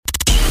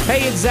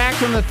Hey, it's Zach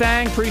from The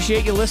Thang.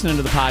 Appreciate you listening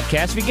to the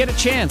podcast. If you get a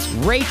chance,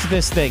 rate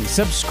this thing,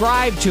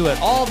 subscribe to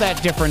it, all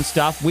that different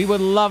stuff. We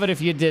would love it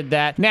if you did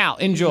that. Now,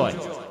 enjoy.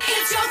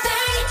 It's your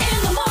thing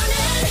in the morning.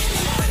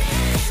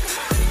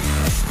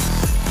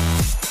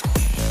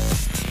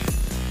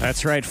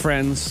 That's right,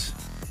 friends.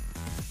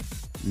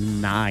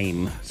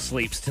 9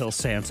 sleeps till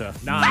Santa.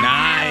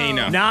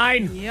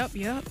 9. Yep.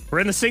 We're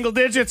in the single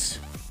digits.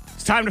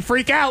 It's time to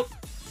freak out.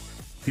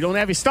 If you don't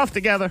have your stuff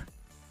together,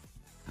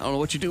 I don't know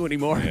what you do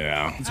anymore.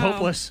 Yeah. It's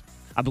hopeless.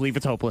 I believe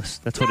it's hopeless.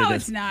 That's what No, it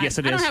is. it's not. Yes,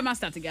 it is. I don't have my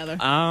stuff together.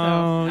 Oh,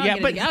 I'll yeah,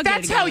 get but it- I'll get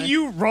that's it how together.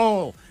 you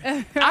roll.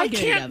 I I'll get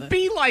it can't together.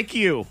 be like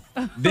you.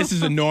 This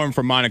is the norm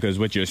for Monica, is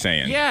what you're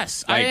saying.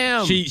 Yes, Like, I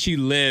am. She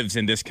lives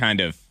in this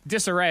kind of.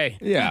 Disarray.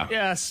 Yeah.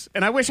 Yes,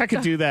 and I wish I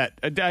could do that.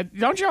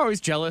 Don't you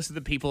always jealous of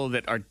the people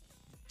that are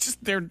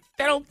just they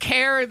don't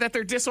care that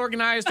they're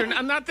disorganized? Or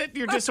I'm not that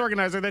you're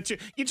disorganized, or that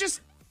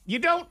you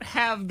don't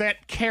have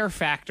that care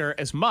factor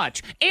as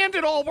much, and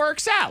it all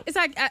works out. It's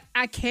like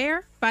I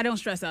care, but I don't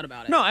stress out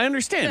about it. No, I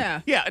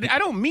understand. Yeah. I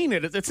don't mean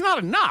it. It's not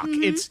a knock.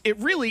 It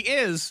really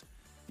is.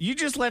 You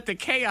just let the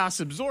chaos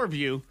absorb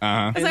you.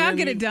 Uh-huh. It's like I'll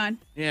get it done.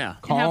 Yeah.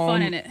 And have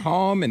fun in it.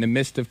 Calm in the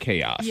midst of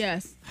chaos.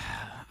 Yes.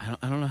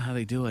 I don't know how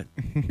they do it.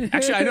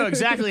 Actually, I know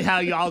exactly how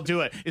y'all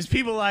do it. Is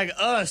people like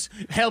us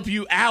help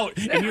you out,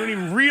 and you don't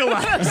even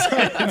realize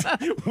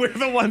it. We're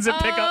the ones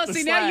that pick up the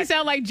see, slack. now you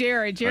sound like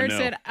Jared. Jared know.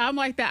 said, I'm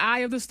like the eye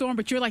of the storm,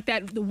 but you're like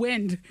the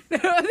wind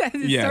that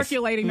is Yes.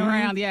 circulating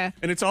around. Yeah.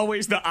 And it's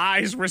always the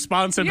eye's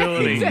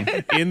responsibility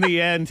in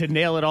the end to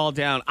nail it all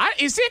down.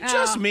 Is it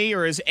just me,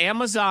 or is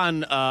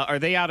Amazon, are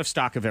they out of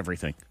stock of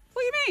everything?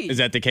 What do you mean? Is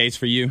that the case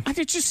for you?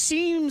 It just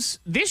seems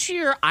this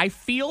year. I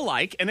feel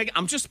like, and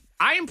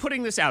I am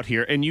putting this out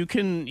here, and you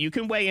can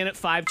weigh in at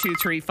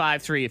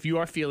 52353 if you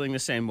are feeling the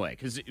same way.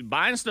 Because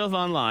buying stuff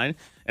online,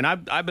 and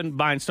I've been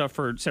buying stuff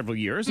for several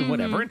years and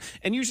whatever,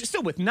 and you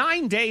still with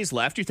 9 days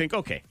left, you think,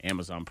 okay,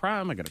 Amazon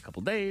Prime, I got a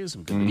couple days,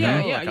 I'm good to go.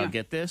 I'll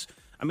get this.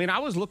 I mean, I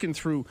was looking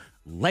through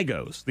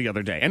Legos the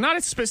other day, and not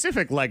a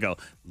specific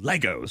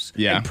Legos.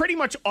 Yeah. And pretty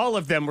much all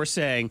of them were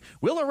saying,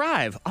 will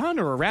arrive on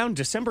or around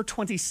December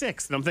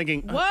 26th. And I'm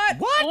thinking, What?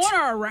 What? On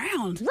or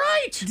around?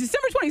 Right.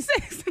 December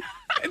 26th.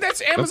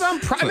 That's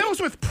Amazon Prime. That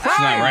was with Prime. That's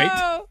not right.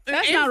 Oh,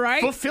 that's And not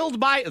right. Fulfilled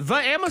by the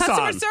Amazon.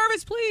 Customer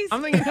service, please.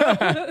 I'm thinking,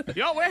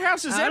 your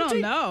warehouse is I don't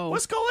empty. know.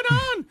 What's going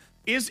on?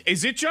 Is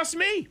it just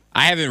me?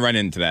 I haven't run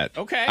into that.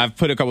 Okay. I've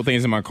put a couple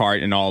things in my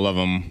cart, and all of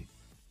them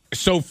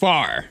so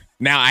far.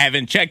 Now I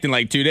haven't checked in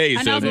like 2 days,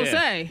 I so know, I was gonna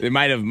say. it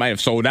might have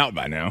sold out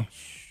by now.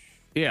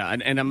 Yeah,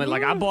 and I'm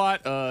like, I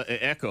bought an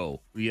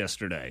Echo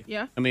yesterday.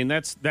 Yeah. I mean,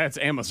 that's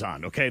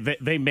Amazon, okay?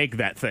 They make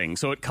that thing,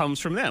 so it comes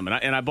from them.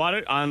 And I bought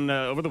it on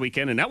over the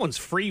weekend, and that one's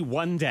free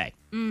one day.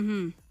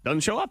 Mm-hmm. Doesn't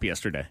show up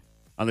yesterday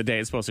on the day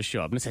it's supposed to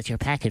show up. And it says, your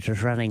package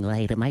was running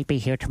late. It might be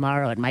here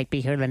tomorrow. It might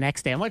be here the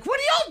next day. I'm like, what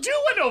are y'all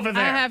doing over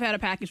there? I have had a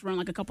package run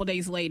like a couple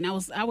days late, and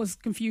I was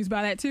confused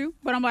by that too.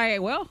 But I'm like,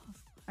 well,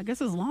 I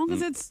guess as long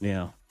as it's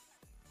Yeah.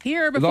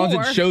 here As before. long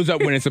as it shows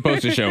up when it's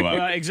supposed to show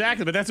up.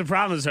 Exactly, but that's the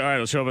problem. Is all right,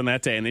 it'll show up on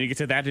that day, and then you get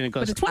to that day, and it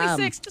goes, But the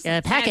 26th, just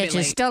the package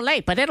is still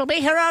late, but it'll be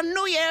here on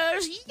New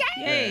Year's.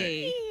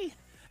 Yay.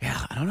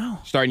 Yeah, I don't know.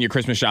 Starting your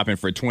Christmas shopping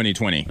for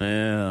 2020.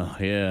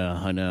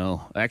 Yeah, I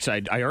know.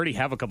 Actually, I already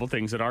have a couple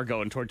things that are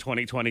going toward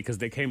 2020 because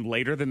they came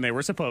later than they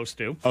were supposed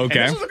to. Okay.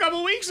 And this was a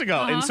couple weeks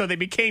ago, and so they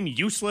became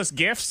useless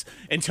gifts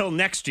until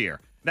next year.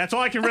 That's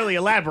all I can really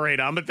elaborate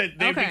on, but they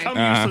Okay. become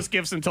useless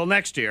gifts until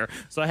next year,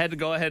 so I had to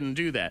go ahead and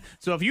do that.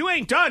 So if you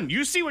ain't done,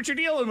 you see what you're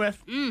dealing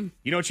with. You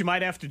know what you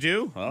might have to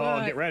do? Oh,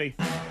 What? get ready.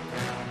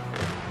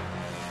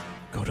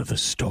 Go to the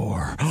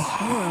store.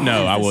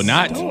 No, I will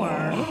not.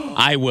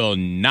 I will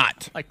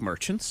not. Like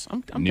merchants.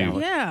 I'm No. down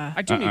with it. Yeah.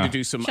 I do need to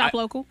do some Shop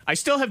local. I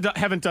still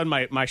haven't done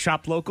my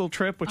shop local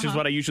trip, which is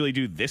what I usually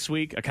do this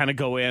week. I kind of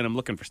go in, I'm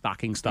looking for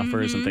stocking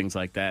stuffers and things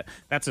like that.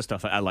 That's the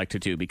stuff I like to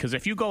do because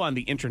if you go on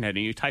the internet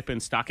and you type in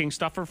stocking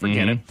stuffer,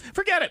 forget it.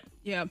 Forget it.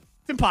 Yeah.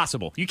 It's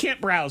impossible. You can't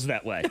browse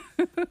that way.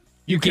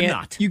 You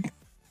cannot. I'm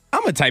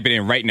going to type it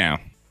in right now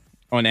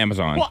on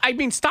Amazon. Well, I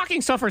mean,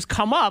 stocking stuffers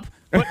come up,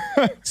 but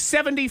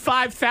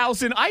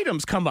 75,000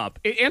 items come up.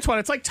 Antoine,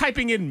 it's like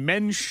typing in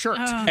men's shirt.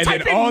 and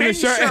Type then in all the men's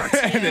shirt, shirts.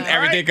 and then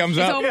everything Right? comes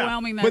It's up.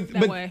 overwhelming that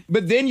But way.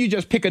 but then you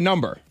just pick a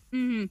number.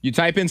 You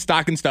type in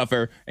stocking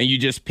stuffer, and you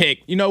just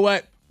pick. You know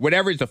what?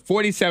 Whatever is the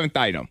 47th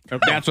item.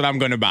 That's what I'm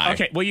going to buy.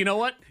 Okay, well, you know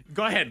what?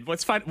 Go ahead.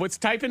 Let's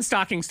type in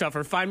stocking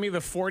stuffer. Find me the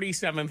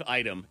 47th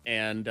item,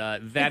 and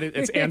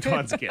it's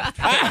Antoine's gift.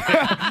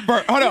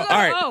 Hold on. All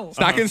right. Oh.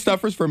 Stocking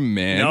stuffers for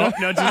men. No,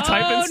 just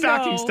type in Oh,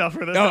 stocking no. stuffer.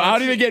 That's No, all I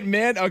don't even get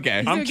men.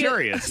 Okay. I'm You'll get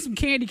curious. Some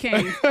candy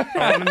cane.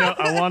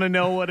 I want to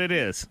know what it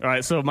is. All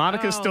right, so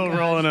Monica's still gosh.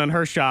 rolling on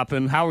her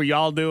shopping. How are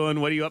y'all doing?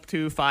 What are you up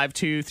to?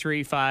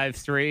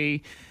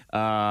 52353.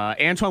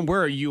 Antoine,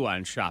 where are you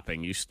on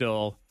shopping? You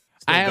still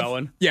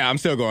going? Yeah, I'm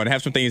still going. I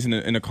have some things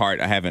in the cart.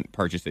 I haven't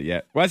purchased it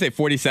yet. What did I say,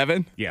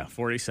 47? Yeah,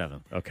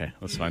 47. Okay,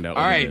 let's find out.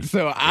 All what it right, is.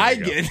 so I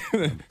There we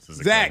go. get is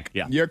Zach. exciting.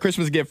 Yeah. Your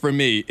Christmas gift for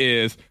me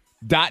is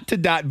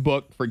dot-to-dot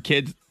book for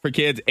kids for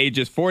kids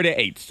ages 4 to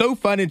 8. So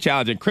fun and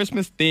challenging.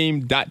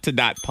 Christmas-themed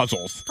dot-to-dot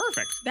puzzles.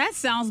 Perfect. That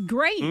sounds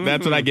great.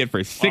 That's what I get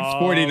for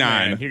 $6.49. Oh,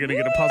 man, you're going to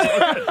get a puzzle.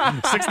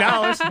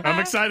 $6. I'm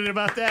excited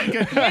about that.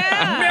 Good.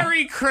 Yeah.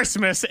 Merry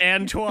Christmas,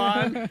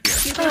 Antoine.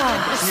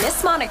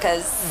 Miss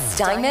Monica's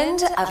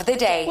Diamond of the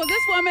Day. Well,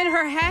 this woman,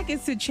 her hack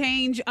is to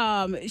change.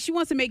 She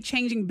wants to make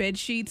changing bed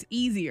sheets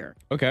easier.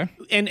 Okay.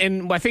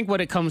 And I think what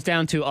it comes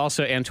down to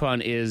also,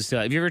 Antoine, is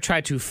have you ever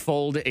tried to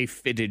fold a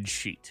fitted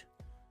sheet?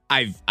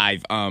 I've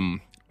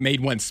made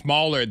one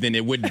smaller than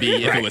it would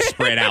be if it was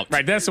spread out.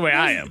 Right, that's the way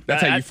I am.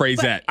 That's how you phrase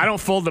that. I don't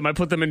fold them. I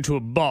put them into a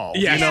ball.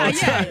 Yeah, Yeah.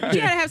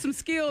 You gotta have some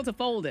skill to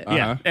fold it.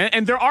 Yeah,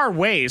 and there are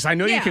ways. I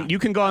know Yeah. you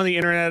can go on the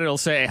internet. It'll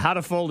say how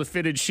to fold a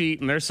fitted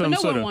sheet, and there's some no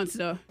sort one of wants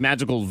to.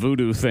 magical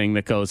voodoo thing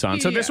that goes on.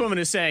 So this Yeah. woman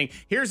is saying,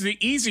 here's the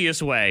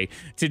easiest way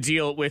to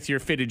deal with your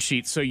fitted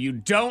sheets, so you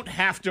don't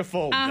have to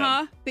fold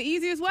them. The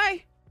easiest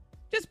way,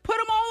 just put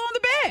them all on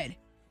the bed.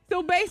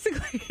 So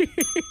basically,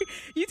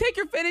 you take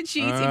your fitted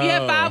sheets. If you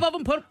have 5 of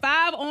them, put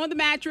 5 on the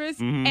mattress,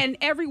 and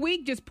every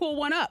week just pull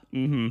one up.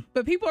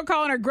 But people are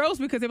calling her gross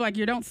because they're like,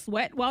 you don't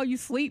sweat while you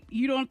sleep.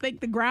 You don't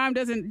think the grime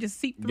doesn't just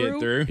seep through. Get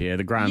through. Yeah,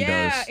 the grime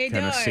Yeah, does it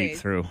kind of does. seep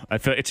through. I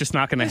feel it's just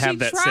not going to And have she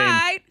that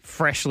tried. same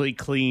freshly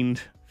cleaned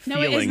No,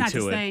 feeling it's not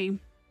to the it. same.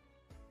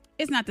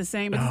 It's not the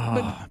same.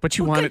 But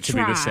you we want could it to be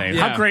the try. same.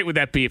 Yeah. How great would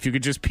that be if you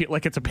could just peel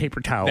like it's a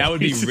paper towel? That would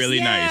be really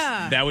Yeah.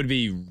 nice. That would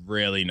be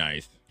really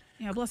nice.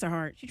 Yeah, bless her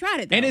heart. She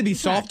tried it, though. And it'd be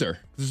She tried. softer.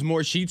 There's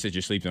more sheets that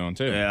you're sleeping on,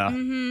 too. Yeah.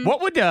 What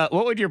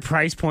would your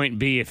price point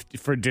be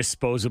for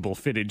disposable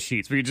fitted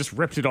sheets? Where you just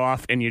ripped it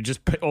off and you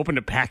just opened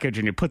a package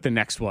and you put the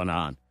next one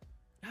on?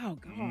 Oh,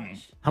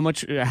 gosh.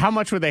 How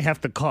much would they have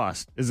to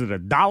cost? Is it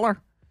 $1?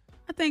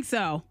 I think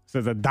so. So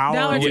it's $1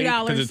 $1, a week?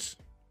 $2. Because it's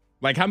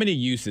like, how many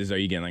uses are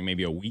you getting? Like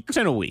maybe a week? It's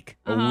in a week.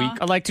 A week?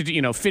 I like to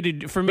do,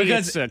 fitted. For me,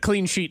 Because- it's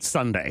Clean Sheet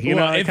Sunday. You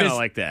know, I kind of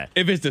like that.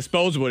 If it's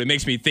disposable, it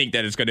makes me think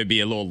that it's going to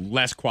be a little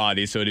less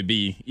quality, so it'd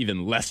be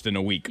even less than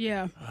a week.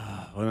 Yeah.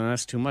 Well, then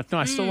that's too much. No,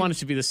 I still want it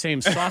to be the same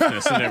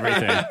softness and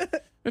everything.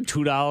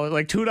 $2,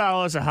 like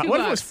 $2 a hot. What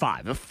if it was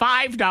 $5?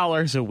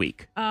 $5 a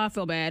week. I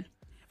feel bad.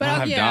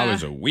 But $5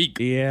 yeah. a week.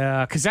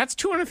 Yeah, because that's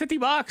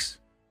 $250.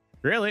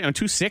 Really? On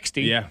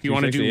 $260. Yeah, If you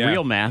want to do $260, yeah.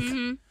 real math.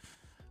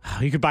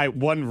 You could buy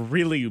one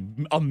really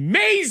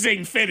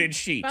amazing fitted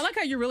sheet. I like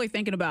how you're really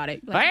thinking about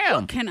it. I am.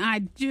 What can I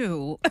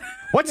do?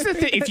 What's the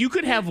thing? If you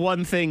could have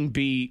one thing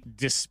be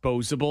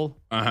disposable,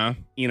 Uh-huh.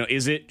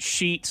 is it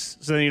sheets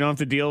so then you don't have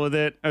to deal with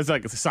it? It's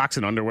like socks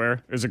and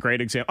underwear is a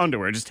great example.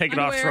 Underwear, just take it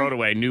off, Underwear. throw it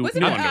away. New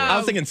Wasn't underwear. it, I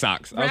was thinking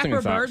socks. I was Rapper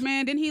thinking socks.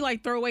 Birdman, didn't he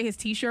like throw away his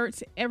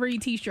T-shirts? Every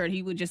T-shirt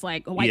he would just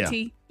like a white Yeah.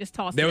 tee, just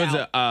toss There it was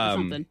out or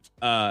something.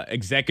 a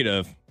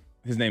executive,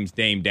 his name's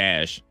Dame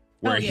Dash,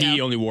 where Oh, yeah. he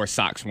only wore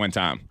socks one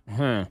time.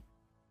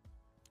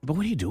 But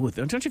what do you do with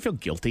them? Don't you feel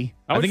guilty?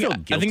 I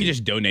think he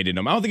just donated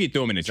them. I don't think he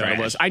threw them in the That's what trash.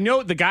 it was. I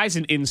know the guys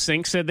in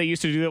NSYNC said they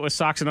used to do that with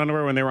socks and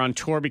underwear when they were on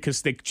tour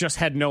because they just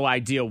had no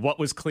idea what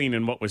was clean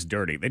and what was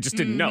dirty. They just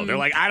didn't know. They're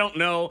like, I don't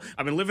know.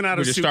 I've been living out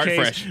of a just start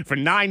suitcase fresh. for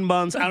 9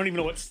 months. I don't even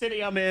know what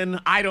city I'm in.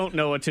 I don't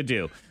know what to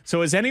do.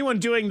 So is anyone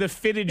doing the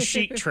fitted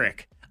sheet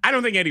trick? I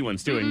don't think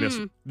anyone's doing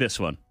this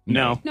one.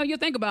 No. No, you'll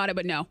think about it,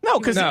 but no. No,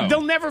 because No.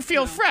 they'll never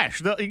feel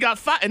fresh. You got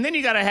and then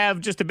you got to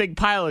have just a big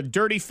pile of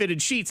dirty fitted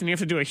sheets, and you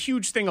have to do a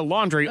huge thing of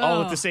laundry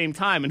all at the same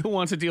time. And who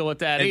wants to deal with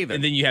that either?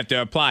 And then you have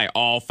to apply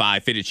all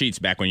 5 fitted sheets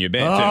back on your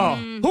bed, Oh,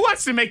 too. who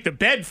wants to make the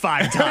bed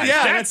 5 times?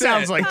 Yeah, that that's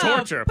sounds it. like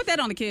torture. Put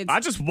that on the kids. I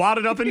just wad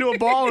it up into a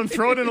ball and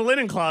throw it in a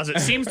linen closet.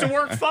 Seems to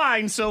work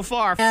fine so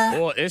far.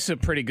 Well, it's a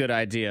pretty good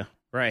idea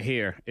right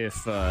here.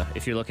 If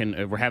you're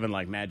looking, we're having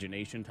like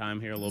imagination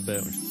time here a little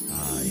bit.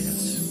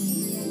 Yes.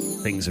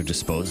 Things are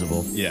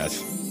disposable.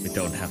 Yes. We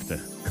don't have to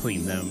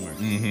clean them or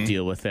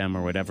deal with them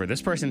or whatever.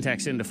 This person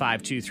texts into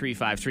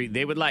 52353.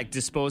 They would like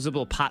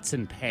disposable pots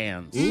and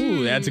pans.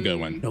 Ooh, that's a good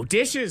one. No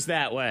dishes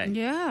that way.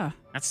 yeah.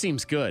 That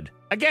seems good.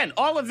 Again,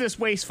 all of this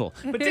wasteful.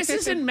 But this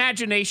is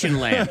imagination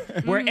land,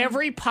 where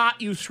every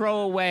pot you throw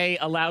away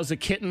allows a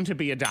kitten to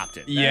be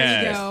adopted.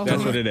 Yes, go.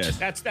 that's what it is.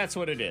 That's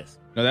what it is.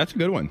 No, that's a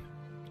good one.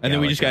 And Yeah, then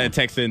we I just like got a that.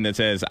 text in that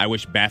says, I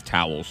wish bath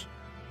towels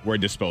were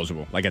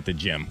disposable, like at the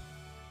gym.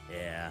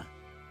 Yeah.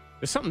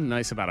 There's something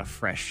nice about a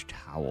fresh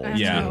towel. I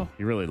Yeah. know.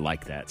 You really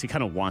like that. So you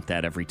kind of want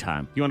that every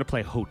time. You want to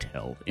play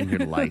hotel in your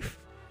life.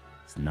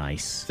 It's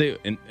nice. So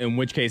in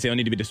which case, they don't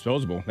need to be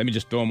disposable. Let me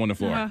just throw them on the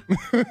floor.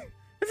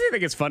 I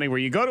think it's funny where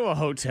you go to a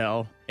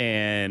hotel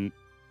and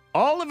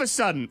all of a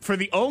sudden, for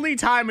the only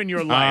time in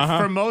your life,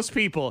 for most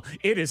people,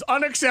 it is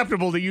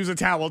unacceptable to use a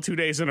towel 2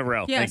 days in a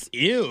row. Yes.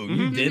 Ew,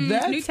 you did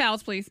that? New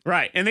towels, please.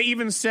 Right. And they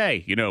even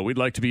say, we'd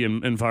like to be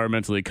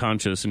environmentally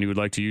conscious and you would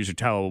like to use your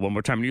towel one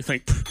more time. And you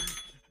think,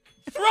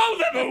 throw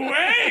them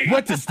away.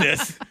 What is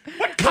this?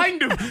 What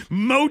kind of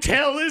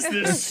motel is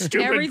this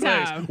stupid Every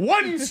place? time.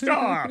 1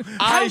 star.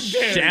 I How dare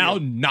shall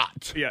you?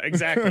 not. Yeah,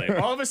 exactly.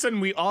 All of a sudden,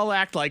 we all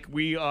act like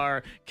we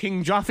are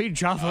King Jaffe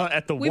Jaffa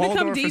at the We become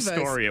Waldorf divas.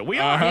 Astoria. We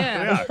are.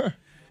 Yeah. We are.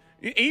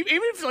 Even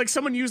if like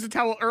someone used the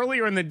towel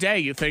earlier in the day,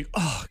 you think,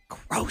 oh,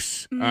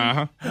 gross.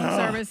 Uh-huh.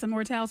 Service, some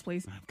more towels,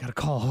 please. Got to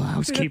call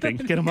housekeeping.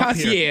 Get them up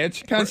here.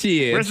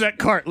 Concierge. Where's that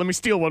cart? Let me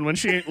steal one when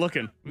she ain't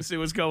looking. Let's see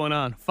what's going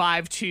on.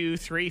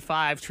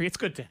 52353. It's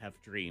good to have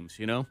dreams,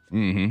 you know?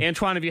 Mm-hmm.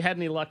 Antoine, have you had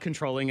any luck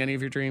controlling any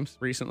of your dreams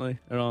recently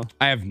at all?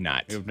 I have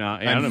not. You have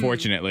not? Yeah,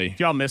 unfortunately. If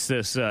y'all miss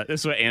this, this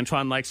is what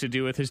Antoine likes to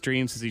do with his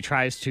dreams is he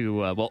tries to,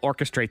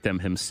 orchestrate them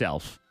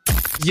himself.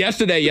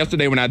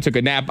 Yesterday when I took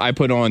a nap, I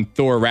put on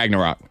Thor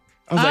Ragnarok.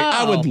 I was like,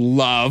 I would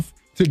love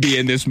to be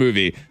in this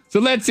movie. So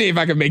let's see if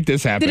I can make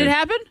this happen. Did it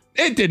happen?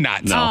 It did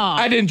not. No. Oh.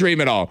 I didn't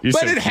dream at all. You're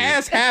but so it cute.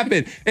 has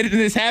happened. And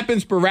this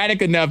happens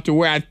sporadic enough to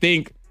where I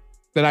think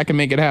that I can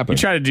make it happen. You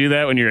try to do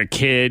that when you're a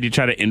kid. You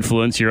try to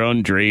influence your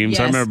own dreams.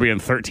 I Yes. remember being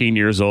 13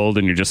 years old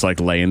and you're just like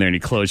laying there and you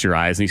close your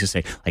eyes and you just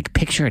say, like,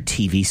 picture a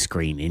TV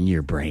screen in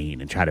your brain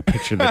and try to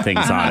picture the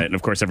things on it. And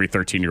of course, every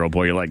 13-year-old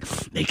boy, you're like,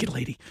 naked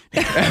lady.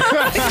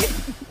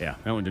 Yeah,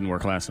 that one didn't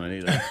work last night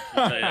either.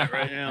 I'll tell you that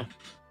right now.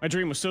 My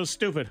dream was so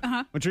stupid.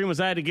 My dream was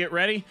I had to get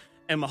ready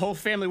and my whole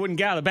family wouldn't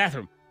get out of the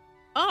bathroom.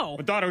 Oh.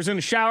 My daughter was in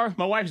the shower.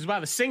 My wife was by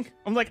the sink.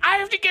 I'm like, I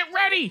have to get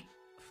ready.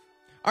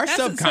 Our That's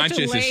such a subconscious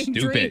is lame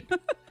stupid. dream.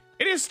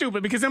 It is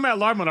stupid because then my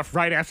alarm went off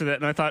right after that.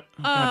 And I thought,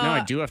 oh, God, now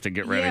I do have to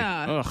get ready.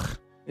 yeah. Ugh.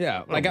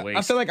 Yeah. a Like I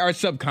waste. feel like our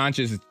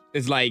subconscious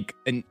is like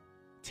a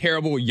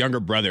terrible younger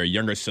brother,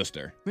 younger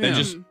sister. That Yeah.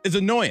 just is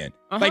annoying.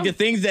 Like the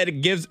things that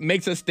it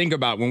makes us think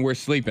about when we're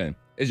sleeping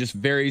is just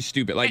very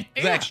stupid. Like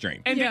Zach's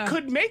dream. And Yeah. it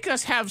could make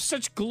us have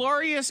such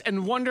glorious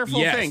and wonderful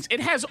Yes. things. It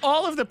has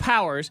all of the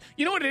powers.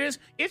 You know what it is?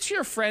 It's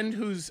your friend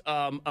who's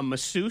a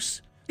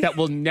masseuse that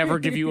will never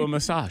give you a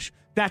massage.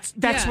 That's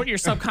Yeah. what your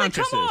subconscious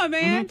Like, come is. on,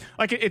 man.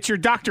 Like it's your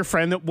doctor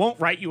friend that won't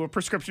write you a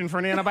prescription for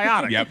an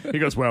antibiotic. Yep. He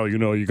goes, well,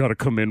 you got to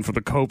come in for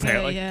the copay.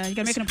 Yeah, Like, yeah, you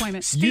gotta make an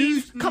appointment.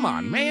 Steve, come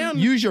on, man.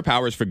 Use your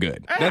powers for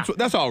good. Yeah.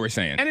 That's all we're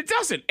saying. And it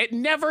doesn't. It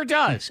never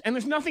does. And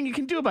there's nothing you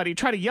can do about it. You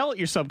try to yell at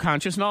your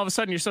subconscious, and all of a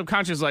sudden your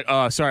subconscious is like,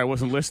 oh, sorry, I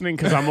wasn't listening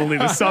because I'm only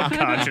the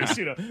subconscious.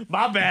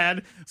 My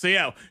bad. So,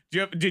 yeah.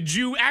 Did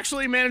you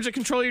actually manage to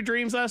control your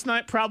dreams last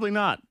night? Probably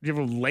not. Did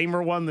you have a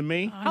lamer one than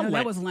me? Oh, no,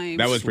 that was lame.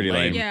 That was pretty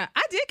lame. Yeah,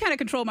 I did kind of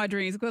control my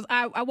dreams because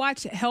I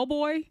watched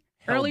Hellboy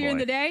earlier in Hellboy.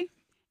 the day.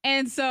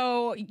 And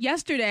so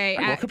yesterday,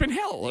 I woke up in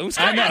hell. It was it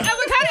kind of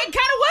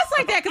was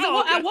like that because Oh,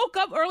 okay. I woke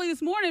up early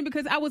this morning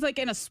because I was like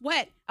in a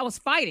sweat. I was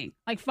fighting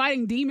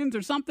demons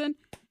or something.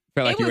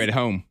 Felt like it you were was- at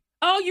home.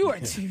 Oh, you were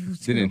too.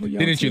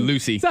 Didn't you,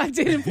 Lucy? So I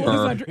didn't force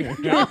my dream.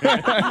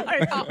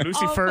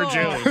 Lucy Fur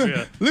Jones.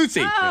 Yeah.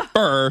 Lucy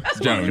Fur His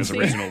Jones.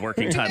 original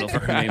working title for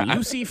her name,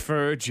 Lucy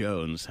Fur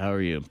Jones. How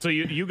are you? So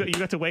you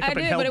got to wake I up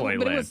in did, but Hellboy it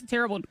land. was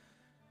terrible.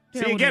 See,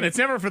 terrible again, dream. it's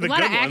never for the A lot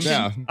good of ones.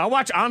 action. Yeah. I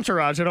watch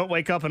Entourage. I don't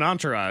wake up in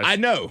Entourage. I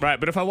know. Right,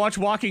 but if I watch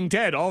Walking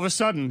Dead, all of a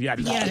sudden, yeah,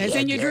 it's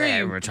in your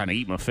dream. We're trying to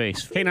eat my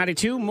face.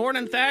 K92,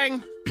 morning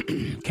thing.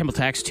 Kimball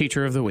Tax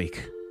Teacher of the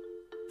Week.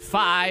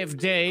 5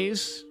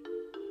 days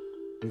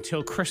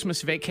until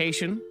Christmas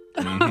vacation.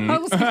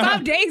 It was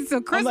 5 days till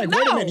I'm Christmas. like, no.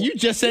 wait a minute, you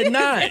just said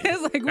 9.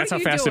 It's like, what That's are how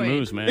you fast doing? it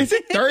moves, man. Is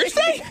it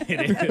Thursday?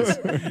 It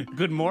is.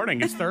 Good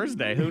morning. It's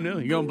Thursday. Who knew?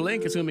 You're going to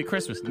blink, it's going to be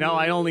Christmas. No,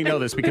 I only know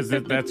this because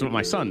that's what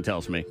my son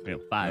tells me.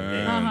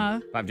 5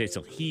 days. 5 days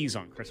till he's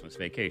on Christmas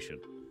vacation.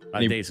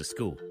 5 days of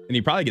school. And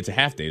he probably gets a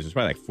half days. It's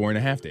probably like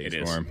 4.5 days It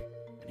for is. him.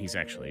 And he's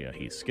actually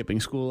he's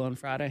skipping school on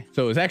Friday.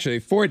 So it's actually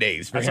 4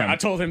 days for him. I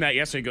told him that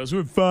yesterday. He goes, we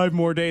have 5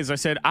 more days. I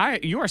said,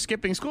 you are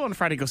skipping school on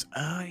Friday. He goes,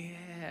 oh, yeah.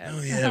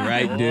 Yeah,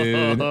 right,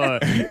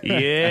 dude.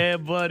 Yeah,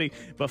 buddy.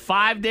 But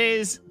 5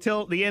 days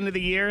till the end of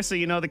the year, so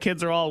the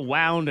kids are all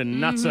wound and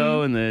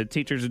nutso, and the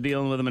teachers are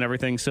dealing with them and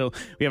everything. So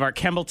we have our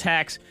Kimball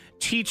Tax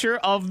Teacher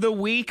of the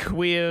Week.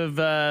 We have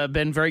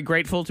been very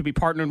grateful to be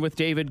partnered with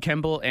David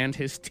Kimball and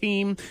his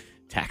team.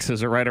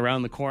 Taxes are right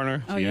around the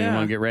corner, so you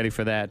want to get ready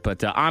for that.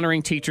 But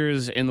honoring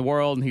teachers in the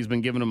world, and he's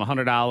been giving them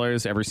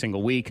 $100 every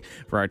single week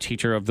for our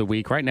Teacher of the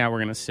Week. Right now, we're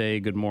going to say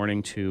good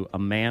morning to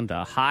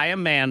Amanda. Hi,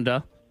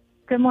 Amanda.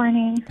 Good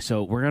morning.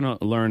 So we're going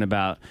to learn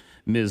about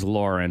Ms.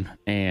 Lauren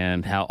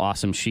and how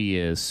awesome she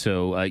is.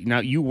 So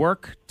now you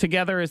work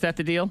together. Is that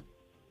the deal?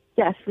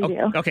 Yes, we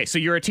do. Okay, so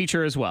you're a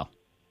teacher as well.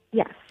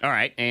 Yes. All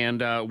right.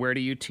 And where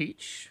do you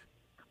teach?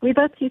 We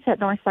both teach at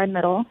Northside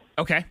Middle.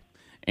 Okay.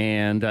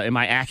 And am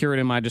I accurate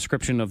in my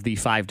description of the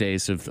 5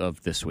 days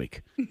of this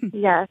week?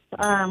 Yes.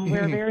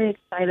 We're very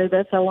excited.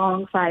 It's a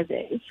long 5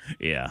 days.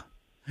 Yeah.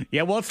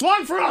 Yeah, well, it's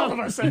long for all of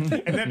us. And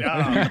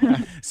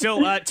then,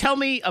 so tell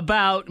me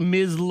about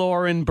Ms.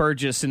 Lauren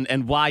Burgess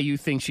and why you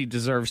think she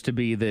deserves to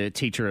be the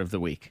Teacher of the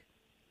Week.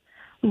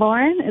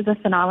 Lauren is a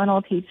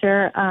phenomenal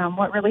teacher.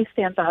 What really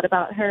stands out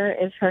about her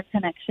is her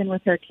connection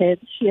with her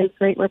kids. She has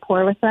great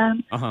rapport with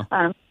them.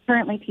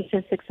 Currently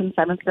teaches 6th and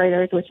 7th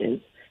graders, which is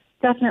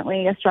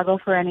definitely a struggle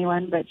for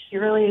anyone, but she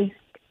really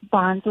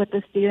bonds with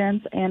the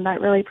students, and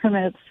that really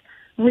promotes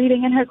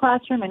reading in her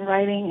classroom and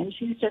writing, and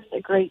she's just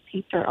a great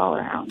teacher all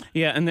around.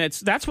 Yeah, and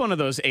that's one of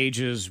those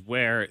ages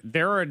where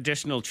there are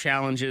additional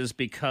challenges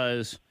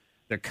because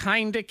they're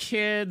kind of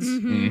kids,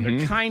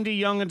 they're kind of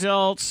young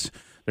adults,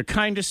 They're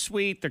kind of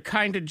sweet. They're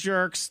kind of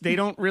jerks. They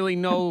don't really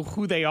know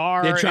who they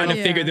are. They're trying to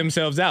Yeah. figure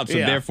themselves out, so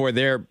Yeah. therefore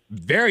they're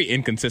very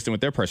inconsistent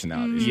with their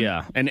personalities.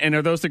 Yeah. And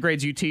are those the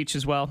grades you teach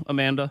as well,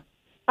 Amanda?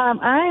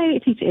 I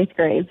teach 8th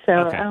grade, so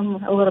Okay.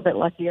 I'm a little bit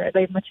luckier.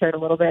 They've matured a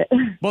little bit.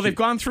 Well, they've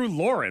gone through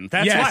Lauren.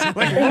 That's Yes.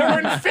 why. Like,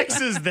 Lauren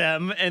fixes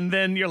them, and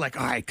then you're like,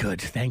 all right, good,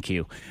 thank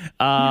you.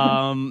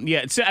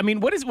 Yeah. So, I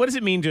mean, what does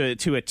it mean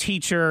to a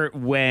teacher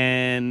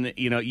when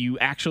you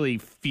actually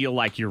feel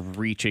like you're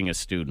reaching a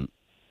student?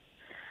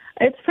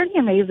 It's pretty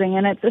amazing,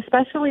 and it's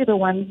especially the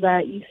ones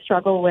that you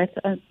struggle with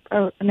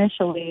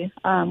initially.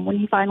 When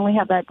you finally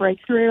have that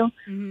breakthrough,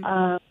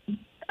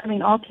 I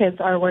mean, all kids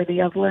are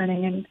worthy of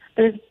learning, and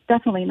there's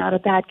definitely not a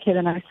bad kid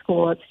in our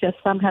school. It's just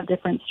some have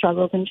different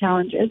struggles and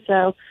challenges.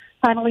 So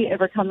finally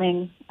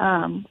overcoming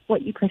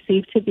what you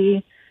perceive to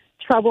be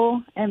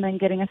trouble and then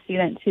getting a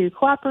student to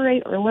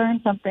cooperate or learn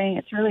something,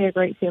 it's really a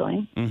great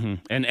feeling. Mm-hmm.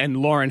 And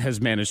Lauren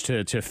has managed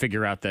to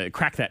figure out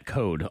crack that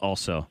code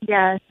also.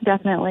 Yeah,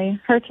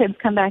 definitely. Her kids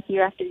come back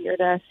year after year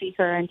to see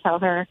her and tell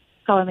her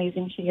how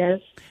amazing she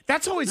is.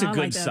 That's always a I good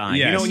like that. sign.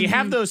 Yes. When you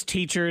have those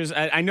teachers,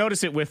 I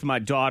notice it with my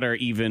daughter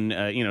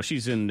even,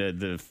 she's in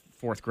the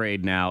 4th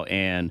grade now,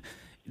 and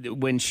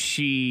when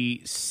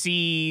she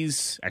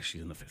sees, actually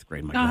she's in the 5th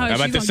grade, my God. I'm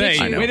about She's to gonna say,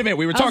 get you. wait a minute,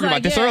 we were I was talking about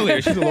like, this yeah. earlier.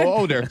 She's a little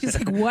older. She's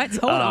like, what?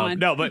 Hold on.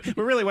 No, but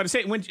really what I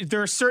say, when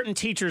there are certain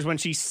teachers, when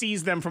she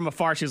sees them from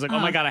afar, she's like, oh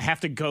my God, I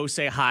have to go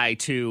say hi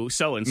to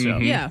so-and-so.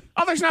 Yeah.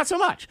 Others not so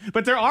much.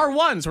 But there are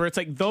ones where it's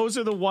like, those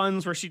are the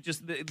ones where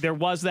there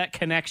was that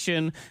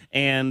connection.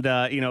 And,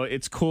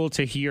 it's cool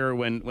to hear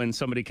when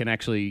somebody can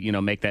actually,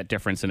 make that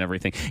difference and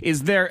everything.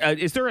 Is there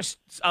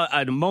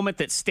a moment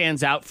that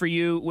stands out for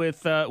you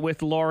with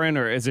Lauren,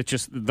 or is it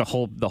just the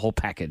whole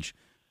package?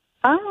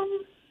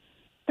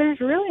 There's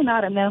really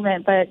not a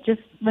moment, but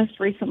just most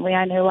recently,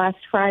 I know last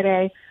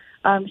Friday,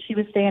 she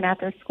was staying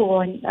after school,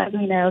 and as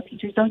we know,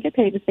 teachers don't get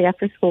paid to stay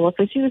after school.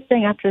 So she was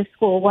staying after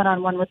school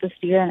one-on-one with the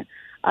student,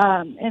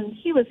 and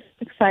he was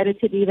excited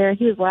to be there.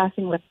 He was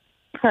laughing with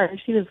her.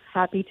 She was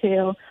happy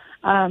too.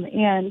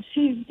 And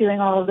she's doing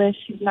all of this.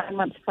 She's 9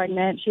 months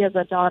pregnant. She has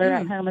a daughter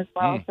at home as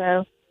well.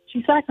 So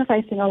she's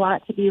sacrificing a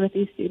lot to be with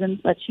these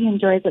students, but she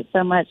enjoys it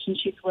so much, and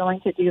she's willing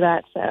to do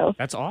that. So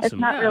That's awesome. it's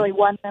not really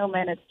one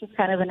moment. It's just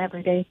kind of an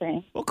everyday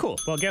thing. Well, cool.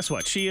 Well, guess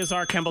what? She is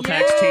our Kemble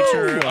Tax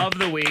Teacher of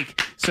the Week.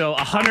 So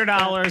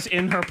 $100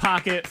 in her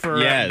pocket for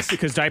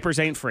because diapers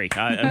ain't free.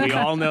 And we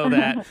all know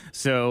that.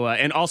 So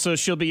and also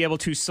she'll be able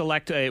to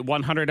select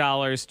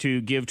 $100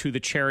 to give to the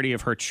charity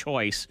of her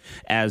choice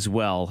as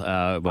well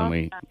when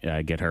we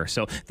get her.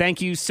 So thank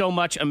you so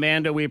much,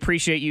 Amanda. We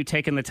appreciate you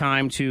taking the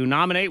time to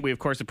nominate. We of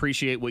course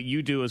appreciate what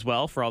you do as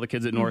well for all the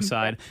kids at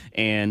Northside.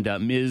 And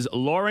Ms.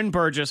 Lauren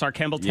Burgess, our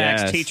Kemble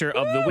Tax Teacher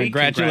of the Week.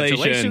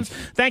 Congratulations.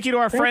 Thank you to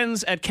our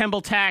friends at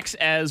Kemble Tax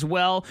as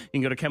well. You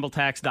can go to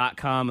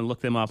KembleTax.com and look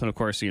them up. And of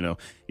course,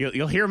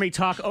 you'll hear me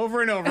talk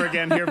over and over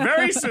again here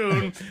very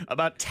soon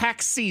about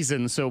tax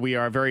season. So we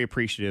are very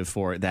appreciative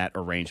for that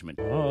arrangement.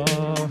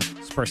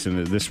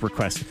 This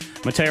request.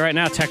 I'm going to tell you right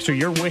now, Texter,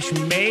 your wish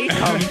may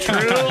come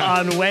true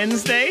on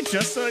Wednesday,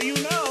 just so you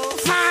know.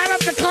 Fire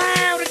up the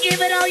cloud and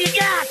give it all you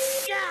got.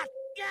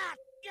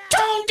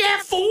 Tone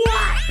deaf for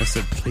what? I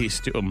said, please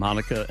do a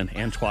Monica and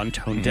Antoine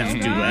tone deaf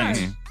duet.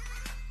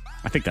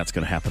 I think that's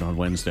going to happen on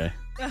Wednesday.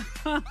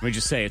 Let me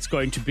just say, it's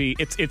going to be,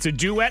 it's a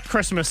duet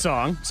Christmas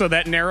song, so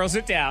that narrows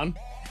it down.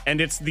 And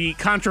it's the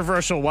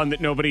controversial one that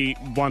nobody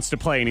wants to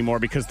play anymore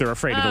because they're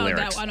afraid of the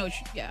lyrics. I know.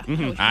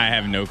 I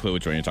have no clue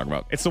which one you're talking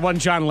about. It's the one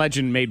John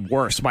Legend made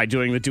worse by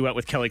doing the duet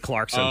with Kelly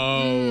Clarkson.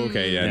 Oh,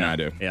 okay. Yeah, no, I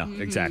do. Yeah,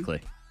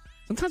 exactly.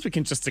 Sometimes we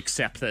can just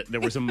accept that there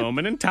was a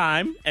moment in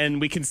time, and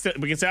we can say,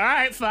 all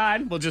right,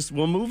 fine,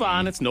 we'll move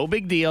on. It's no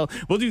big deal.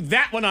 We'll do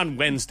that one on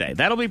Wednesday.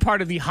 That'll be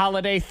part of the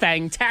holiday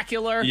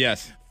Thangtacular.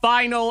 Yes.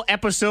 Final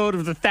episode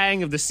of the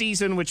Thang of the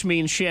season, which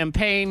means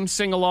champagne,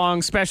 sing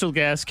along, special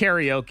guests,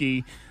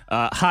 karaoke,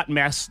 hot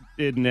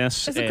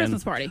messedness. It's a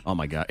Christmas party. Oh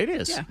my God, it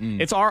is. Yeah.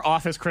 It's our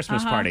office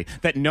Christmas party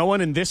that no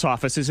one in this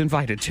office is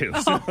invited to.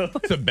 So.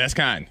 It's the best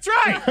kind. That's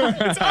right.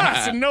 It's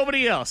us and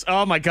nobody else.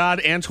 Oh my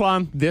God,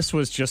 Antoine, this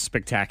was just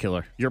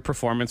spectacular. Your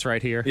performance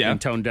right here in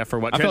Tone Deaf for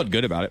What? I felt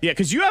good about it. Yeah,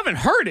 because you haven't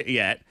heard it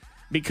yet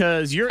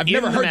because I've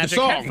never heard the Magic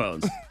song.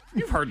 headphones.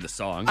 You've heard the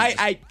song.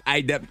 I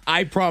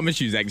promise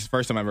you, Zach, it's the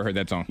first time I've ever heard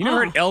that song. You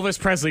never heard Elvis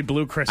Presley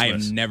Blue Christmas? I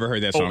have never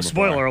heard that song before.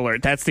 Spoiler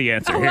alert, that's the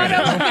answer. Here it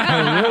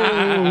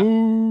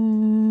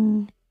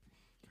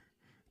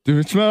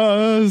is.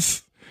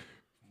 Christmas,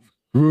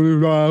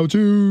 without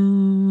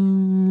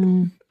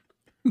you,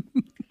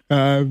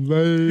 I'm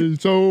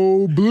laid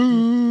so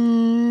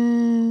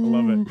blue. I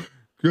love it.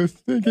 Just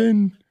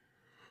thinking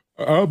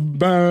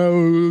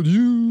about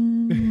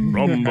you.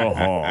 From the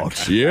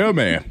heart. Yeah,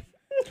 man.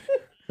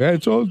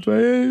 That's all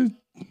strange.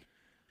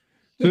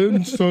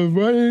 Since the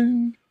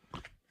rain.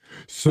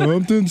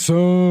 Something.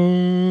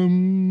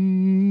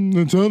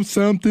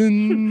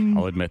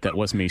 I'll admit that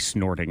was me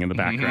snorting in the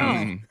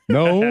background.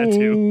 No, Had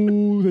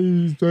to.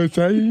 it's the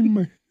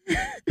same.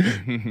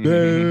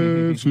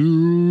 That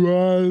you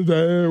are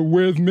there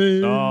with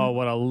me. Oh,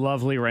 what a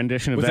lovely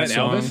rendition of Was that that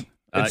song. Elvis?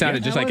 It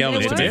sounded just like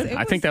Elvis to me.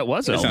 I think that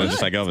was It Elvis. sounded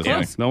just like Elvis. Yeah.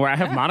 Yeah. No, I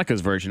have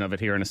Monica's version of it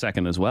here in a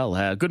second as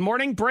well. Good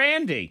morning,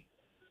 Brandy.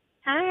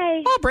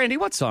 Hi. Oh, Brandy,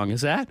 what song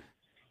is that?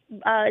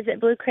 Is it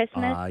Blue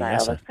Christmas by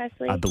Yes, Elvis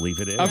Presley? I believe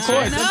it is. Of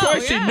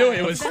course, she yeah. knew it.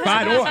 It was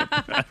spot on.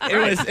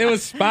 It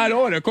was spot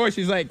on. Of course,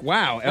 she's like,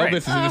 wow, Elvis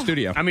is in the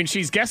studio. I mean,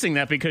 she's guessing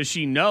that because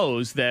she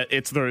knows that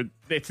it's the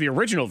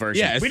original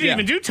version. Yes, we didn't yeah.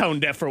 even do tone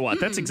deaf for what.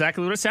 That's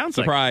exactly what it sounds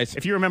Surprise. like.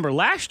 If you remember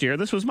last year,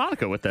 this was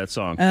Monica with that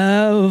song.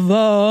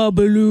 Ava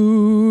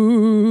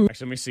Blue.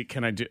 Actually, let me see.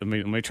 Can I do?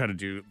 Let me try to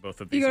do both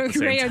of these. You at gonna the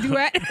same create a time.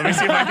 duet? Let me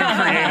see if I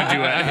can create a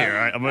duet here. All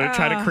right, I'm going to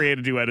try to create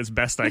a duet as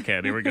best I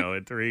can. Here we go.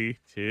 In 3,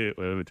 2.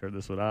 Let me turn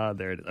this one on.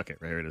 There it is. Okay,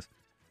 here it is.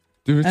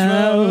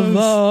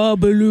 Ava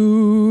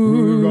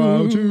Blue.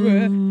 Without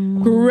you,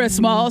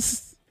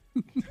 Christmas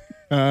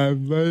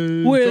I'm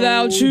laid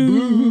without so you.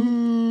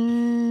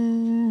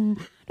 blue.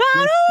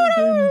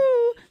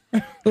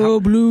 Oh,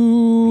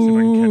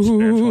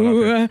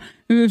 blue.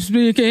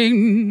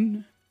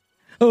 Speaking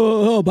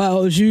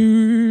about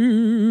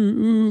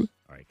you.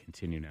 All right,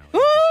 continue now.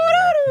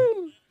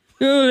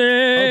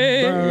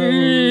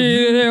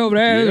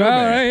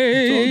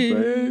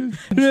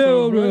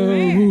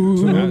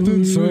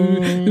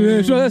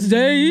 Christmas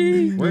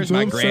Day. Where's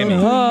my Grammy?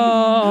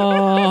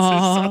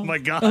 Oh my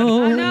God.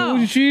 I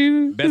know.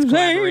 She Best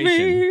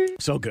collaboration.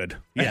 So good.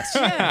 Yes.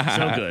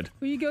 So good.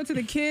 When you go to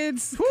the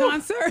kids'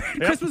 concert,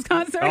 Christmas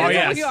concert, Oh, that's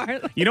yes. what you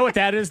are. You know what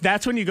that is?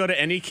 That's when you go to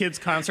any kid's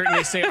concert and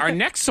they say, our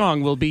next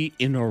song will be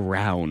In a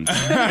Round.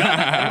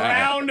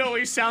 Round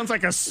always sounds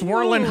like a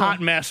swirling hot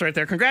mess right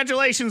there.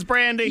 Congratulations,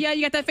 Brandy. Yeah,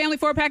 you got that family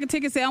 4-pack of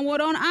tickets to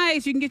Elmwood on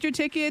Ice. You can get your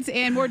tickets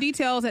and more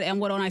details at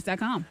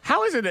elmwoodonice.com.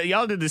 How is it that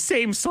y'all did the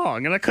same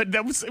song? And I couldn't,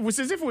 it was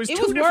as if it was It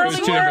two was different whirling,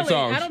 songs. two different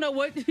whirling. songs. I don't know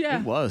what. Yeah.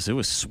 It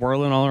was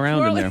swirling all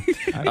around in there.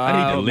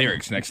 I need the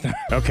lyrics next time.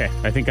 Okay,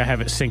 I think I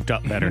have it synced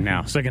up better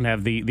now. So I can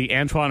have the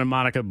Antoine and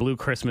Monica Blue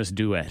Christmas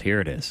duet. Here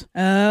it is.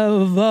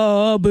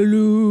 Ava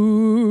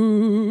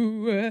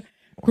Blue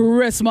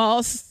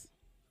Christmas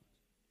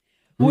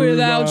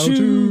without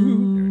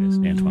you. There it is.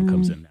 Antoine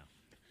comes in now.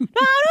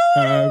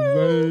 I'm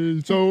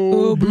laid so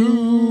Oh,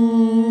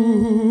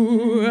 blue.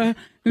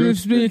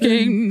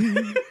 Speaking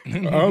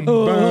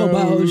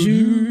about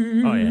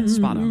you. Oh, yeah,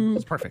 spot on.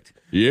 It's perfect.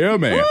 Yeah,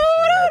 man.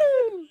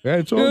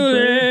 That's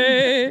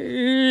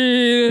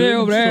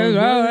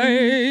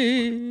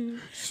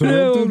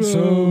something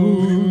something.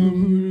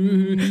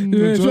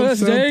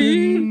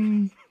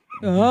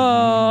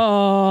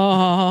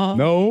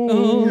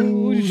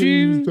 No,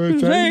 she's the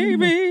same.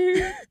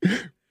 baby.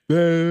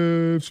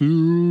 That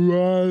you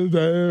are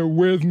there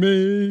with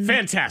me.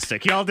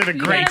 Fantastic. Y'all did a You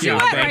great got a job.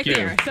 duet Thank right you.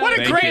 there. So What a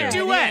thank great you.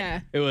 duet. Yeah.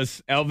 It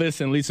was Elvis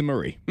and Lisa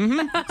Marie. So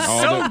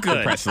The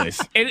good.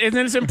 Presleys. And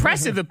then it's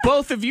impressive that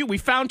both of you, we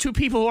found two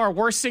people who are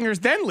worse singers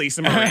than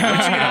Lisa Marie. Which,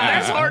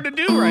 that's hard to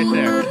do right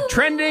there.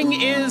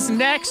 Trending is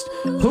next.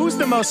 Who's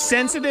the most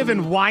sensitive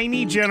and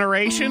whiny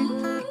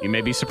generation? You may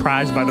be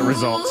surprised by the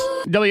results.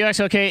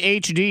 WXLK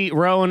HD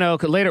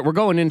Roanoke. Later, we're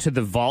going into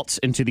the vaults,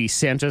 into the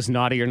Santa's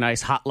Naughty or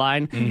Nice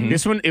hotline.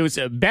 This one, it was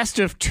best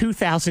of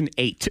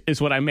 2008 is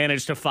what I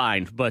managed to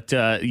find. But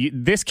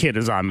this kid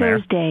is on there.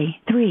 Thursday,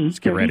 get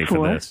ready for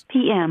 3:34 this.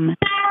 p.m.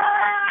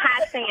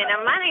 Hi,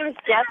 Santa. My name is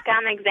Jessica.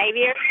 I'm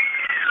Xavier.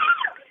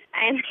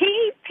 And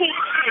he peed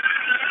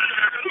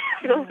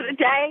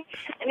today.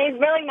 And he's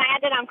really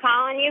mad that I'm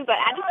calling you. But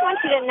I just want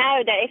you to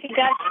know that if he does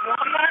it one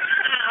more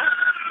time,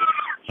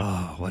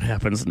 Oh, what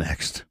happens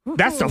next?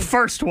 That's the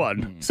first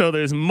one. So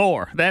there's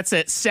more. That's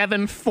at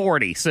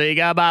 7:40. So you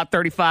got about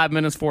 35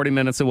 minutes, 40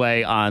 minutes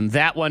away on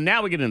that one.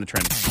 Now we get into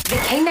trending. The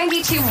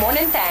K92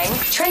 Morning Thang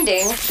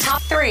trending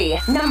top 3.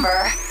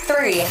 Number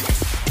 3.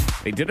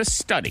 They did a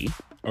study,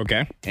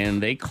 Okay.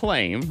 and they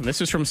claim, this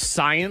is from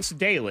Science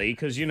Daily,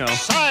 because, you know,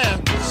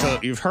 science. So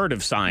you've heard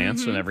of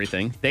science and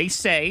everything. They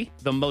say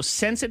the most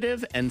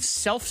sensitive and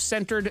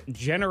self-centered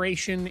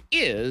generation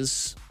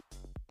is,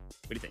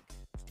 what do you think?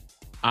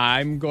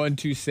 I'm going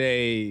to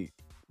say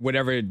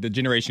whatever the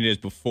generation is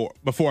before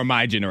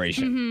my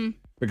generation.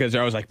 Because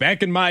I was like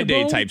back in my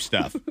day type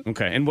stuff.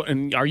 Okay,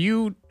 and are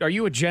you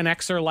a Gen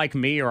Xer like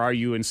me, or are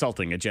you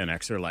insulting a Gen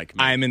Xer like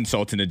me? I'm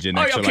insulting a Gen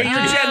Oh, Xer okay, like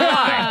you're you. Gen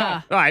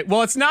Y. All right,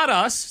 well, it's not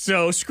us,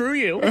 so screw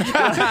you.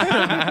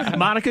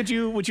 Monica,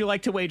 would you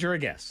like to wager a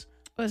guess?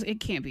 It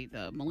can't be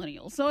the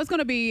millennials. So it's going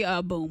to be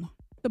boom.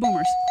 The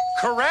boomers.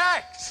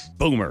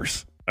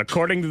 Boomers.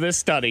 According to this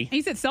study, And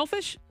you said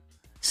selfish?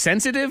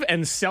 sensitive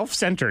and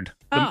self-centered.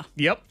 Ah.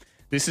 Yep.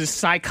 This is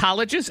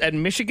psychologists at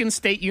Michigan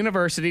State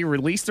University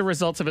released the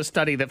results of a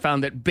study that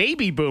found that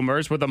baby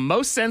boomers were the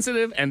most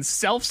sensitive and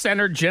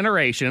self-centered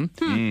generation.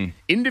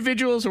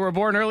 Individuals who were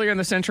born earlier in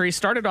the century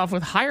started off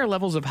with higher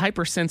levels of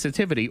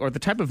hypersensitivity, or the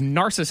type of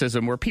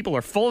narcissism where people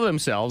are full of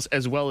themselves,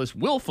 as well as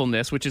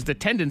willfulness, which is the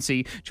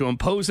tendency to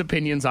impose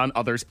opinions on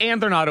others,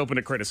 and they're not open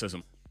to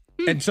criticism.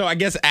 And so I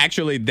guess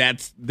actually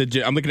that's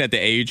I'm looking at the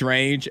age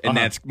range, and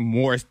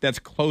that's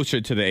closer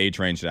to the age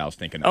range that I was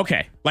thinking of.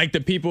 Okay. Like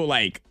the people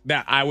like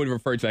that I would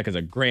refer to like as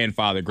a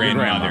grandfather,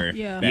 grandmother,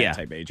 that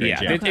type of age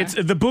range. Yeah. It's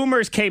the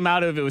boomers came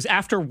out of, it was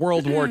after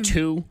World War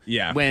II.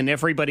 Yeah. When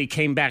everybody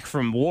came back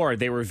from war,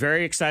 they were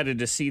very excited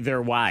to see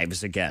their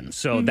wives again.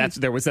 So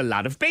there was a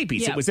lot of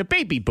babies. Yeah. It was a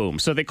baby boom.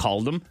 So they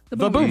called them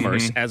the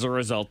boomers as a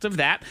result of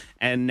that.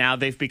 And now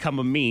they've become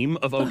a meme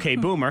of OK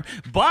Boomer.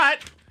 But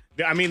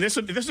I mean, this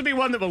would be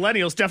one that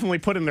millennials definitely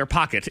put in their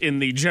pocket in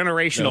the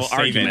generational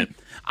argument.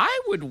 I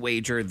would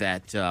wager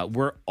that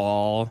we're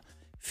all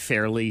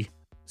fairly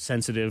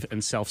sensitive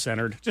and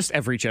self-centered, just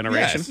every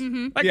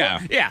generation.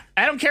 Yes. Yeah.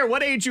 I don't care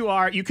what age you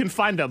are, you can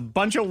find a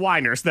bunch of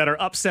whiners that are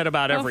upset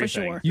about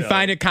everything. For sure. You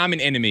find a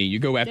common enemy, you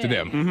go after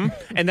them.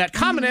 And that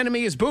common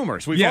enemy is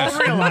boomers. We've all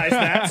realized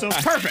that, so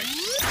perfect.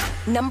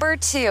 Number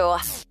 2.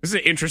 This is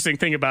an interesting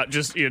thing about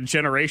just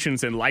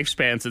generations and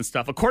lifespans and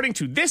stuff. According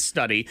to this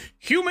study,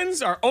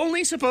 humans are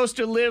only supposed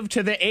to live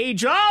to the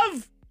age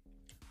of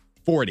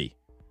 40.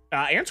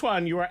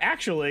 Antoine, you are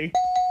actually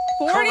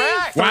 40?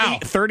 correct. Wow.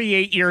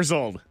 38 years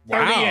old.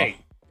 Wow. 38.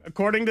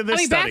 According to this I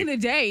mean, study. back in the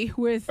day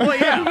with, Well,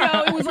 yeah. you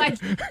know, it was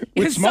like, With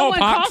if someone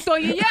smallpox. coughed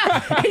on you,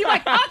 you're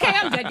like, okay,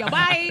 I'm dead, yo,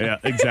 bye. Yeah,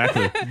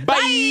 exactly.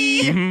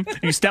 Bye.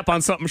 You step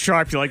on something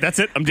sharp, you're like, that's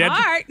it, I'm dead. All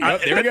right.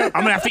 There we go. I'm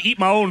going to have to eat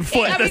my own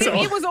foot. I mean, That's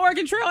all. it was the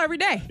Oregon Trail every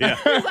day. Yeah.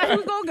 It was like,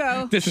 who's going to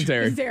go?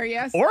 Dysentery. Dysentery,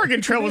 yes. Oregon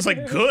Trail was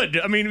like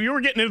good. I mean, you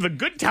were getting into the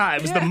good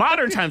times, the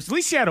modern times. At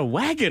least you had a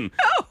wagon.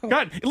 Oh.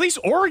 God, at least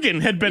Oregon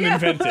had been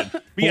invented.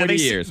 But 40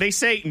 years. They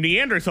say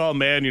Neanderthal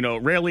man,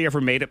 rarely ever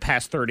made it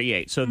past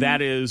 38. So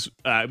that is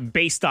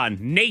based on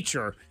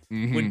nature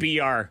would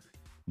be our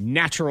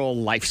natural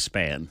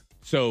lifespan.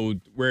 So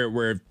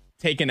we're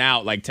taking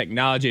out like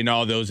technology and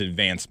all those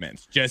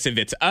advancements. Just if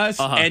it's us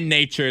and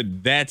nature,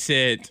 that's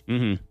it.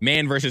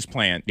 Man versus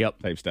plant.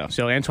 Type stuff.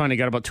 So Antoine, you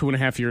got about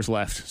 2.5 years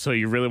left. So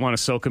you really want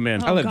to soak them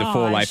in. I lived a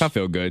full gosh. life. I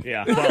feel good.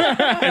 Yeah. Well,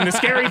 and the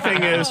scary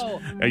thing is,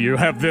 you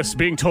have this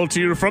being told to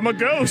you from a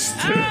ghost.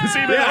 It's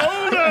even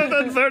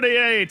older than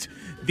 38.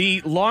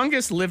 The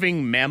longest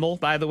living mammal,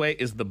 by the way,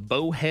 is the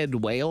bowhead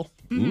whale.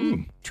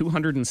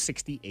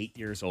 268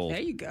 years old. There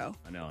you go.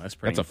 I know, that's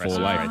pretty That's a full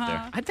impressive life.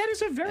 right there. That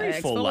is a very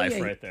full Exfoliate.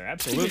 life right there. Your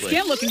Absolutely.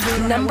 skin looking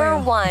good. Number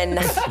 1.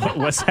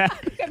 What's that?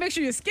 You gotta make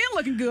sure your skin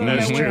looking good.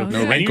 That's on that true. whale. No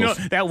Yeah. And you know,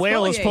 wrinkles. that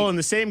whale is Exfoliate. pulling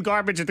the same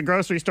garbage at the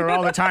grocery store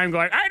all the time,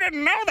 going, I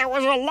didn't know there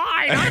was a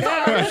line. I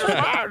thought I was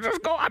allowed.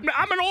 Just go.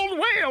 I'm an old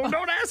whale.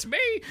 Don't ask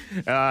me.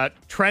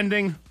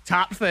 Trending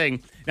top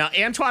thing. Now,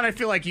 Antoine, I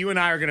feel like you and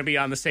I are going to be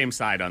on the same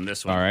side on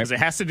this one. All right. Because it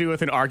has to do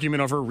with an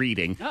argument over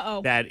reading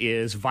Uh-oh. that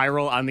is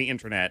viral on the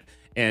internet.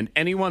 And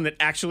anyone that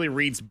actually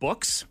reads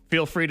books,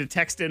 feel free to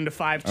text into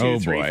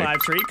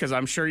 52353 because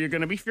I'm sure you're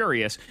going to be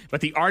furious.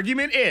 But the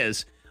argument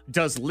is,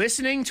 does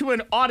listening to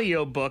an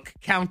audiobook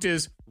count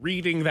as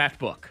reading that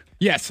book?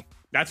 Yes.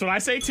 That's what I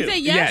say too. You say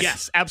yes?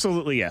 Yes,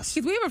 absolutely yes.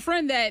 Because we have a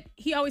friend that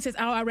he always says,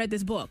 "Oh, I read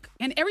this book,"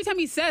 and every time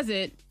he says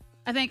it,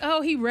 I think,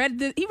 "Oh, he read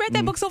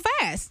that book so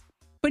fast."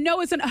 But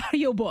no, it's an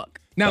audio book.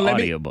 Now The let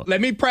audiobook.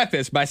 me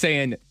preface by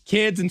saying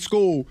kids in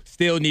school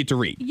still need to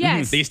read.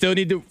 Yes. They still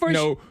need to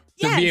know to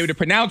yes. be able to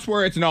pronounce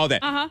words and all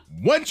that.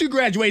 Once you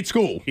graduate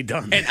school, You're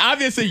done. and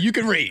obviously you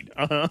can read.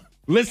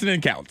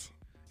 Listening counts.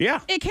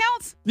 Yeah. It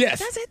counts. Yes.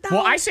 Does it though?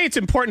 Well, I say it's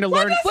important to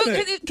learn.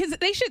 because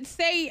they should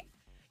say,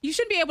 you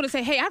shouldn't be able to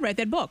say, "Hey, I read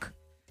that book.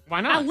 Why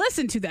I not?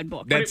 listened to that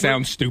book." That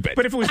sounds stupid.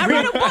 But if it was I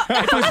read a book.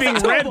 if it was being I listened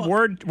to a read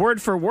book.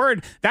 word for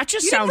word, that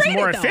just You didn't sounds read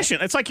more it, though.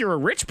 efficient. It's like you're a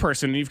rich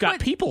person and you've got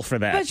But- people for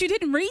that. But you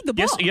didn't read the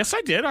book. yes,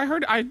 I did. I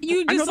heard.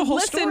 You I know just the whole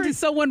listened story to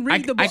someone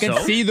read the book. I can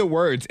see the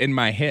words in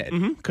my head.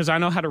 because I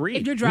know how to If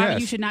read. you're driving,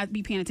 Yes. you should not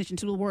be paying attention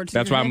to the words.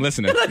 That's why I'm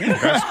listening.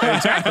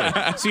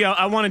 Exactly. See,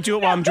 I want to do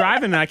it while I'm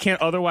driving, and I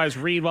can't otherwise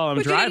read while I'm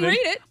But you didn't driving.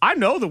 read it. I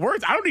know the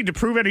words. I don't need to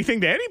prove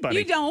anything to anybody.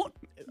 You don't.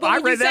 But I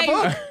when you read that say,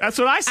 book. That's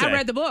what I said. I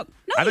read the book.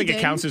 No, I you think it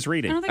didn't. counts as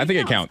reading. I don't think I think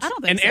it counts. I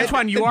don't think And so.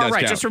 Antoine, you It are does right.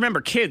 count. Just remember,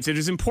 kids, it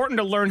is important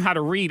to learn how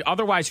to read.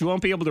 Otherwise, you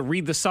won't be able to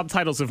read the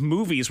subtitles of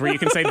movies where you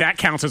can say that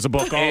counts as a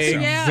book also.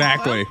 Yeah.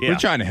 Exactly. Yeah. We're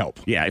trying to help.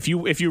 Yeah, if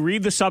you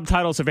read the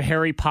subtitles of a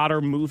Harry Potter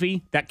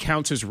movie, that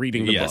counts as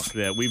reading the Yes. book.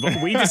 Yeah,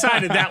 we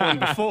decided that one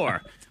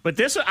before. But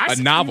this A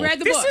novel. You read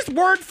the This book. is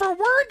word for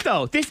word,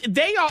 though.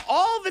 They are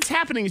all that's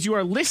happening is you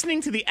are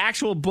listening to the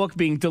actual book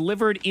being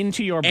delivered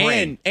into your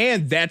brain.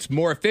 And that's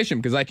more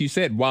efficient because, like you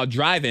said, while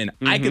driving,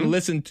 I can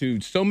listen to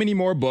so many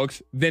more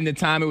books than the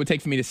time it would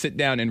take for me to sit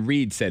down and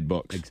read said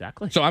books.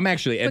 Exactly. So I'm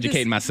actually But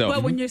educating this- myself.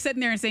 But when you're sitting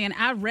there and saying,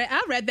 I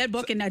read that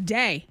book in a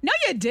day. No,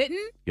 you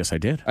didn't. Yes, I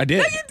did. I did.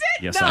 No, you didn't.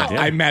 Yes, no. I did.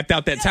 I mapped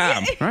out that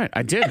time. Right,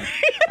 I did. I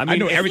I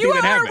know if everything You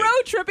that were on a happened.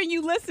 road trip and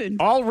you listened.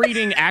 all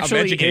reading actually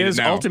educated is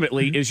now.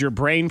 ultimately is your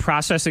brain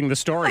processing the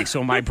story.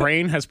 So my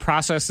brain has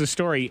processed the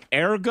story,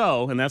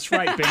 ergo, and that's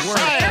right, big word.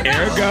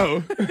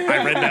 Ergo.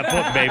 I read that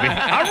book, baby.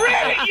 I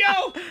read it,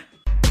 yo.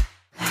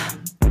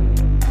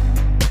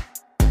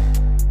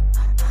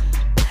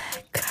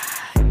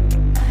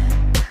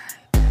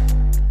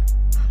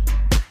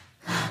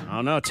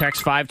 don't know.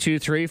 Text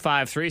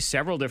 52353.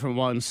 Several different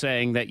ones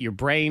saying that your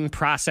brain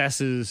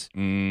processes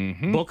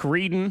book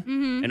reading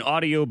and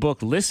audio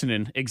book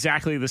listening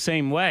exactly the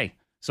same way.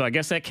 So I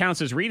guess that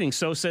counts as reading.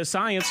 So says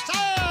science.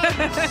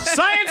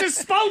 Science is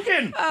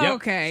spoken. Yep.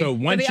 Okay. So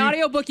once the you-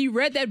 audiobook, you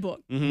read that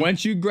book.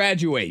 Once you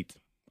graduate,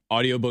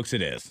 audiobooks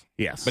it is.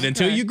 Yes. But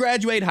until you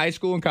graduate high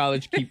school and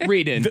college, keep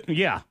reading.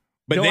 Yeah.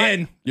 But No,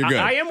 then you're good.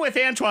 I am with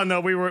Antoine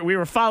though. We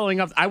were following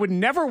up. I would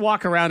never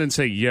walk around and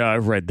say, "Yeah, I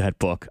read that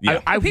book."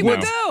 Yeah. I People would.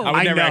 do. I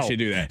would never know. actually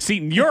do that. See,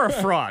 you're a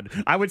fraud.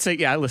 I would say,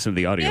 "Yeah, I listened to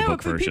the Yeah,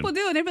 audiobook but version." people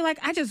do, and they'd be like,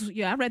 I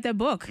read that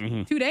book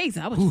 2 days.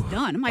 I was just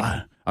done. I'm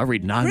like, I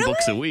read 9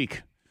 books a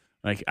week.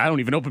 Like I don't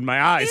even open my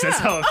eyes. That's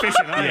Yeah. how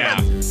efficient I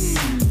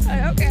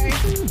am. okay.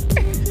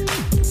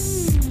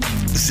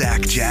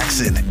 Zach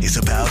Jackson is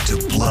about to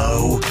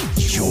blow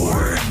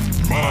your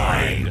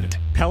mind.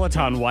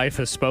 Peloton wife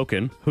has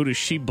spoken. Who does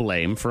she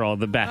blame for all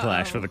the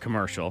backlash for the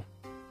commercial?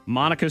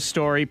 Monica's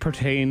story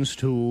pertains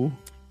to.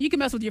 You can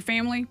mess with your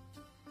family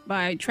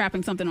by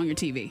trapping something on your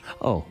TV.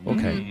 Oh,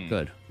 okay,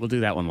 good. We'll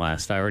do that one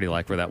last. I already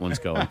like where that one's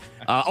going.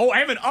 I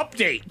have an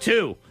update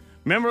too.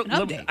 Remember,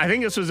 Update? I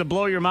think this was a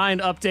blow your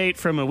mind update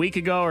from a week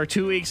ago or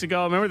 2 weeks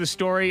ago. Remember the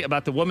story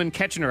about the woman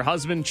catching her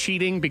husband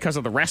cheating because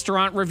of the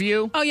restaurant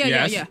review? Oh, yeah,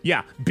 Yes. yeah.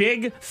 Yeah,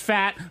 big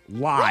fat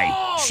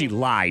lie. She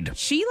lied.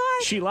 She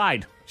lied? She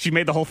lied. She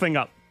made the whole thing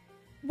up.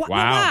 Wow.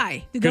 Wow.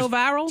 Why? To go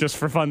viral? Just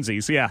for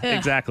funsies. Yeah, Ugh.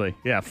 exactly.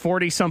 Yeah,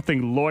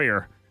 40-something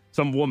lawyer,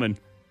 some woman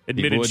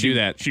admitted would she do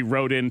that. She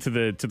wrote into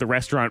the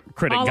restaurant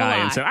critic All a guy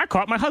and lie. said, "I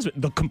caught my husband."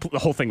 The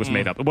whole thing was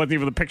made up. It wasn't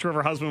even the picture of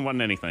her husband.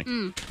 Wasn't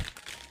anything.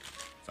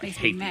 Makes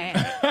hate me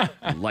mad.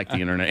 I like the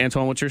internet.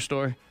 Antoine, what's your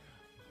story?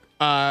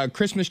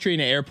 Christmas tree in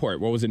the airport.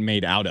 What was it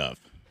made out of?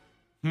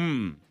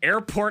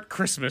 Airport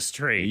Christmas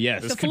tree.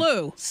 Yes. The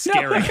flu.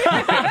 Scary.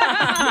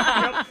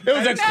 It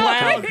was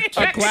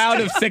a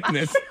cloud of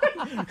sickness.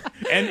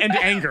 and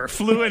anger.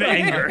 Flu and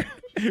anger.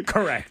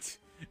 Correct.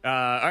 All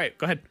right,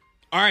 go ahead.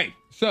 All right.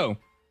 So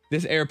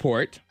this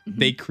airport,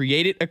 they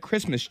created a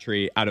Christmas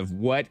tree out of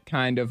what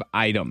kind of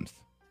items?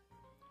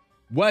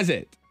 Was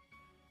it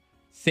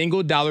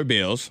single dollar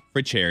bills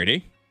for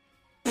charity?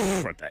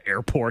 For the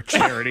airport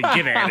charity.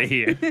 Get out of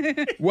here.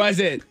 Was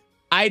it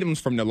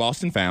items from the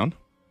Lost and Found?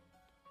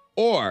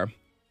 Or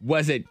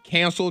was it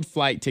canceled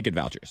flight ticket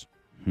vouchers?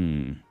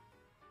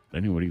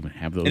 Anyone even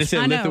have those? And it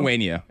said I know.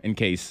 Lithuania in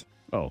case.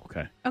 Oh,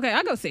 okay. Okay,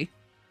 I'll go see.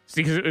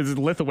 See, because it was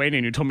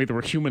Lithuanian, you told me there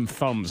were human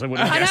thumbs. I would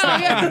have I guessed know,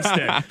 that yeah. one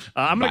instead.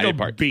 I'm going to Body go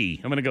part.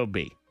 B. I'm going to go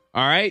B.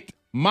 All right.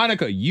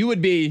 Monica, you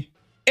would be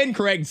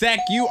incorrect. Zach,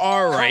 you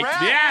are right.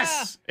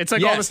 Yes! It's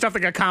like Yes. all the stuff that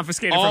got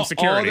confiscated All from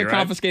security, the right?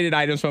 confiscated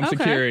items from Okay.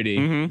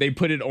 security, they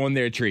put it on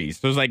their trees.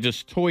 So it's like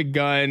just toy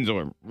guns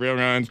or real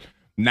guns,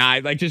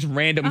 knives, like just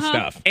random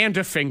stuff. And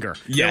a finger.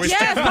 Yes. There was Yes,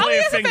 definitely probably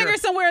is a finger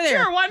somewhere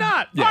there. Sure, why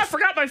not? Oh, I Yes.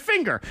 forgot my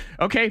finger.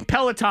 Okay,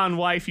 Peloton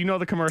wife, you know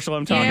the commercial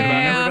I'm talking about.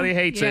 Yeah. Everybody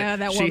hates Yeah, it.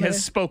 that She woman.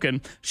 has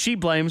spoken. She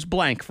blames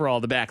blank for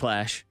all the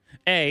backlash.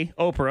 A,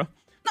 Oprah.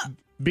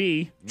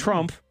 B,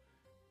 Trump.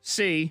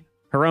 C,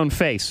 her own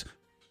face.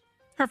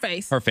 Her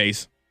face. Her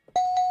face.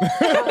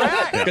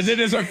 Because it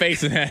is her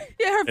face in that.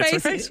 Yeah, her It's face. her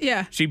face.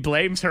 Yeah. She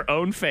blames her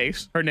own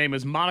face. Her name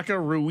is Monica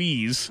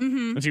Ruiz.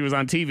 And she was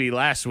on TV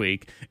last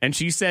week. And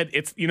she said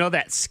it's, you know,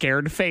 that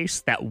scared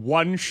face, that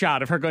one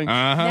shot of her going,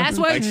 That's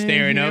what. Like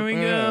staring here up. we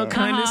go,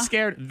 kind of Uh-huh.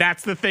 scared.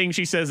 That's the thing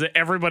she says that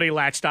everybody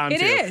latched onto.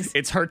 It is.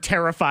 It's her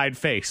terrified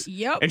face.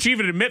 Yep. And she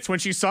even admits when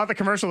she saw the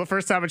commercial the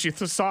first time and she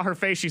saw her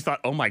face, she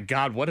thought, oh my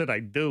God, what did I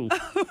do?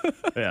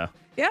 Yeah.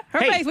 Yeah, her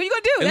Hey, face. What are you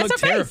gonna do? It That's her looked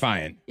face.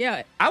 terrifying.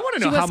 Yeah. I want to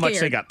She know was how much they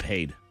scared. got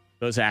paid,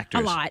 those actors.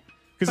 A lot.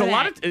 Because for a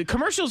lot that. of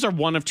commercials are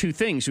one of two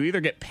things. You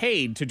either get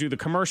paid to do the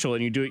commercial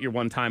and you do it your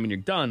one time and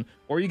you're done,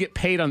 or you get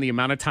paid on the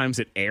amount of times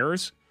it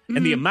airs. And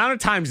Mm-hmm. the amount of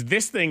times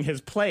this thing has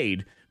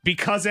played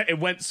because it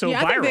went so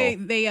yeah, viral. I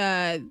think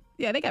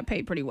they got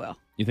paid pretty well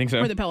You think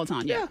so? for the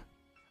Peloton. Yeah.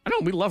 I know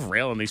we love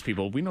railing these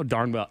people. We know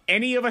darn well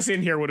any of us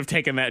in here would have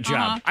taken that job.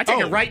 Uh-huh. I take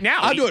it right now.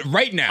 I'll do it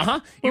right now. Huh?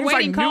 We're Even if I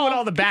waiting knew call. what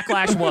all the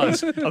backlash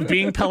was of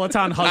being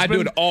Peloton husband, I'd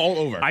do it all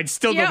over. I'd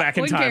still Yep, go back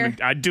in wouldn't time. care.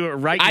 And I'd do it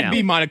right now. I'd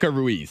be Monica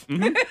Ruiz.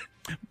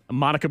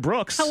 Monica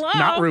Brooks, Hello?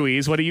 not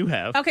Ruiz. What do you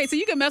have? Okay, so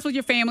you can mess with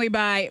your family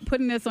by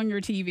putting this on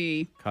your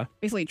TV. Okay.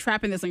 Basically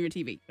trapping this on your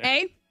TV.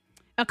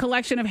 A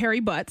collection of hairy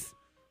butts.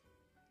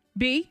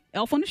 B,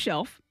 Elf on the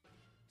Shelf.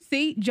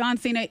 C, John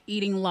Cena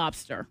eating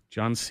lobster.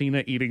 John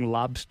Cena eating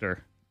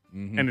lobster.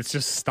 And it's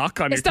just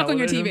stuck on It's your stuck on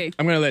your television? TV.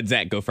 I'm going to let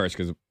Zach go first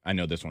because I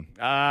know this one.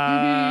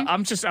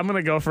 I'm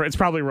gonna go for it. It's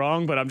probably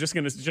wrong, but I'm just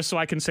gonna so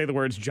I can say the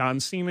words John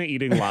Cena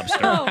eating lobster.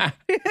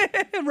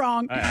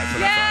 Wrong. That's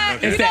what I Yeah,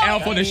 thought. It's the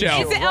elf on the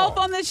shelf. It's the Elf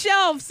on the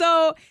Shelf.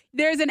 So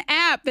there's an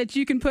app that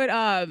you can put,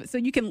 so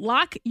you can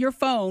lock your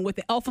phone with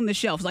the Elf on the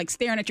Shelf, like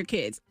staring at your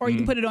kids, or you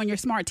can put it on your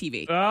smart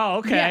TV. Oh,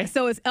 okay. Yeah,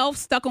 so it's Elf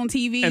stuck on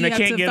TV. And you they have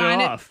can't to get it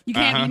find off. You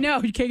can't.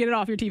 No, you can't get it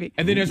off your TV.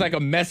 And then there's like a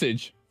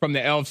message from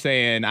the elf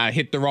saying, I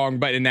hit the wrong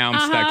button, now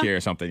I'm stuck here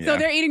or something. So Yeah.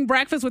 they're eating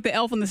breakfast with the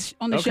elf on the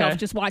shelf,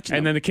 just watching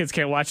And them. then the kids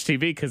can't watch TV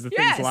because the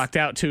thing's locked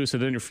out too. So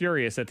then you're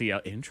furious at the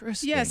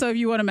interest. Yeah, so if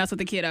you want to mess with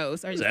the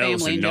kiddos or your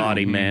Elves family are in general.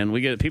 naughty, man.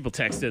 We get people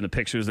texting the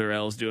pictures of their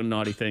elves doing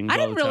naughty things. I all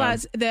didn't the time.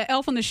 realize the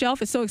elf on the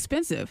shelf is so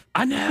expensive.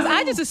 I know. 'Cause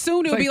I just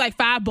assumed it would be like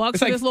 $5 It's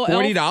for like this little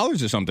elf.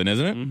 $40 or something,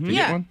 isn't it? to get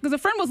Yeah, one? because a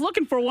friend was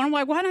looking for one. I'm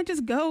like, why not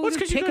just go Well, it's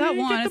just 'cause you pick go- out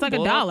you one? get It's the like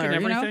book $1,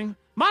 and you know? everything.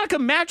 Monica,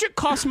 magic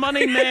costs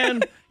money,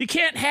 man. You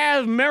can't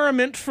have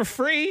merriment for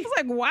free. It's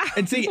like, wow.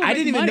 And see, I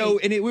didn't even know,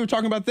 and we were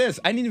talking about this.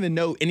 I didn't even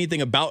know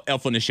anything about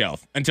Elf on the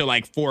Shelf until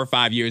like 4 or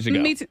 5 years ago.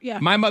 Me too, yeah.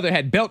 My mother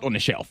had Belt on the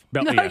Shelf.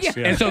 Belt, No, yes, yeah.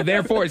 yeah. And so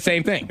therefore, it's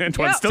same thing.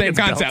 Antoine still Same gets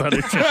concept. belt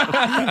on his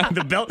chest.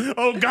 The belt.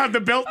 Oh God, the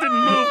belt didn't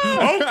move.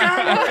 Oh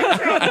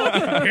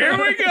God, here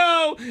we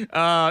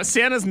go.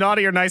 Santa's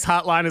naughty or nice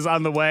hotline is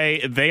on the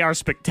way. They are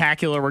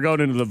spectacular. We're going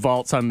into the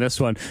vaults on this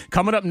one.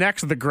 Coming up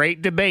next, the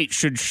great debate: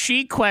 should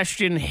she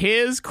question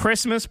his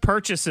Christmas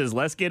purchases?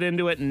 Let's get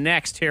into it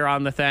next here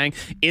on the thing.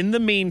 In the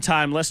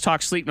meantime, let's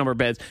talk sleep number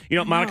beds. You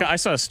know, Monica, I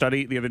saw a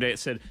study the other day. It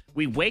said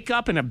we wake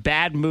up in a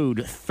bad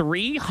mood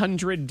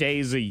 300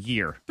 days a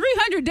year.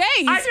 300 days.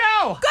 I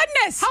know.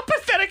 Goodness. How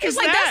pathetic is It's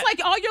like that? that's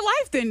like all your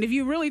life then, if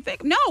you really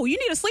think. No, you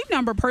need a sleep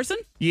number, person.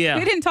 Yeah.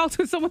 They didn't talk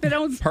to someone that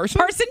owns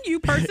Person? you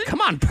person.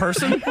 Come on,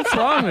 person. What's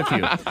wrong with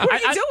you? What are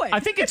you doing? I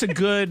think it's a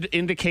good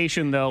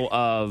indication, though,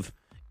 of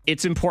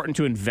it's important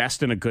to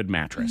invest in a good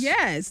mattress.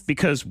 Yes.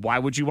 Because why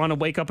would you want to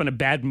wake up in a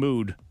bad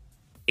mood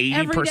 80%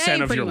 Every day,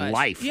 of pretty your much.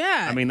 life?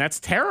 Yeah. I mean, that's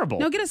terrible.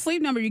 No, get a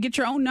sleep number. You get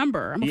your own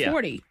number. I'm a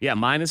 40. Yeah,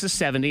 mine is a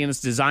 70, and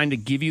it's designed to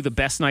give you the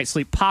best night's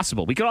sleep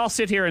possible. We could all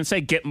sit here and say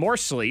get more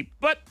sleep,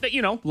 but,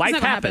 you know, life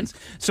not gonna happens.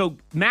 So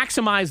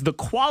maximize the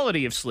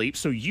quality of sleep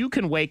so you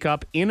can wake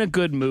up in a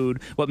good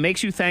mood. What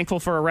makes you thankful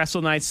for a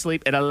restful night's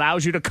sleep? It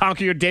allows you to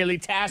conquer your daily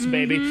tasks,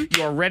 baby.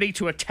 You are ready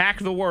to attack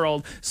the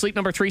world. Sleep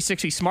Number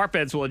 360 smart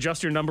beds will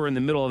adjust your number in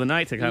the middle of the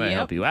night to kind of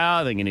help you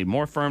out. I think you need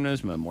more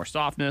firmness, more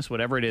softness,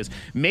 whatever it is.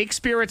 Make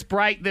spirits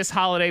bright this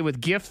holiday with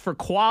gifts for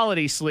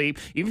quality sleep.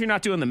 Even if you're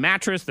not doing the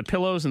mattress, the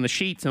pillows, and the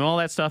sheets, and all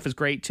that stuff is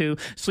great too.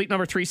 Sleep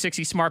Number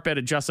 360 smart bed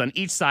adjusts on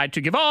each side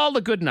to give all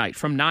the good night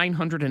from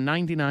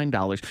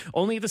 $999.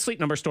 Only at the Sleep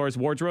Number stores,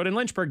 Wards Road in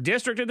Lynchburg,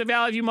 District of the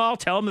Valley View Mall.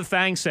 Tell them the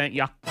Fang sent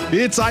ya.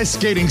 It's ice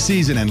skating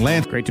season and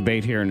Lance. Great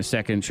debate here in a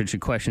second. Should she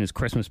question his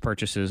Christmas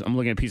purchases? I'm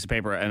looking at a piece of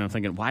paper and I'm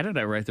thinking, why did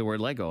I write the word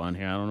Lego on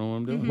here? I don't know what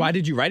I'm doing. Why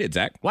did you write it,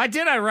 Zach? Why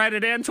did I write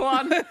it,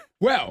 Antoine?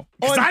 Well,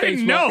 Because on I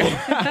didn't Facebook- know.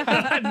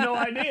 I had no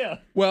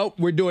idea. Well,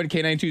 we're doing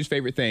K92's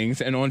favorite things,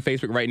 and on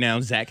Facebook right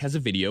now, Zach has a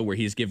video where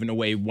he's giving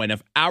away one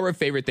of our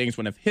favorite things,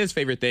 one of his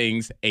favorite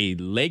things, a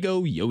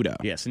Lego Yoda.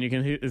 Yes, and you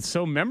can. It's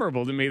so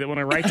memorable to me that when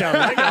I write down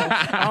Lego,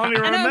 I don't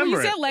even I know when remember you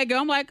it. said Lego,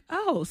 I'm like,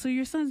 oh, so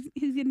your son's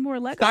he's getting more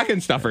Lego. Stocking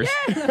stuffers.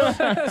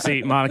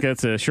 See, Monica,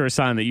 it's a sure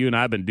sign that you and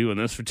I have been doing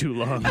this for too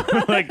long.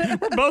 Like,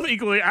 we're both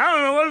equally, I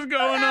don't know what's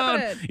going on.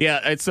 happened? Yeah,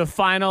 it's the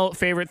final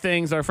favorite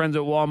things. Our friends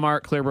at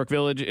Walmart, Clearbrook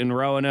Village in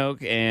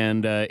Roanoke,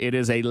 and it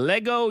is a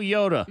Lego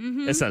Yoda.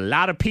 It's a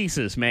lot of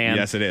pieces, man.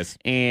 Yes, it is.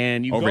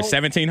 And you Over go,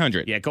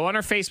 1,700. Yeah, go on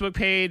our Facebook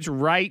page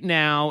right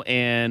now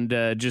and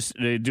just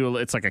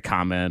it's like a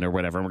comment or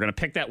whatever. And we're going to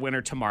pick that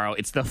winner tomorrow.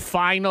 It's the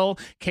final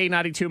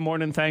K92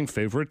 Morning Thing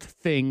favorite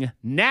thing.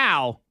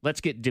 Now,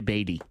 let's get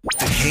debatey.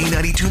 The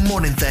K92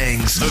 Morning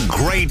Things. The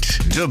Great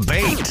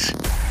Debate.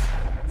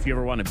 If you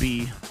ever want to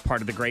be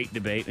part of the great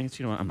debate, you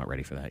know what? I'm not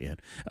ready for that yet.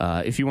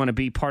 If you want to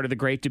be part of the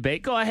great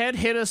debate, go ahead,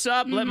 hit us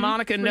up. Let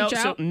Monica know. Reach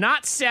out. So,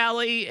 Not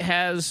Sally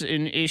has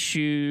an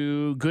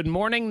issue. Good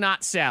morning,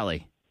 Not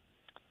Sally.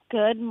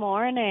 Good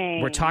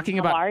morning. We're talking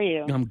about. How are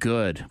you? I'm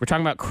good. We're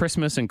talking about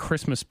Christmas and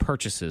Christmas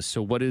purchases.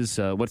 So,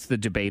 what's the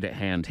debate at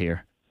hand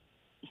here?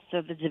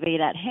 So the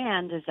debate at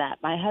hand is that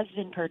my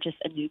husband purchased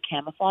a new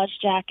camouflage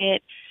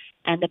jacket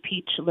and a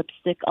peach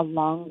lipstick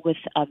along with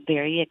a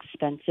very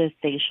expensive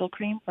facial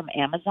cream from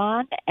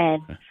Amazon.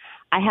 And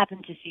I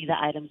happen to see the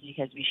items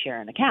because we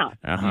share an account.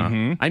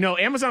 I know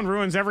Amazon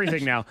ruins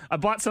everything now. I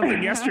bought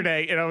something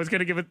yesterday and I was going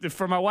to give it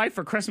for my wife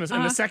for Christmas.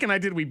 And the second I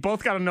did, we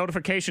both got a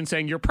notification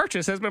saying your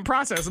purchase has been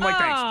processed. I'm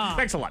like,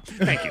 thanks a lot.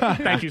 Thank you.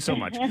 Thank you so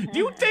much.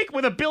 You'd think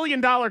with $1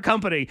 billion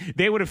company,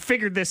 they would have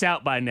figured this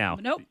out by now.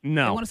 Nope.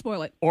 No. They want to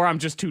spoil it. Or I'm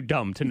just too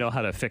dumb to know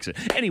how to fix it.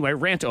 Anyway,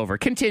 rant over.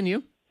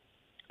 Continue.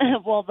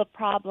 Well, the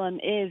problem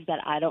is that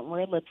I don't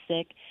wear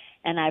lipstick,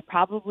 and I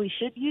probably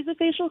should use a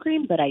facial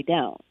cream, but I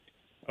don't.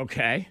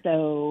 Okay.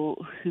 So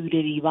who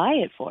did he buy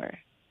it for?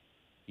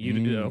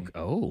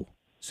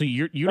 So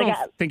you Like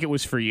don't think it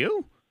was for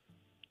you?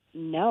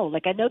 No,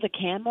 like I know the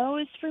camo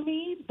is for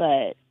me,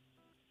 but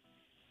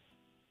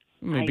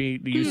Maybe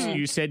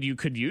you said you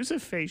could use a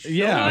facial.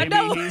 Yeah. Maybe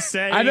I know. he's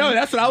saying. I know.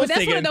 That's what I was But that's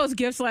thinking. one of those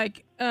gifts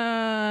like,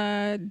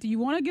 do you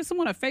want to give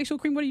someone a facial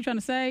cream? What are you trying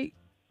to say?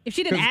 If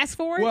she didn't ask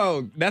for it?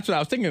 Well, that's what I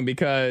was thinking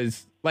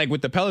because, like,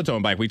 with the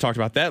Peloton bike, we talked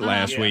about that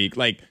last week.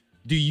 Like,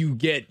 do you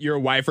get your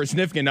wife or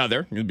significant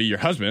other, it'd be your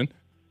husband,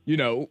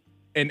 an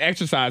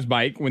exercise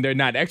bike when they're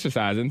not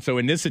exercising? So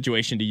in this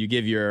situation, do you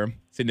give your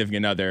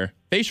significant other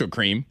facial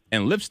cream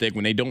and lipstick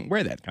when they don't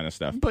wear that kind of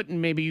stuff. But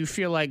maybe you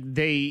feel like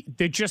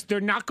they're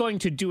not going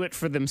to do it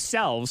for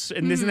themselves,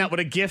 and isn't that what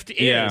a gift is?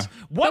 Yeah.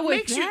 What But with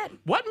makes that-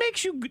 what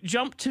makes you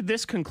jump to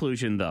this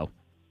conclusion though?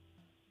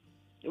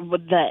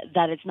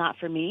 That it's not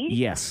for me.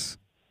 Yes.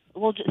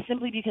 Well, just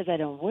simply because I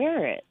don't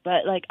wear it.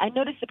 But like, I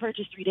noticed the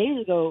purchase 3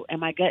 days ago, and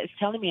my gut is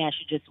telling me I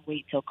should just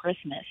wait till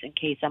Christmas in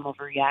case I'm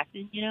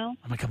overreacting. You know?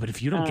 Oh my god! But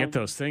if you don't get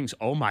those things,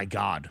 oh my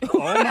god! Oh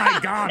my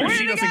god! Where If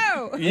she did it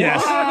doesn't- go?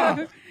 Yes.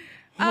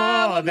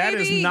 Oh, well, that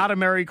is maybe- not a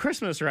Merry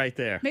Christmas right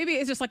there. Maybe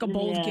it's just like a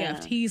bold Yeah.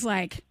 gift. He's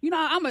like,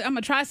 I'm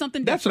gonna try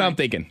something That's what I'm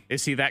different. thinking.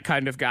 Is he that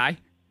kind of guy?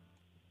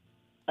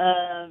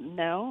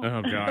 No.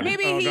 Oh god! But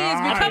maybe Oh, he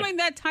God. is becoming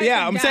that type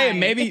Yeah, of I'm guy. saying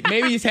maybe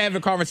he's having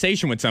a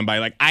conversation with somebody.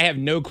 Like, I have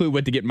no clue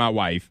what to get my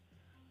wife.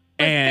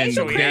 And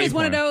Facial he cream has is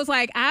one of one. those,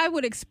 like, I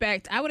would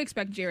expect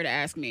Jared to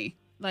ask me,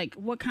 like,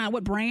 what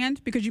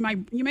brand? Because you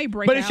may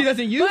break But out. if she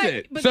doesn't use But-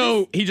 it, but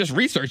so he just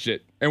researched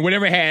it and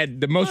whatever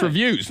had the most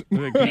reviews.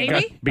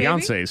 Maybe.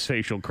 Beyonce's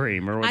facial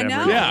cream or whatever.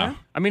 know. Yeah.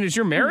 I mean, is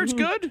your marriage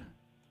good?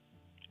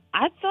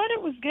 I thought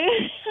it was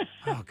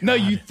good. No,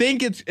 you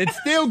think it's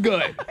still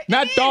good.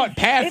 Not thought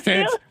past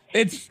tense.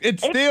 It's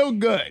still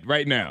good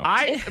right now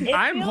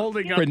I'm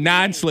holding up for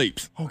 9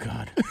 sleeps. Oh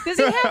god! Does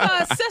he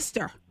have a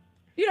sister?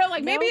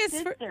 Like maybe No it's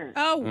sister.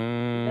 oh.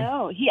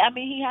 No, he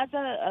has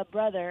a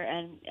brother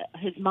and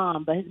his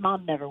mom, but his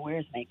mom never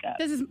wears makeup.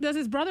 Does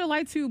his brother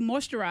like to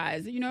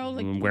moisturize?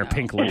 Like Wear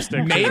pink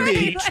lipstick.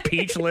 Maybe.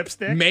 peach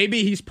lipstick.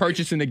 Maybe he's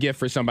purchasing a gift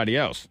for somebody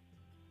else.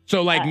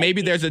 So like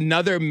maybe there's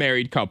another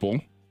married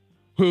couple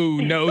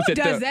who knows Who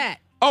that does that?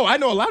 Oh, I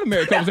know a lot of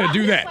married couples that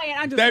do that.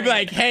 I'm just They'd be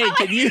saying. like, "Hey,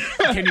 can you?"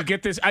 Can you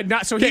get this?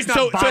 So he's not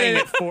so buying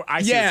that it for.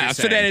 I see what yeah, you're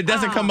so that saying. it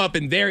doesn't come up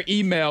in their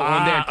email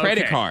on their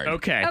credit okay, card.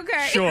 Okay.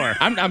 Okay. Sure.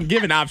 I'm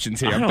giving options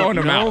here. I'm I throwing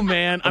don't them know, out,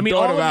 man. I I'm mean,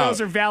 throwing all of them those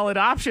out. are valid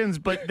options,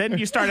 but then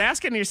you start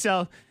asking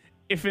yourself,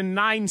 if in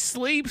 9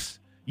 sleeps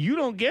you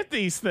don't get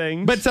these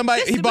things. But he bought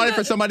it because-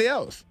 for somebody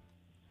else.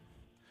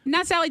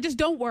 Not Sally. Just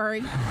don't worry.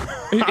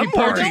 He worried.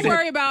 purchased Don't it.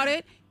 worry about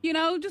it.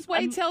 Just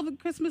wait till the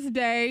Christmas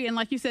day, and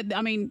like you said,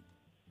 I mean,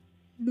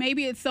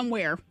 maybe it's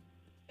somewhere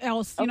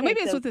else. Okay,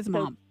 Maybe it's so- with his so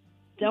mom.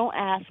 Don't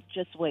ask,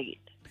 just wait.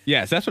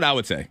 Yes, that's what I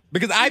would say.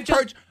 Because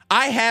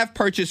I have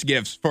purchased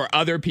gifts for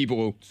other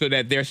people so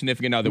that their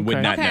significant other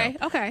would not Okay,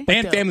 know. okay.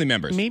 And family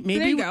members. Maybe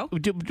There you go.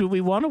 Do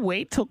we want to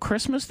wait till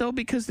Christmas though?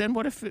 Because then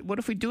what if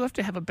we do have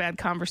to have a bad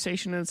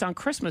conversation and it's on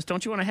Christmas?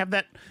 Don't you want to have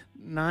that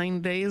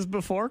 9 days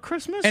before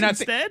Christmas And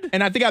instead?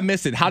 I think I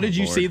missed it. How did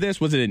you Lord. see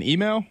this? Was it an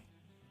email?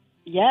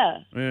 Yeah.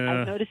 Yeah.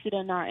 I noticed it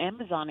in our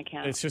Amazon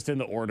account. It's just in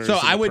the orders. So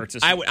and I the would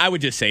purchase. I would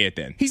just say it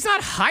then. He's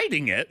not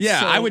hiding it. Yeah,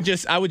 so I would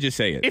just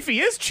say it. If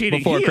he is cheating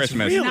Before he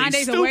Christmas. is really 9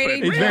 days of stupid.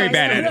 waiting. He's very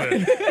bad at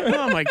it.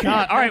 Oh my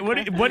god! All right,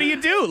 what do you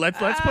do? Let's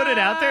put it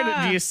out there.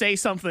 Do you say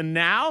something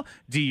now?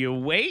 Do you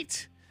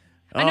wait?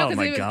 I know Oh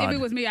my because god! if it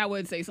was me, I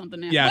would say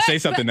something now. Yeah, But- say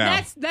something but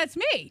now. That's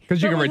me.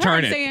 'Cause you But can with her, return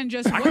I'm it. Saying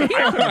just wait.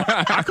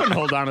 I couldn't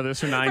hold on to this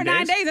for 9 For days.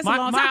 9 days, that's a my,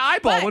 long my time.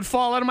 eyeball But- would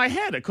fall out of my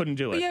head. I couldn't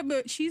do it. Yeah,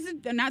 but she's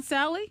not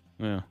Sally.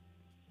 Yeah.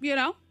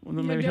 Well, Well,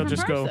 then maybe he'll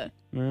just go,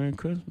 Merry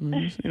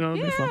Christmas. It'll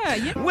be fun.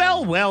 Yeah.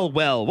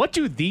 Well. What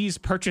do these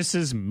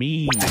purchases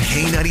mean?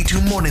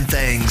 K92 Morning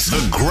Things.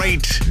 The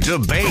Great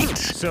Debate.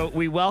 So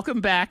we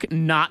welcome back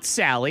Not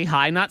Sally.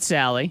 Hi, Not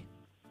Sally.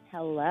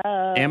 Hello.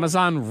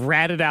 Amazon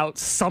ratted out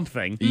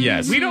something.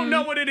 Yes. We don't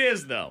know what it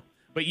is, though.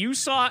 But you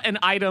saw an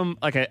item,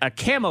 like a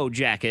camo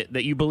jacket,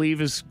 that you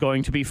believe is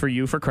going to be for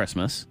you for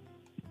Christmas.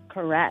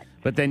 Correct.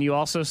 But then you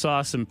also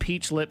saw some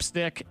peach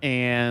lipstick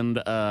and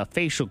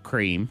facial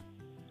cream.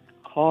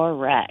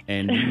 Correct.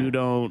 And you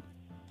don't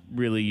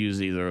really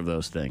use either of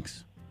those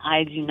things.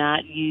 I do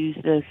not use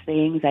those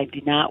things. I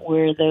do not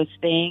wear those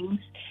things.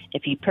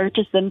 If he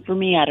purchased them for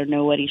me, I don't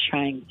know what he's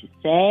trying to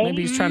say.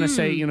 Maybe he's trying to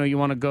say, you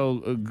want to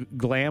go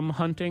glam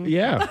hunting.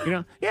 Yeah.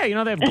 They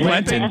have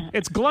glamping.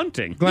 It's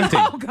glunting. Glinting.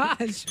 Oh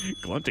gosh.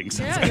 Glunting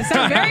sounds Yeah, it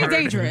sounds very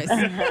dangerous.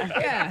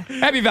 Yeah.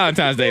 Happy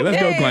Valentine's Day. Let's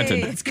go,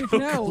 Glinting. Let's go.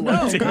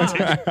 No, gosh.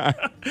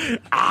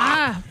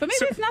 But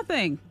maybe it's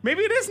nothing.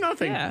 Maybe it is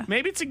nothing. Yeah.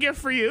 Maybe it's a gift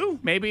for you.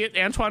 Maybe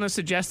Antoine has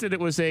suggested it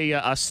was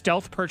a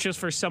stealth purchase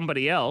for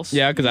somebody else.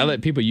 Yeah, because I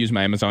let people use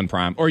my Amazon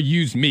Prime or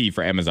use me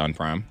for Amazon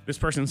Prime. This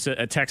person said,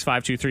 text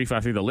 52353.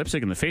 The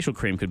lipstick and the facial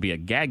cream could be a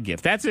gag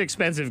gift. That's an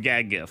expensive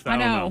gag gift. I I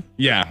don't know.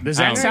 Yeah. Does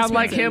I that don't- sound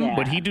like him? Yeah.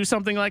 Would he do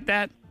something like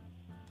that?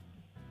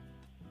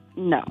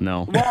 No.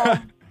 No.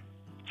 Well,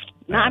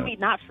 no, I mean,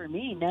 not for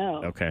me,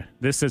 no. Okay.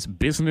 This says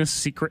business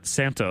secret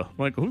Santa.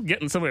 Like, who's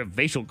getting somebody a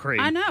facial cream?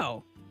 I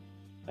know.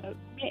 Yeah,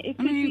 it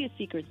could be a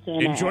secret Santa.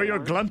 Enjoy your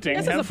glunting.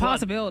 This is Have a fun.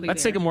 possibility.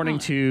 Let's there. say good morning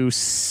Come on. to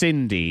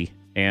Cindy.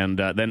 And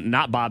then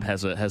Not Bob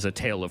has a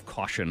tale of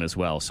caution as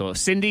well. So,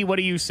 Cindy, what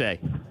do you say?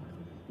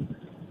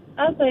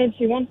 I said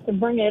she wants to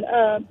bring it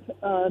up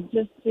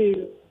just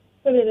to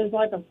put it as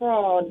like a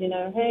fraud,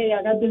 Hey,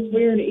 I got this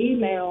weird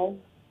email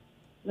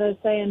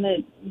that's saying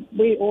that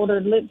we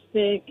ordered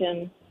lipstick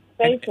and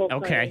facial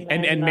Okay,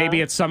 cream. and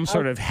maybe it's some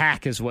sort of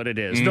hack is what it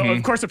is. Mm-hmm. No,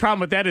 of course, the problem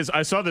with that is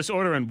I saw this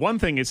order, and one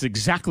thing is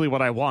exactly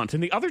what I want,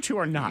 and the other two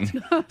are not.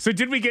 So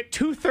did we get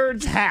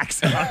 2/3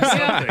 hacks on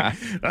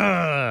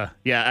something?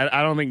 Yeah,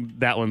 I don't think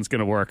that one's going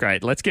to work. All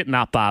right, let's get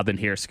Not Bob in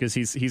here because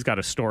he's got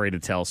a story to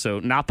tell. So,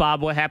 Not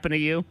Bob, what happened to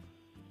you?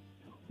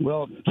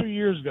 Well, 2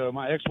 years ago,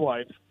 my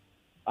ex-wife,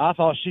 I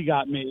thought she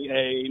got me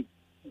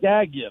a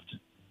gag gift.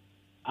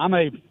 I'm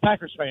a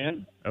Packers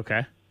fan.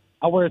 Okay.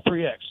 I wear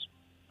 3X.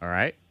 All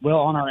right. Well,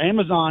 on our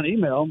Amazon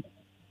email,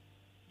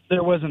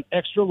 there was an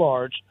extra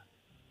large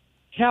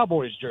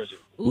Cowboys jersey.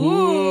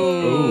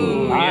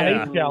 Ooh. I yeah.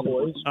 hate the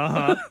Cowboys.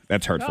 Uh-huh.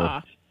 That's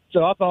hurtful.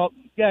 So I thought,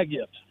 gag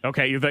gift.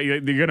 Okay, you're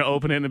going to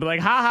open it and be like,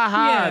 ha, ha,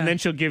 ha, Yeah. and then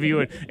she'll give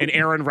you an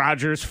Aaron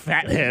Rodgers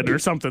fat head or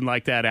something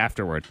like that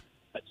afterward.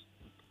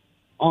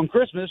 On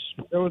Christmas,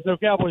 there was no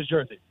Cowboys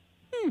jersey.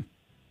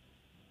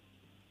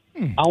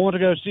 I want to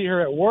go see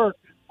her at work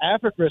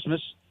after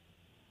Christmas.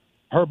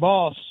 Her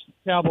boss,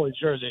 Cowboys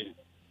jersey.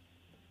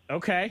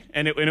 Okay,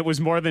 and it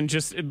was more than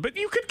just, but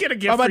you could get a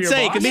gift I'm about for to your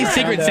say, it boss. could be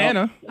Secret Yeah.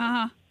 Santa.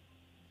 Uh-huh.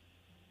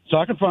 So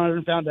I confronted her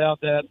and found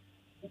out that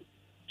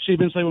she'd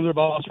been sleeping with her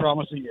boss for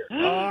almost a year.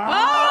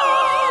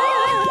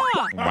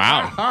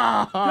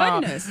 Wow.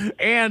 Goodness.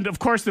 And of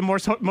course, the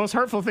most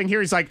hurtful thing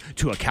here is like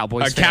to a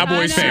Cowboys A fan.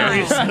 Cowboys fan.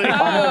 Seriously.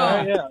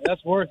 Yeah,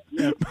 that's worth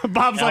it.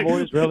 Bob's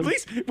Cowboys, like, really? at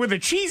least with a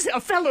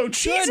fellow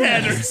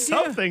cheesehead or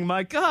something.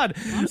 My God.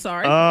 I'm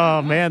sorry.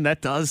 Oh man,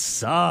 that does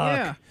suck.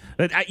 Yeah.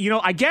 But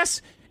I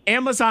guess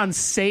Amazon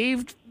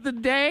saved the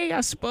day,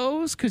 I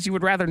suppose, because you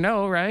would rather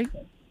know, right?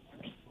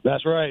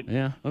 That's right.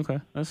 Yeah. Okay.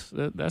 That's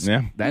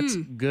Yeah. That's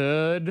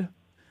good.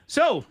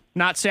 So,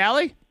 Not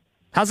Sally,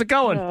 how's it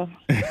going?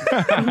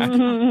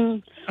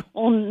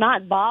 Well,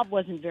 Not Bob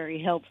wasn't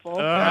very helpful.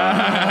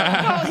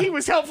 Well, he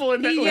was helpful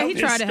in that He his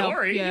tried to help,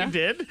 story. yeah. He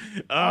did.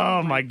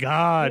 Oh my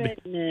God.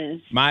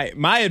 Goodness.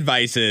 My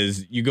advice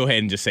is you go ahead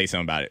and just say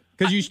something about it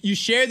because you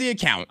share the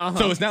account,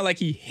 so it's not like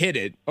he hid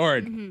it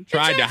or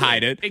tried to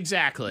hide it.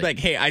 Exactly. Like,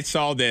 hey, I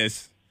saw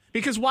this.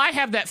 Because why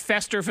have that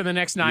fester for the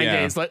next 9 Yeah.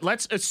 days?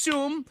 Let's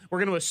assume we're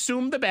going to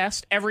assume the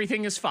best.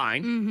 Everything is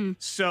fine.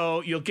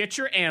 So you'll get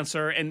your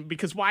answer, and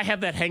because why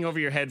have that hang over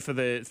your head for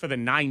the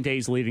 9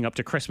 days leading up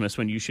to Christmas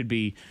when you should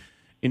be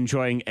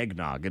enjoying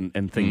eggnog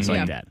and things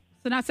like that?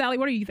 So now, Sally,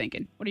 what are you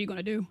thinking? What are you going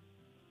to do?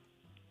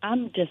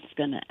 I'm just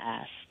going to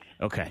ask.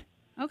 Okay,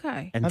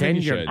 Okay. and I then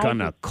think you you're should.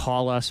 gonna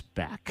call us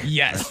back.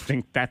 Yes. I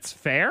think that's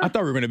fair. I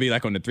thought we were going to be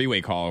like on the three-way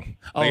call.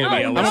 Oh, Like, yeah,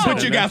 I'm going to listen.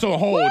 put you guys on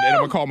hold, and I'm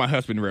going to call my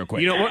husband real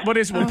quick. You know what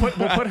is we'll put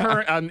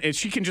her on, and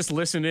she can just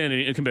listen in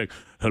and it can be like,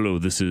 hello,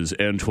 this is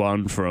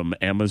Antoine from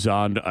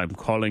Amazon. I'm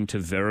calling to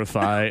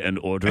verify an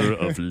order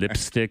of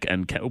lipstick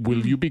and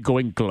will you be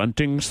going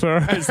glunting,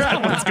 sir? Is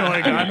that what's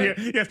going on here?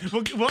 Yes,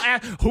 we'll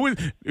ask, who is,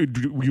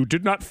 you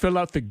did not fill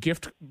out the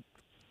gift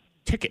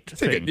ticket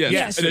thing.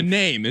 Yes. And a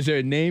name. Is there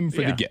a name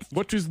for Yeah. the gift?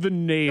 What is the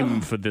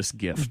name for this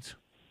gift?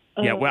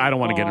 Yeah, well, I don't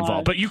want to get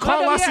involved, but you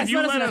call Oh, us yes, and you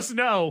let us let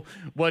know.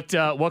 us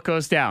know what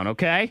goes down,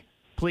 okay?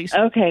 Please.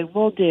 Okay,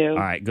 we'll do. All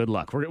right, good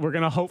luck. We're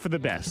going to hope for the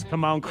best.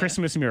 Come on,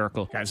 Christmas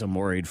miracle. Guys, I'm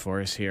worried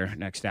for us here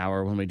next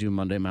hour when we do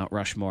Monday Mount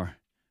Rushmore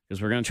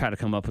because we're going to try to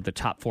come up with the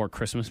top 4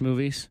 Christmas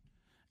movies.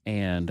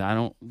 And I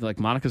don't, like,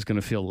 Monica's going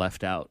to feel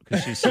left out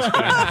because she's just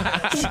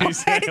going to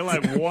say,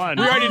 like, one.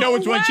 We already know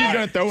which one she's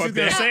going to throw She's up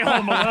going there. to say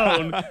Home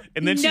Alone,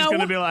 and then she's No.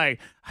 going to be like,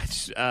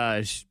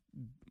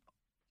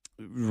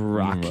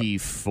 Rocky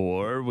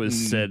 4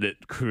 was said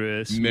at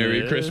Christmas.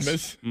 Merry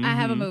Christmas. I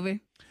have a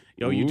movie.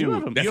 Oh, you do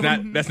have a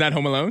That's not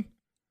Home Alone?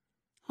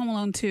 Home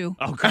Alone 2.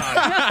 Oh, God.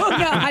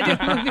 No, I did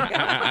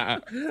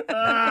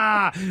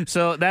a movie.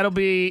 So that'll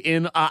be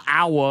in an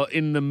hour.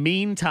 In the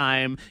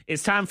meantime,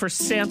 it's time for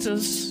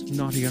Santa's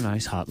Naughty or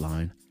Nice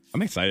Hotline.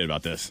 I'm excited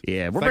about this.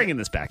 Yeah, we're Like, bringing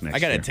this back next I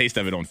got year. a taste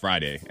of it on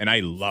Friday, and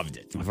I loved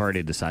it. I've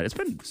already decided. It's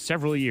been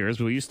several years.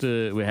 We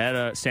had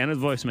a Santa's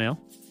voicemail,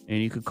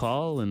 and you could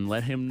call and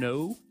let him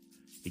know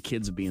the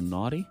kids are being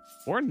naughty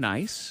or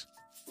nice.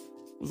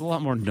 It was a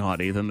lot more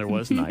naughty than there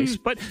was nice,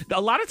 but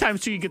a lot of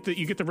times too, you get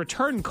the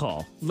return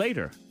call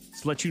later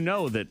to let you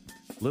know that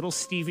little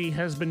Stevie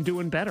has been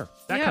doing better.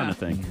 That Yeah. kind of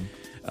thing.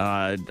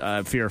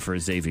 Fear for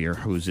Xavier,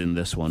 who's in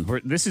this one.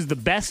 This is the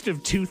best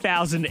of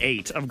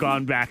 2008 I've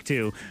gone back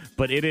to,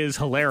 but it is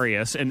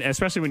hilarious, and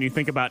especially when you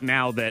think about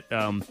now that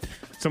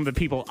some of the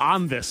people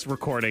on this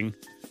recording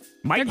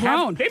might They're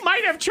grown. they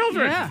might have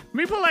children. Yeah.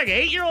 We put like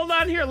 8-year-old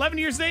on here, 11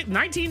 years old,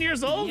 19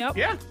 years old. Yep.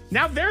 Yeah.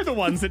 Now they're the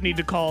ones that need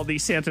to call the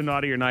Santa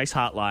Naughty or Nice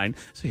hotline.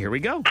 So here we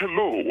go.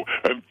 Hello,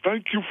 and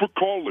thank you for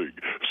calling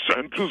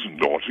Santa's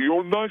Naughty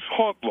or Nice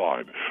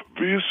hotline.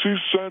 This is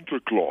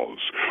Santa Claus.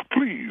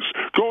 Please,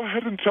 go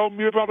ahead and tell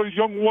me about a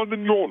young one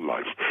in your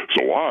life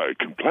so I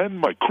can plan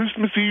my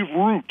Christmas Eve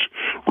route.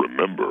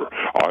 Remember,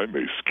 I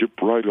may skip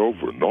right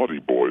over naughty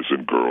boys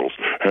and girls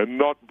and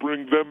not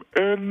bring them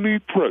any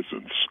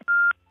presents.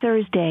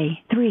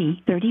 Thursday,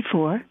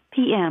 3:34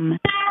 p.m.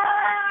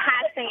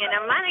 Hi,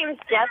 Santa. My name is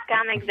Jessica.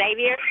 I'm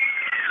Xavier.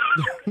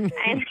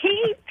 And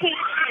he picked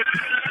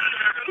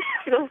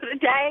school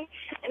today,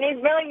 and and he's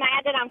really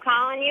mad that I'm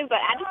calling you, but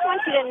I just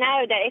want you to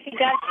know that if he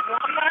does it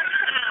one more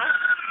time,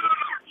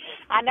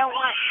 I don't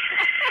want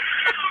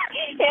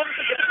him to get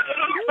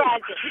his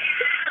present.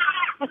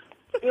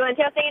 You want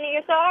to tell Santa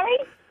you're sorry?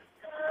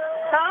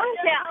 Go.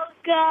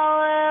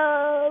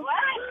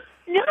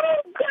 No,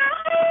 go.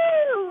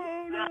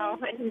 No,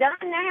 it's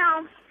done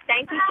now.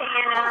 Thank you,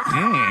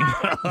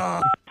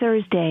 Santa.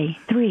 Thursday,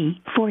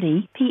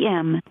 3:40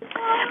 p.m.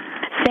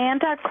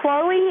 Santa,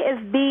 Chloe is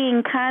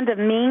being kind of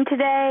mean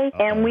today,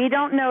 and we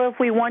don't know if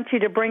we want you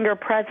to bring her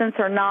presents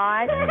or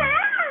not.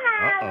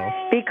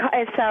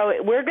 Because so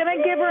we're going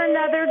to give her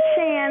another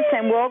chance,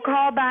 and we'll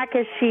call back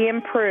as she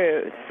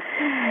improves.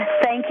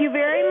 Thank you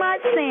very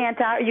much,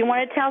 Santa. You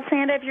want to tell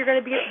Santa if you're going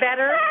to be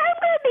better? I'm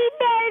going to be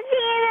better,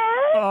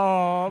 Santa.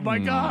 Oh, my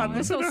God.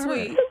 That's so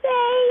sweet.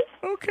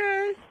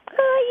 Okay. Love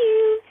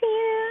you,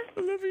 Santa.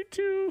 I love you,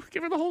 too.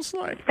 Give her the whole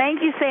sleigh.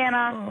 Thank you,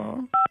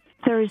 Santa.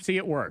 Thursday, See,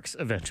 it works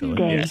eventually.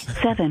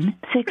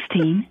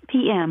 7:16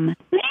 p.m.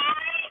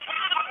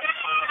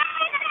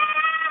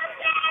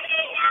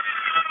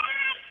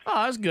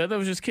 Oh, that's good. That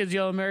was just kids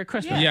yelling Merry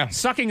Christmas. Yeah.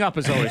 Sucking up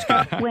is always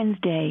good.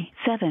 Wednesday,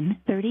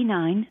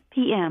 7:39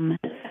 p.m.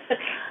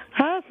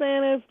 Hi,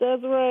 Santa. It's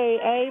Desiree,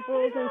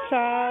 April's and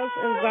Child's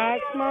and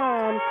Zach's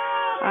mom.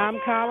 I'm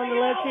calling to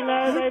let you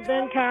know they've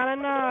been kind of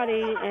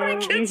naughty,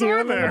 and you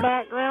hear them in the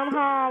background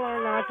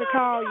hollering not to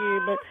call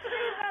you, but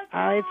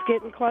it's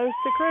getting close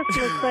to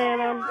Christmas,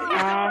 Santa.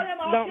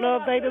 I don't know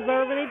if they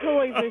deserve any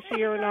toys this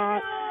year or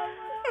not.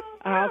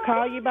 I'll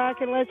call you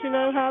back and let you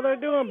know how they're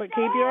doing, but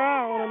keep your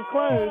eye on them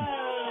close.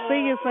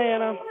 See you,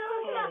 Santa.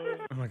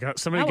 Oh, my God.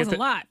 Somebody That was a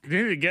lot.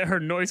 They need to get her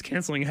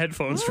noise-canceling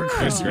headphones for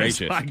Christmas.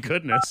 Gracious. My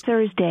goodness.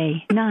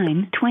 Thursday,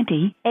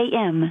 9:20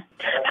 a.m.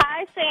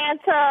 Hi,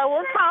 Santa.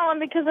 We're calling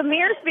because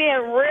Amir's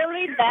being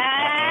really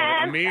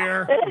bad.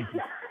 Amir.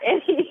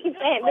 And he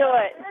can't do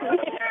it.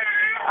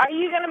 Are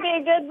you going to be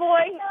a good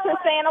boy so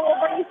Santa will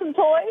bring you some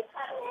toys?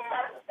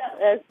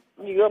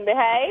 You going to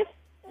behave?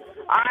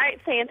 All right,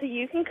 Santa,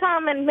 you can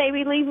come and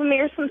maybe leave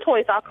Amir some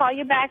toys. I'll call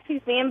you back if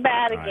he's being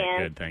bad again.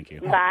 Right, good, thank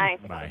you. Bye.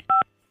 Bye.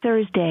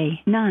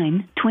 Thursday,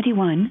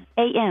 9:21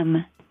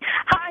 a.m.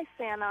 Hi,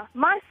 Santa.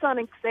 My son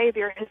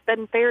Xavier has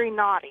been very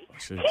naughty.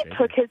 He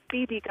took his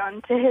BB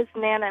gun to his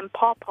Nana and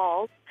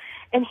Pawpaw's,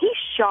 and he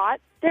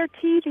shot their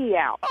TV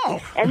out.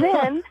 Oh. And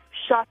then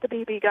shot the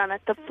BB gun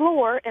at the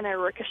floor, and it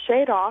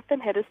ricocheted off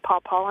and hit his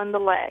pawpaw in the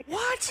leg.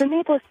 What? So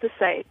needless to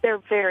say, they're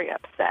very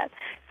upset.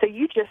 So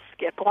you just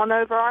skip on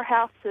over our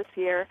house this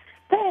year.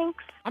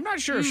 Thanks. I'm not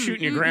sure if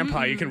shooting your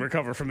grandpa you can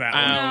recover from that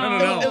one. No. I don't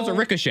know. It was a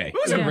ricochet. It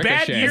was a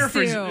bad year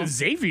for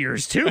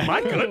Xavier's, too.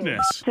 My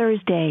goodness.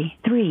 Thursday,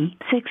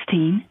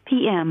 3:16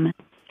 p.m.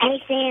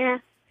 Hey,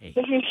 Santa. This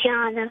is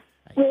Shauna.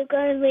 We're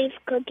going to leave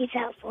cookies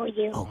out for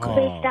you.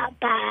 Please stop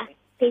by.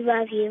 We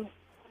love you.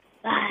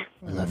 Bye.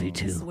 I love you,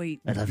 too.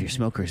 Sweet. I love your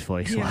smoker's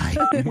voice.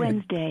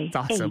 Wednesday, It's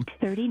awesome.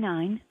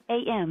 8:39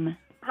 a.m.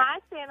 Hi,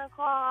 Santa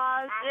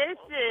Claus. This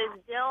is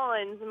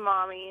Dylan's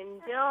mommy,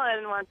 and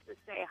Dylan wants to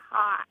say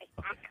hi.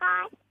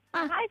 Hi.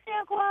 Hi,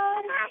 Santa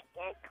Claus. Hi,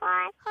 Santa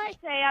Claus. Hi.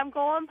 Say, I'm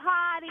going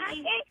potty. Hi,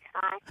 Santa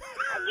Claus.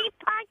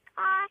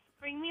 Hi,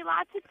 bring me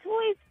lots of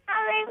toys.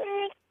 I'll bring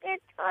me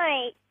good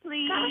toys.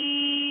 Please.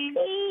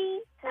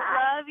 Please.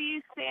 Love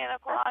you, Santa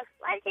Claus.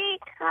 Love you,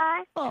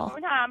 Claus. One more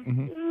time.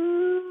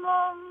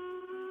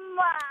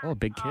 Oh, a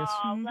big kiss.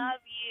 Oh,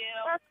 love you.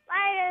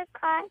 Later,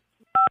 Claus.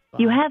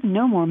 You have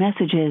no more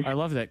messages. I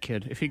love that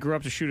kid. If he grew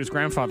up to shoot his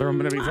grandfather, I'm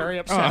going to be very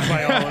upset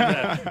by all of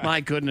that.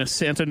 My goodness,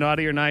 Santa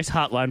Naughty or Nice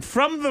hotline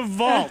from the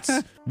vaults.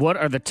 What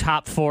are the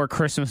top 4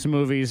 Christmas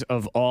movies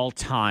of all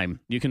time?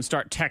 You can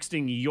start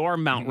texting your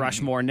Mount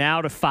Rushmore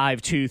now to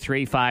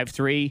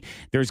 52353.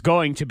 There's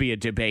going to be a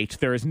debate.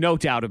 There is no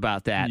doubt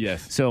about that.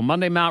 Yes. So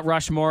Monday Mount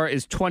Rushmore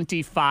is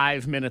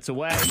 25 minutes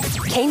away.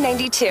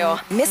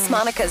 K92, Miss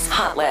Monica's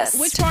Hot List.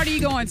 Which party are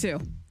you going to?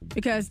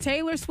 Because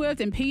Taylor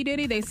Swift and P.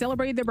 Diddy, they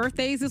celebrated their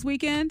birthdays this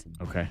weekend.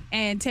 Okay.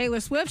 And Taylor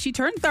Swift, she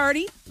turned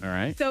 30. All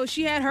right. So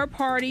she had her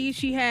party.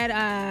 She had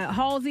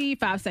Halsey,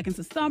 5 Seconds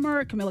of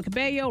Summer, Camila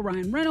Cabello,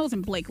 Ryan Reynolds,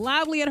 and Blake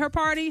Lively at her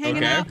party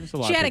hanging out.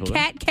 She had a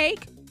cat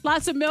cake,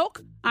 lots of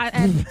milk. What?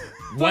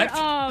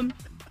 But,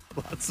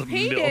 Lots of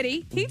P. milk.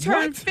 Diddy, he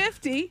turned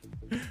 50.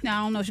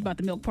 Now, I don't know about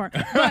the milk part.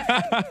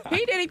 But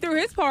P. Diddy threw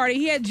his party.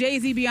 He had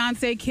Jay-Z,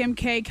 Beyonce, Kim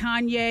K,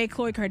 Kanye,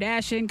 Khloe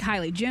Kardashian,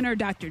 Kylie Jenner,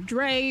 Dr.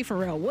 Dre,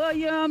 Pharrell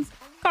Williams,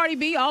 Cardi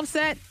B,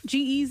 Offset,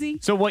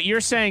 G-Eazy. So what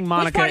you're saying,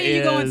 Monica, party are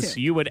you going is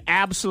to? you would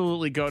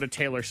absolutely go to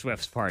Taylor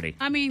Swift's party.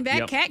 I mean, that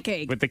Yep. cat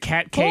cake. With the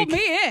cat Pulled cake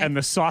me in. and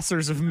the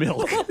saucers of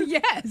milk.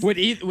 Yes.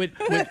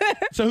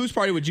 So whose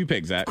party would you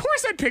pick, Zach? Of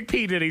course I'd pick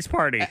P. Diddy's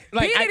party.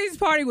 P. Diddy's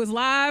party was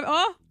live.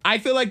 Oh, I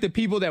feel like the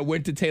people that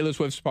went to Taylor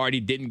Swift's party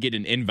didn't get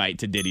an invite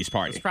to Diddy's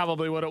party. That's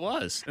probably what it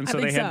was. And I so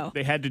think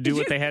they had to do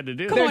what they had to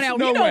do. Come on, There's now.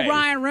 no You know way.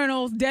 Ryan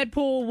Reynolds,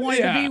 Deadpool,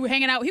 wanted to be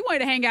hanging out. He wanted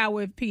to hang out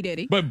with P.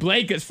 Diddy. But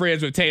Blake is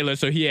friends with Taylor,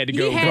 so he had to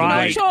go. He had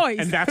Right. no choice.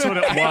 And that's what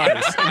it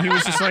was. And he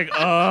was just like,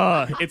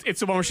 It's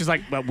the one where she's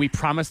like, well, we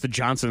promised the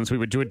Johnsons we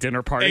would do a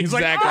dinner party.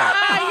 Exactly.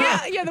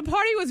 He's like, yeah, the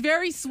party was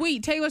very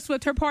sweet. Taylor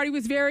Swift, her party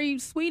was very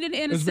sweet and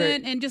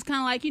innocent and just kind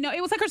of like,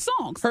 it was like her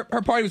songs.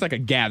 Her party was like a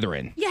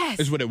gathering. Yes.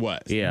 Is what it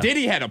was. Yeah.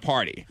 Diddy had a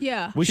party.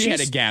 Yeah. She had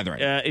a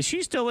gathering. Is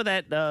she still with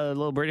that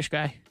little British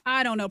guy?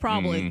 I don't know,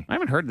 probably. I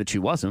haven't heard that she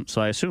wasn't,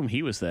 so I assume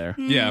he was there.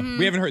 Yeah.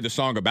 We haven't heard the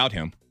song about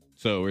him.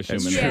 So we're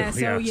assuming Yeah,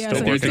 so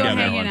he's still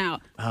hanging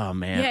out. Oh,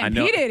 man. Yeah, I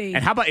know. P. Diddy.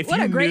 And how about if What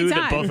you a great knew that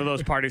time. both of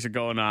those parties are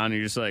going on,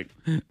 you're just like,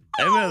 I'm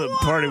at the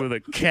party with a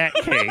cat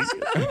cake.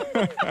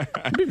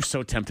 I'm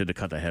so tempted to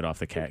cut the head off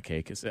the cat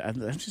cake. I'm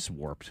just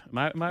warped.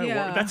 My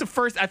Yeah. That's the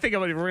first, I think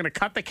we're going to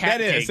cut the cat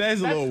cake. That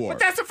is a little warped.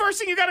 But that's the first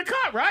thing you got to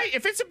cut, right?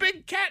 If it's a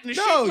big cat and a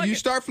No, shape like you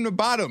start from the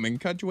bottom and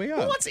cut your way up.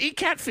 Well, let's eat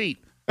cat feet.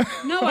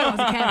 No, it was a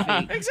cat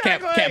feet.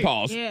 Exactly. Cat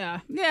paws. Yeah,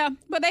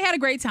 but they had a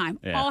great time.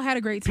 Yeah. All had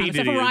a great time, P.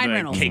 except Diddy for Ryan is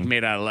Reynolds. cake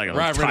made out of like a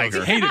Ryan Reynolds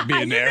tiger. hated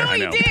being there. know I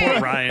he know. did. Poor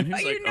Ryan.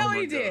 He's You like, know oh he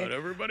my did. God,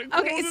 everybody.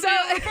 Okay, so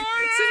since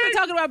we're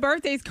talking about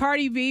birthdays,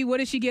 Cardi B, what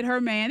did she get her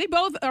man? They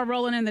both are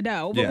rolling in the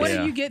dough. But Yes. what Yeah.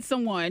 did you get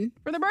someone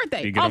for their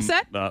birthday? You get All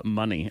set?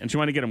 money, and she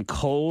wanted to get him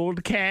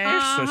cold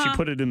cash, so she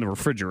put it in the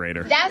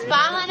refrigerator. That's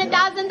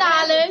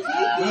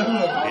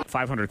 $500,000.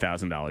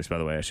 $500,000, by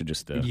the way. I should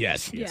just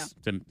Yes.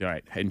 All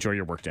right, enjoy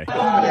your workday.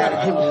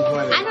 I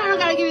know I don't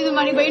gotta give you the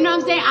money, but you know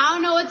what I'm saying? I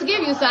don't know what to give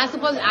you, so I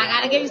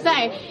gotta give you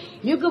something.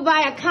 You could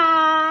buy a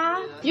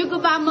car, you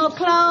could buy more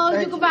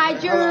clothes, you could buy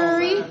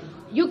jewelry,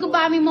 you could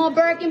buy me more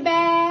Birkin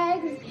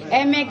bags,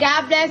 and may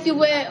God bless you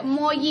with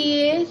more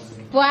years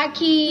for our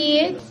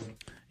kids.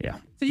 Yeah.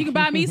 So you can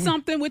buy me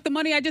something with the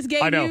money I just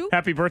gave I know. you?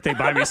 Happy birthday.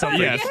 Buy me something.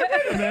 Yes.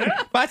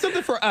 Buy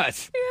something for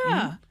us.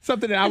 Yeah.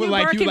 Something that I would new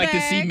like you Birkin like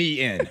to see bag. me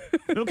in.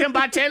 You can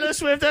buy Taylor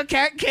Swift a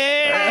cat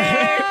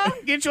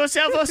cake. Get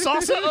yourself a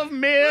saucer of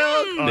milk.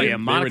 Oh, They yeah. were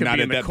Monica not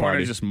be in at the that corner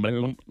party. just...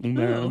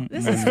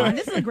 This is fun.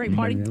 This is a great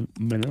party.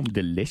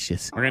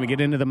 Delicious. We're going to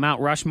get into the Mount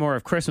Rushmore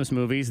of Christmas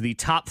movies, the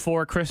top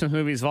 4 Christmas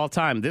movies of all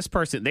time. This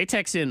person, they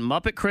text in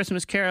Muppet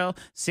Christmas Carol,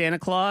 Santa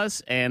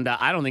Claus, and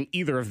I don't think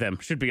either of them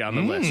should be on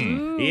the list.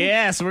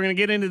 Yeah, so we're going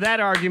to get into that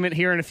argument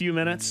here in a few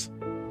minutes.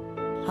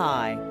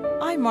 Hi,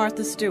 I'm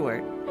Martha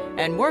Stewart,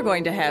 and we're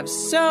going to have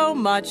so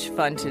much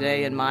fun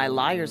today in my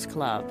Liars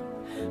Club.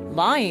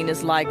 Lying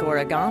is like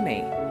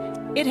origami.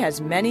 It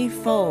has many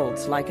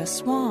folds like a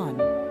swan.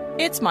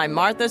 It's my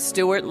Martha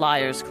Stewart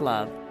Liars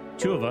Club.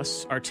 2 of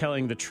us are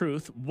telling the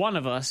truth. 1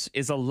 of us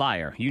is a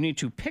liar. You need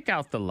to pick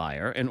out the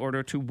liar in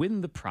order to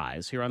win the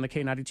prize here on the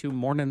K92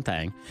 Morning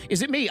Thing.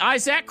 Is it me?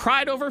 Isaac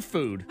cried over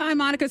food. Hi,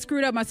 Monica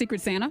screwed up my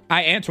Secret Santa.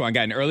 Antoine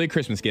got an early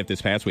Christmas gift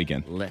this past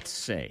weekend. Let's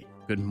say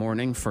good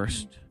morning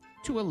first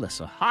to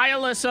Alyssa. Hi,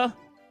 Alyssa.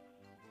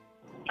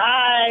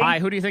 Hi. Hi,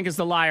 who do you think is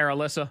the liar,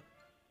 Alyssa?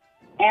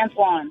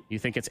 Antoine. You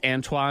think it's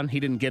Antoine? He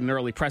didn't get an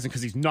early present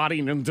because he's naughty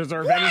and doesn't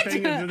deserve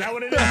anything? Is that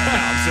what it is? No,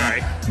 I'm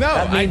sorry. No,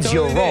 That means I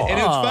totally you're wrong. did. And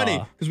it was Ah.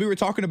 funny because we were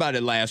talking about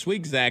it last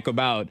week, Zach,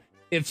 about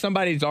if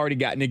somebody's already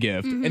gotten a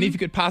gift and if you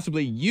could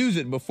possibly use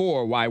it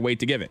before, why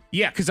wait to give it?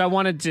 Yeah, because I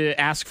wanted to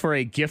ask for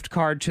a gift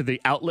card to the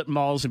outlet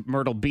malls at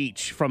Myrtle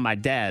Beach from my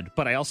dad,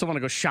 but I also want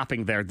to go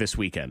shopping there this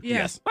weekend.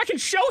 Yes. I can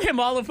show him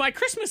all of my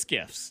Christmas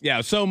gifts.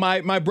 Yeah, so my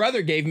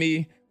brother gave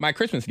me my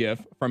Christmas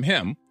gift from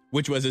him,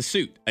 which was a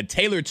suit, a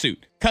tailored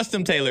suit,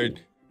 custom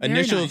tailored,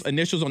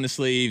 initials on the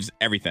sleeves,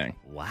 everything.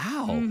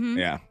 Wow.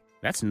 Yeah.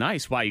 That's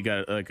nice. Why, you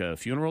got like a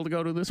funeral to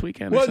go to this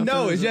weekend? or Well, something?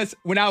 no, Is it's it- just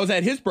when I was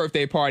at his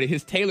birthday party,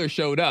 his tailor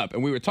showed up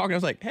and we were talking. I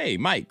was like, hey,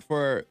 Mike,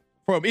 for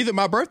either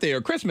my birthday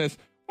or Christmas,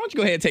 why don't you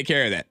go ahead and take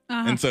care of that?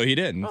 And so he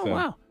did. And Oh, so,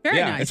 wow. Very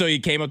yeah. nice. And so he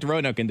came up to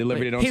Roanoke and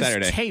delivered it on his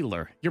Saturday.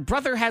 tailor. Your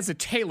brother has a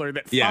tailor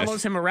that Yes.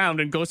 follows him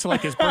around and goes to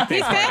like his birthday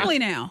He's party. family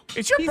now.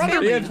 It's your He's brother.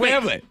 family. Yeah, it's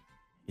family.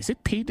 Is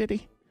it P.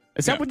 Diddy?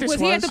 Is that what this was?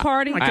 Was he at the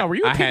party? Oh my God, were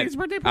you at P. Diddy's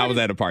birthday party? I was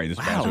at a party this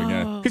past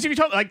weekend. Because if you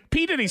told, like,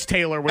 P. Diddy's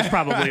tailor was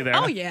probably there.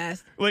 Oh,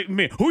 yes. Like,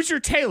 me, who's your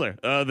tailor?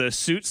 The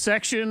suit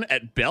section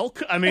at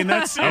Belk? I mean,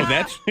 that's...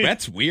 Oh,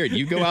 that's weird.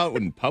 You go out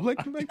in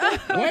public like that?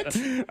 What?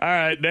 All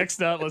right,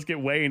 next up, let's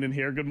get Wayne in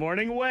here. Good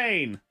morning,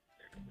 Wayne.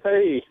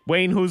 Hey.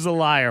 Wayne, who's the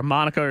liar,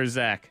 Monica or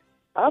Zach?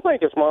 I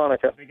think it's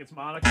Monica. I think it's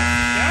Monica.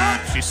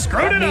 Yep, she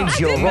screwed it up. I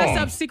did mess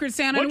up Secret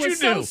Santa. What'd It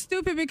was you so do?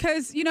 stupid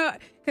because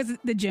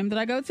the gym that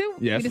I go to,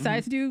 Yes. we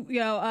decided to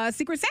do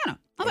Secret Santa.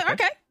 I was like,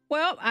 okay,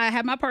 well, I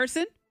have my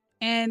person,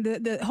 and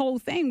the whole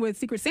thing with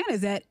Secret Santa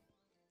is that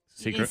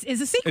Secret.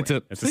 is a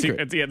secret. It's a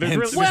secret. Yeah, there's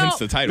Hence- really, hence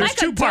the title. There's Like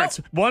two a parts.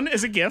 One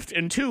is a gift,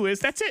 and 2 is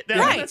that's it.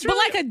 Right, That's but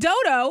really like a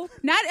dodo,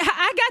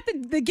 I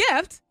got the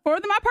gift for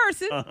my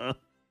person, Uh-huh.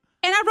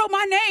 and I wrote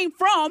my name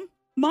from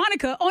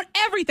Monica on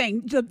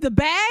everything. The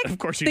bag, Of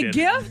course you the did.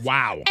 gift.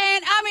 Wow.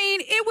 And I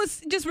mean, it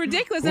was just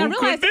ridiculous. And Who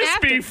I realized could this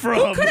after, be from?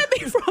 Who could it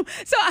be from?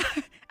 So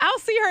I'll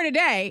see her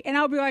today, and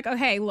I'll be like, oh,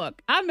 hey,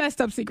 look, I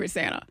messed up Secret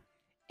Santa.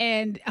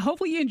 And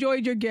hopefully you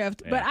enjoyed your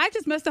gift. But I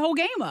just messed the whole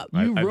game up.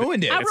 You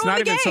ruined it. I It's ruined not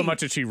the even so game.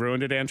 much that she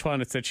ruined it, Antoine.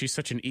 It's that she's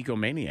such an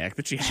egomaniac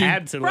that she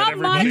had to let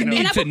From Monica, everybody You know. need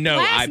and I to put know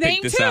last I picked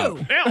name this too.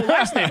 out. Yeah,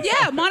 last name.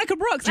 Yeah, Monica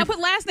Brooks. I put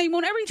last name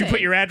on everything. Did you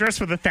put your address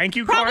for the thank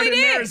you Probably card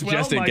in there did. as well?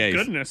 Just in My case.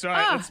 goodness. All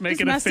right, let's make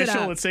just it messed it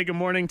official. up. Let's say good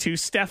morning to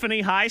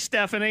Stephanie. Hi,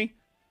 Stephanie.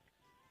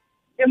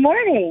 Good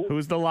morning.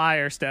 Who's the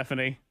liar,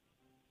 Stephanie?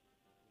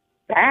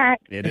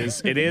 Back. It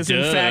is in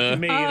Duh. fact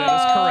me. That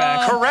is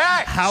correct.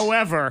 Correct.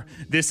 However,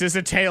 this is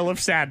a tale of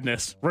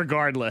sadness,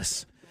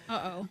 regardless.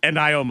 Uh-oh. And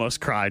I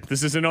almost cried.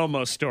 This is an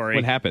almost story.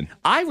 What happened?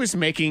 I was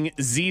making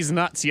Z's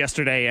Nuts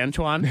yesterday,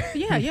 Antoine.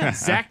 Yeah.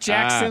 Zach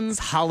Jackson's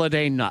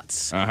Holiday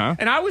Nuts. Uh-huh.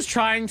 And I was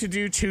trying to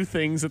do two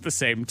things at the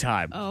same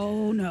time.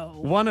 Oh, no.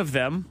 One of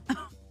them,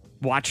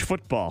 watch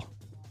football.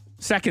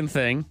 Second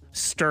thing,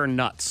 stir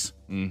nuts.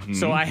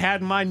 So I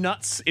had my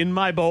nuts in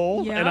my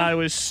bowl, Yeah. and I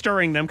was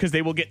stirring them because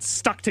they will get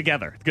stuck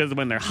together. Because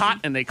when they're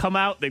hot and they come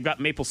out, they've got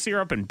maple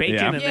syrup and bacon,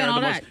 Yeah. and Yeah, they're and the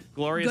all most that.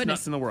 glorious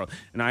Goodness. nuts in the world.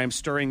 And I am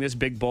stirring this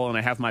big bowl, and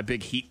I have my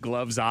big heat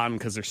gloves on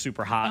because they're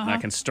super hot, and I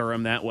can stir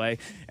them that way.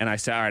 And I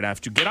said, all right, I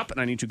have to get up,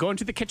 and I need to go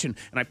into the kitchen.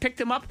 And I picked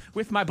them up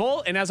with my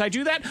bowl, and as I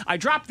do that, I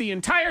drop the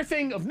entire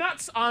thing of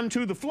nuts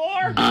onto the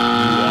floor.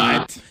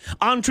 What?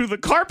 Onto the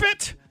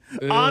carpet.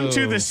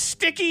 Onto the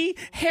sticky,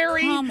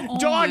 hairy Come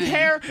dog on.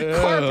 hair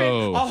carpet.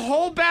 Ew. A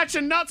whole batch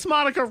of nuts,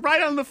 Monica,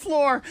 right on the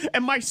floor.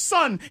 And my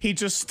son, he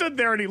just stood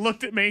there and he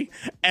looked at me,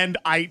 and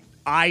I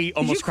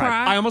almost cried.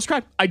 cry? I almost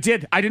cried. I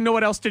did. I didn't know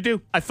what else to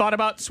do. I thought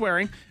about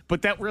swearing,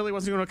 but that really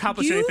wasn't going to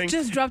accomplish You anything.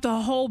 just dropped a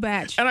whole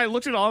batch. And I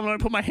looked at all of them and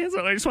I put my hands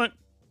on it. I just went,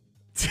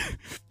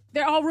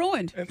 They're all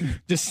ruined.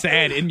 Just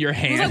sad in your It's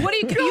hand. like, what do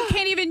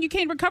you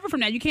can't recover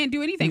from that. You can't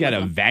do anything You with got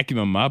to them. vacuum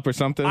them up or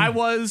something? I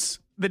was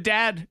the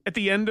dad at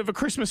the end of A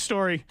Christmas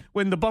Story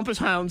when the Bumpus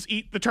Hounds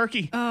eat the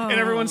turkey. and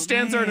everyone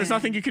stands there and there's man.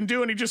 nothing you can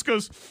do. And he just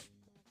goes,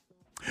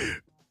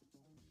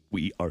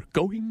 we are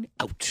going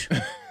out.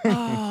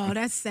 Oh,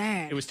 that's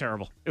sad. It was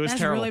terrible. It was That's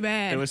terrible. really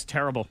bad. It was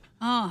terrible.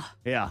 Oh,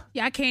 Yeah.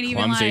 yeah, I can't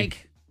even Clumsy.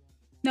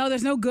 No,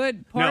 there's no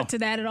good part No. to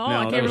that at all. No,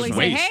 I there can't was really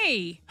say, waste.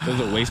 hey. It was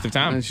a waste of And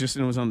time. it's just,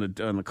 it was on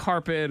the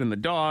carpet and the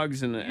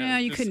dogs and Yeah,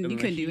 you couldn't do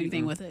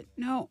anything with it.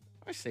 No.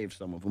 I saved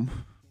some of them.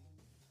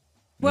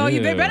 Well,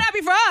 you Yeah. better not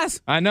be for us.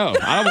 I know.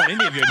 I don't want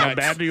any of your How nuts.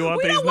 bad do you want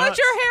We these don't want nuts?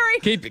 your hairy.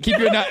 Keep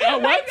your nut. Oh,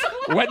 what?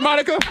 What,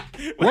 Monica?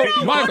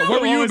 What, Monica,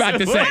 what were you about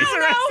to say? What was the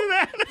rest of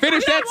that?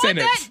 Finish that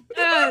sentence. We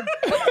don't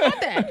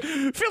want that.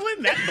 Fill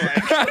in that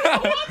blank.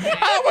 I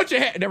don't want your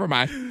hair.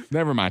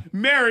 Never mind.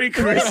 Merry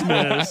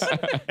Christmas.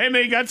 Hey,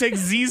 man, you got to take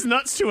Z's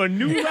Nuts to a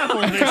new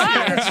level this year.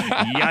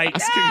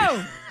 Yikes.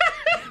 No.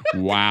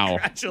 Wow.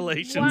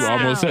 Congratulations. You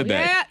almost said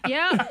that.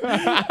 Yeah.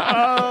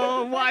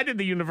 Oh, why did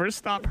the universe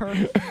stop her?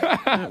 It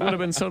would have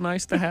been so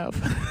nice to have.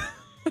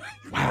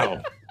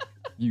 Wow.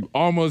 You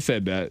almost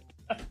said that.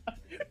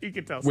 You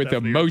can tell With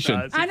Stephanie emotion.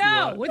 does if I you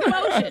know. want. With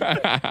emotion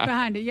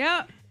behind it.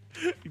 Yeah.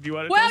 Do you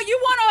want to Well, tell- you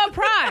want a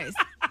prize.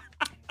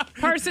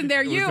 Person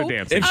there, was you. the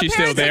dancer. If she's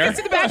still there.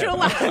 To the Bachelor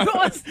Live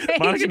on stage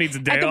Monica needs a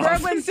day at the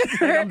off. Berglund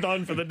Center I'm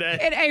done for the day.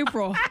 in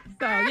April.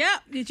 So, yeah,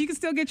 you can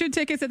still get your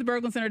tickets at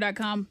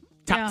theberglundcenter.com.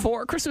 Top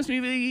 4 Christmas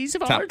movies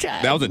of our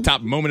time. That was a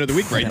top moment of the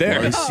week right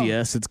there.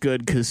 Yes, it's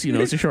good because,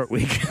 it's a short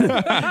week.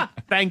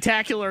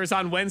 Thanktacular is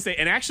on Wednesday.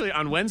 And actually,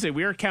 on Wednesday,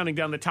 we are counting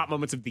down the top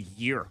moments of the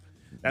year.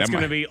 That's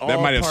going to be all That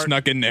might have part-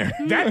 snuck in there.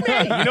 That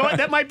may. You know what?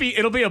 That might be.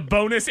 It'll be a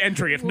bonus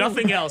entry if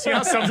nothing else. You know,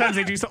 how sometimes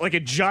they do something like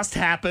it just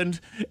happened,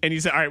 and you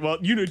say, "All right, well,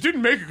 it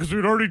didn't make it because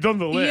we'd already done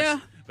the list." Yeah.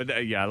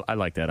 But yeah, I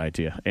like that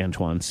idea,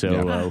 Antoine.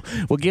 So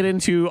we'll get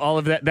into all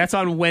of that. That's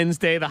on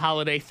Wednesday, the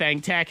holiday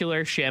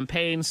Thanktacular,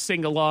 champagne,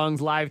 sing-alongs,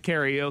 live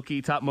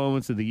karaoke, top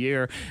moments of the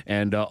year,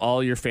 and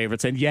all your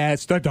favorites. And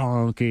yes, the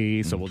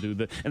donkey. So we'll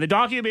do and the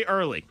donkey will be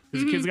early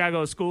because the kids got to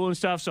go to school and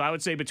stuff. So I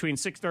would say between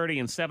 6:30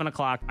 and 7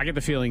 o'clock. I get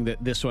the feeling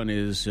that this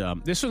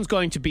one's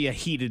going to be a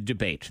heated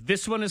debate.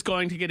 This one is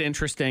going to get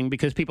interesting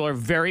because people are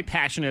very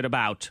passionate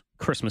about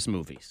Christmas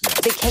movies.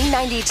 The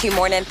K92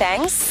 Morning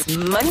Thangs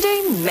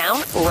Monday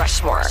Mount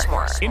Rushmore.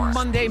 In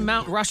Monday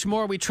Mount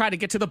Rushmore, we try to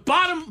get to the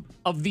bottom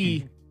of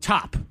the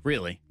top,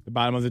 really. The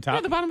bottom of the top?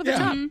 Yeah, the bottom of the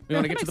top. We Yeah, want to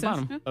that get to the makes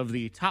sense. bottom of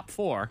the top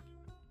 4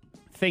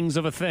 things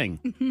of a thing.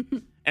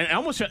 And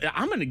I'm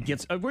going to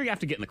get, we have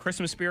to get in the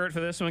Christmas spirit for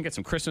this one, get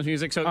some Christmas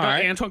music. So,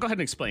 right. Antoine, go ahead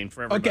and explain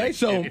for everybody, Okay,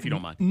 so if you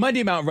don't mind.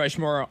 Monday Mount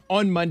Rushmore,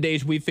 on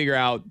Mondays, we figure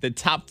out the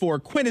top 4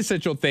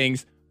 quintessential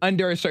things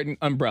under a certain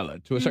umbrella,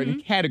 to a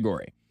certain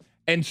category.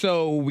 And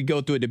so we go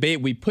through a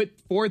debate. We put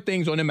 4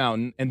 things on the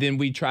mountain, and then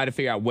we try to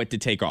figure out what to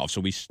take off. So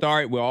we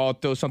start, we'll all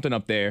throw something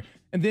up there,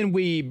 and then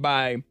we,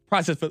 by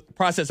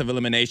process of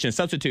elimination,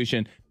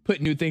 substitution,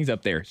 put new things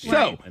up there.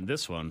 Right. So And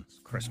this one,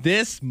 Christmas.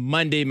 this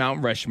Monday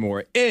Mount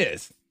Rushmore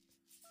is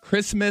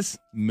Christmas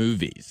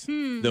movies.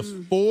 The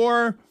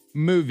 4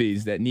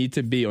 movies that need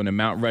to be on the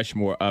Mount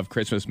Rushmore of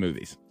Christmas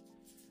movies.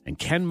 And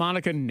can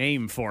Monica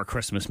name 4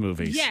 Christmas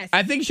movies? Yes.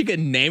 I think she could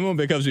name them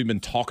because we've been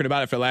talking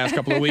about it for the last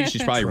couple of weeks.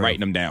 She's probably writing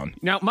them down.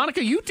 Now,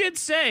 Monica, you did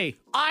say,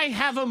 I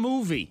have a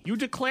movie. You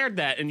declared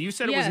that, and you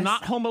said it was Yes.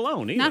 not Home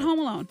Alone either. Not Home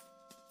Alone.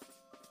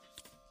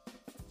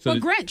 So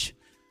But Grinch.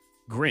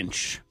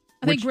 Grinch.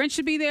 I think Grinch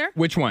should be there.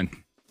 Which one?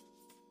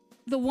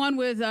 The one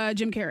with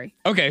Jim Carrey.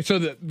 Okay, so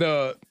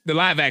the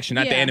live action,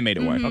 not the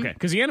animated one. Okay,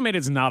 because the animated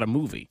is not a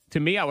movie. To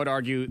me, I would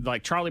argue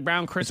like Charlie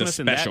Brown Christmas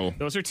and special.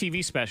 those are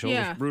TV specials.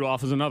 Yeah.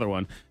 Rudolph is another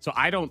one. So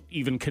I don't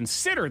even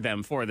consider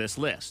them for this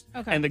list.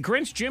 Okay. And the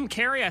Grinch, Jim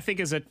Carrey, I think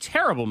is a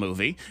terrible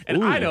movie,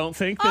 and I don't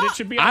think that it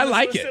should be on I this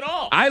like list it. at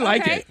all. I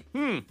like Okay.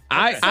 it.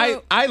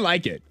 I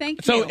like it.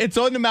 Thank So you. it's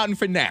on the mountain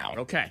for now.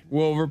 Okay.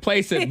 We'll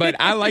replace it, but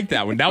I like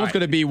that one. That was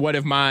going to be one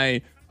of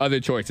my other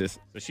choices.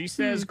 So she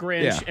says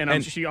Grinch, Yeah.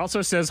 and she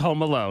also says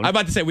Home Alone. I'm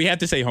about to say we have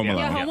to say Home Alone.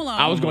 Yeah, Home Alone.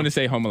 I was going to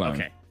say Home Alone.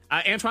 Okay.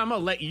 Antoine, I'm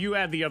going to let you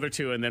add the other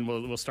two, and then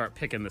we'll start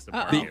picking this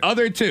apart. The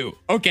other two.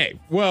 Okay.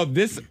 Well,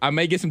 this, I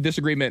may get some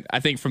disagreement, I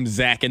think, from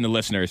Zach and the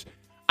listeners.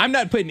 I'm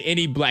not putting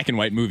any black and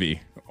white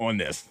movie on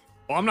this.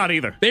 Well, I'm not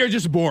either. They are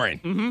just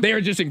boring. They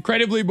are just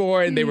incredibly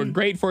boring. They were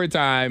great for a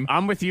time.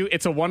 I'm with you.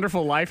 It's a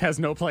Wonderful Life has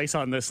no place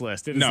on this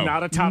list. It is No.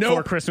 not a top Nope.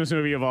 4 Christmas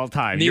movie of all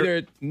time.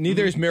 Neither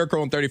is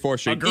Miracle on 34th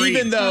Street. Agreed.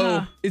 Even though,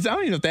 I don't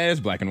even know if that is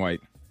black and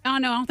white. Oh,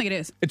 no, I don't think it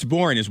is. It's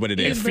boring is what it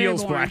is. It's very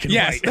feels boring. black and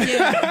Yes.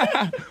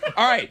 white.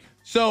 All right.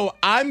 So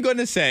I'm going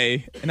to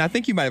say, and I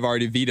think you might have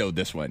already vetoed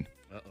this one,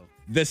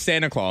 The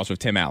Santa Claus with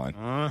Tim Allen.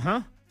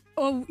 Uh-huh.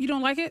 Oh, you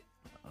don't like it?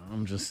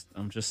 I'm just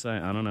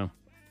saying. I don't know.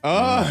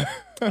 Oh.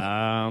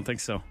 I don't think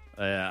so.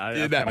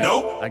 I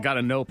got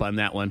a nope on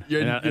that one,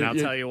 and I'll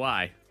tell you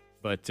why.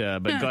 But go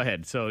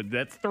ahead. So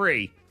that's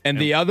 3. And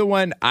the other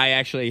one, I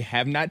actually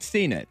have not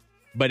seen it,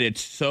 but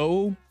it's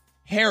so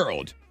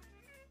heralded.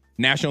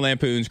 National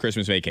Lampoon's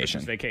Christmas Vacation.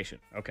 Christmas Vacation.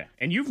 Okay.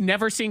 And you've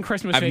never seen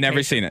Christmas Vacation? I've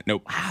never seen it.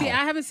 Nope. See,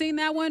 I haven't seen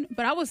that one,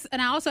 but I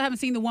also haven't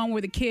seen the one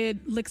where the kid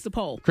licks the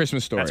pole.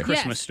 Christmas Story. That's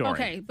Christmas Yes, Story.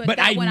 Okay, But that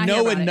I one hear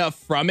know about it. enough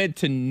from it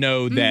to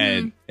know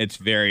that it's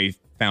very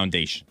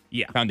foundational.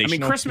 Yeah. I Foundational.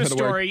 mean, Christmas is that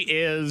the word? Story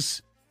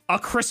is a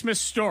Christmas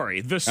story,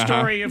 the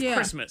story of Yeah.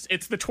 Christmas.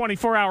 It's the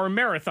 24-hour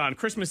marathon,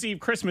 Christmas Eve,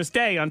 Christmas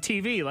Day on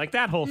TV, like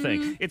that whole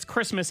thing. It's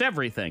Christmas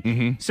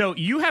everything. So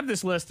you have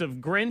this list of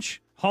Grinch,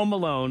 Home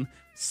Alone,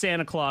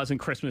 Santa Claus, and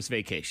Christmas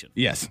Vacation.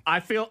 Yes. I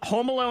feel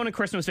Home Alone and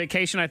Christmas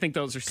Vacation, I think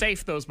those are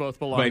safe. Those both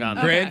belong But on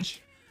Grinch,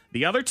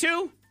 The other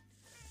two,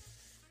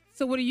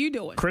 So what are you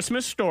doing?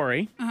 Christmas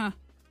Story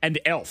and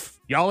Elf.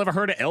 Y'all ever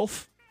heard of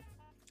Elf?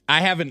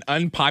 I have an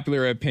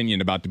unpopular opinion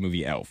about the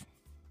movie Elf.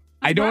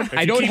 I don't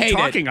If you keep hate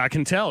talking, I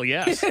can tell,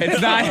 yes. it.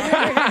 It's not.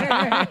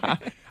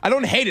 I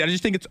don't hate it. I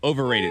just think it's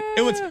overrated.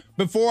 It was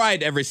before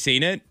I'd ever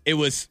seen it. It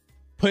was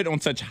put on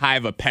such high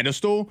of a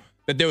pedestal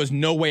that there was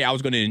no way I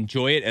was going to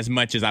enjoy it as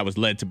much as I was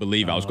led to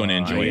believe I was going to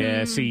enjoy it.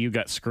 Yeah, see, you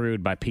got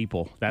screwed by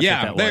people. That's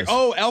Yeah, what that was.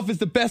 oh, Elf is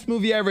the best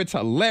movie ever. It's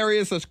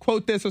hilarious. Let's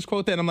quote this. Let's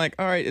quote that. I'm like,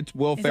 all right, it's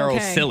Will Ferrell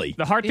okay. silly.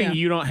 The hard thing Yeah.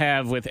 you don't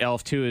have with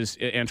Elf, too, is,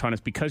 Antoine,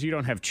 is because you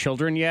don't have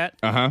children yet.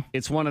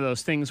 It's one of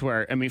those things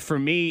where, I mean, for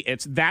me,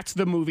 that's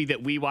the movie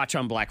that we watch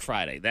on Black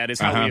Friday. That is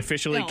how we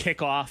officially Elf.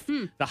 kick off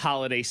the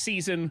holiday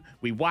season.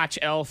 We watch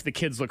Elf. The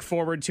kids look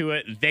forward to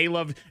it. They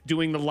love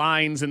doing the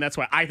lines, and that's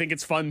why I think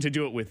it's fun to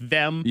do it with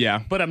them.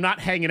 Yeah. But I'm not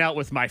hanging out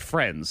with my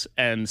friends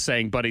and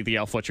saying, Buddy the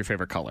Elf, what's your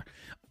favorite color?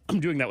 I'm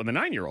doing that with a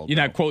 9-year-old. You're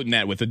not quoting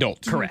that with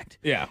adults. Correct.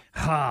 Yeah.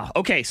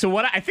 Okay, so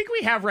what I think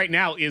we have right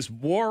now is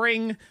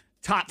warring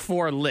top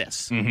 4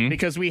 lists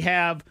because we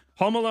have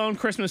Home Alone,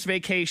 Christmas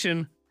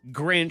Vacation,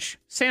 Grinch,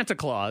 Santa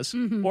Claus,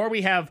 or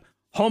we have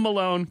Home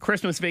Alone,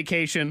 Christmas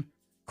Vacation,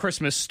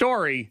 Christmas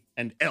Story,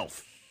 and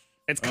Elf.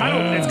 It's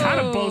kind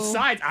of both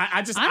sides.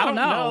 I don't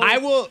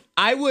know.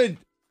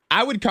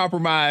 I would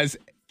compromise,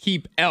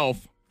 keep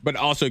Elf, but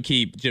also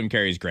keep Jim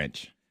Carrey's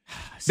Grinch.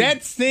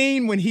 That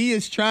scene when he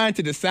is trying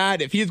to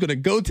decide if he is going to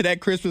go to that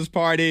Christmas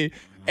party,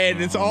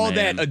 and it's all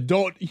man. that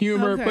adult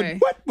humor. Okay.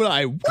 But what will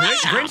I?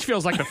 Grinch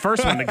feels like the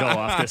first one to go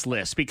off this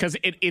list because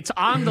it's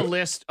on the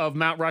list of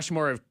Mount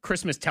Rushmore of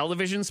Christmas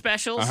television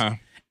specials.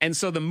 And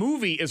so the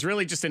movie is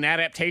really just an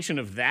adaptation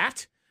of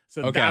that.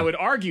 So Okay. I would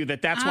argue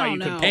that's why you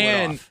could pull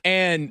it off.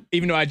 And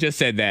even though I just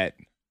said that,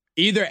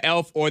 either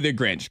Elf or the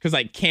Grinch, because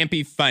like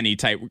campy, funny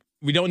type.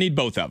 We don't need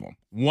both of them.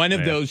 One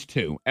of those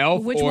two,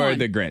 Elf Which or one?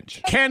 the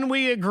Grinch. Can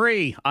we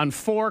agree on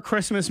 4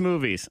 Christmas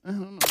movies?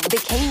 The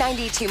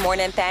K92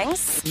 Morning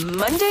Thangs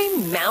Monday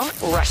Mount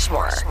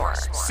Rushmore.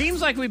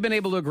 Seems like we've been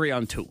able to agree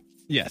on 2.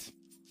 Yes.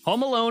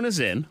 Home Alone is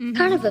in.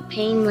 Kind of a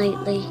pain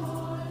lately.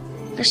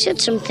 I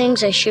said some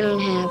things I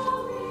shouldn't have.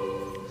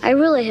 I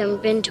really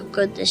haven't been too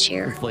good this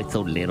year. Like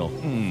so little.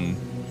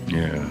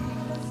 Yeah.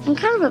 I'm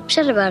kind of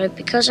upset about it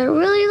because I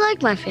really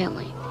like my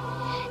family.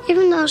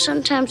 Even though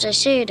sometimes I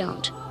say I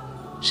don't.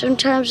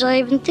 Sometimes I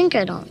even think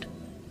I don't.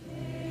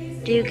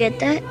 Do you get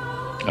that?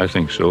 I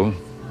think so.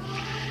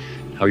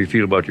 How you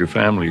feel about your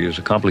family is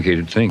a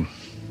complicated thing.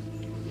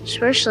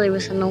 Especially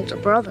with an older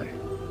brother.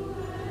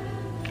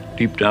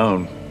 Deep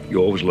down, you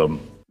always love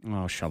them.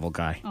 Oh, shovel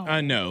guy. I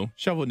know.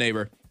 Shovel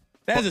neighbor.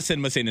 That is a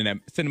cinema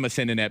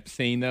synonep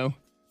scene though.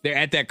 They're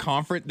at that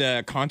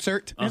the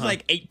concert. There's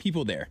like 8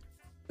 people there.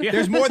 Yeah.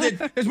 There's more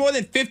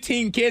than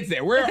 15 kids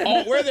there. Where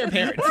are their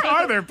parents? Where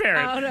are their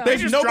parents? Oh, no. They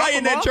There's just nobody drop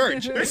in them that off?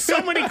 church. There's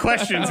so many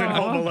questions in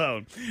Home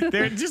Alone.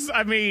 They're just,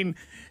 I mean,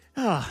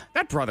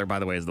 That brother, by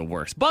the way, is the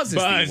worst. Buzz is the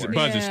worst.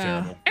 Buzz is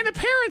terrible. And the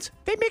parents,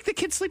 they make the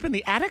kids sleep in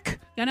the attic.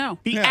 I know.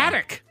 The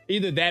attic.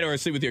 Either that or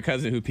sleep with your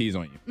cousin who pees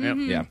on you. Yep.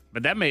 Yeah.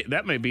 But that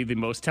may be the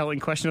most telling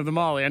question of them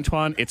all,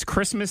 Antoine. It's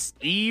Christmas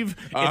Eve.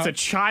 It's a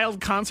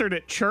child concert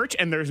at church,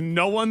 and there's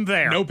no one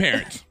there. No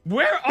parents.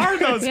 Where are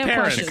those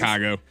parents?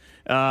 Chicago.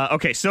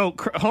 Okay, so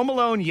Home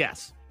Alone,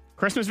 yes.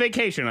 Christmas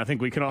Vacation, I think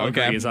we can all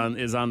Okay. agree, is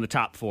on the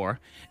top 4.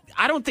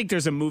 I don't think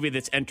there's a movie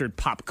that's entered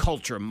pop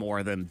culture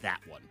more than that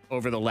one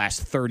over the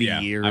last 30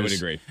 years. I would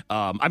agree.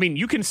 I mean,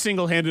 you can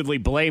single-handedly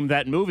blame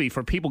that movie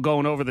for people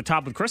going over the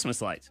top with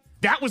Christmas lights.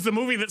 That was the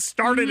movie that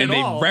started And it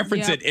they all.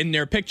 reference it in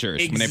their pictures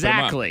when they put them up.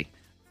 Exactly.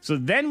 So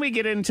then we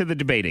get into the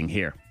debating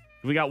here.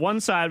 We got one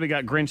side, we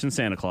got Grinch and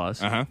Santa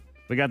Claus. Uh-huh.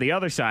 We got the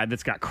other side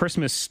that's got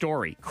Christmas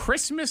Story.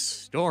 Christmas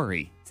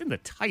Story. It's in the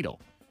title.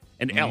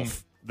 And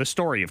Elf, the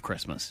story of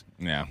Christmas.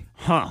 Yeah.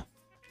 Huh.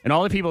 And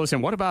all the people are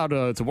saying, what about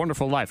It's a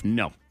Wonderful Life?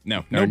 No.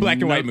 No black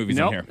and white movies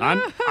in here.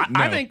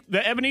 I think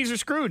the Ebenezer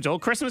Scrooge,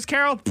 Old Christmas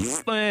Carol,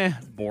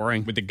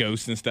 boring. With the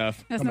ghosts and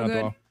stuff. That's no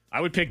good. I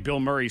would pick Bill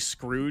Murray's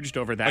Scrooged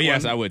over that one.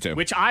 Yes, I would too.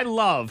 Which I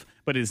love,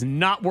 but is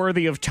not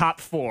worthy of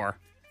top 4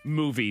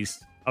 movies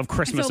of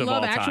Christmas So of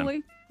Love all time.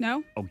 Actually?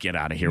 No? Oh, get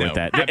out of here No. with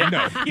that.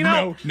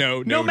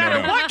 No. No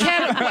matter what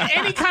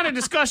any kind of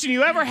discussion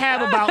you ever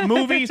have about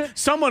movies,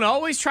 someone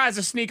always tries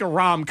to sneak a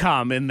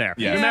rom-com in there.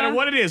 Yeah. No matter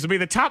what it is. It'll be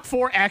the top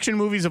 4 action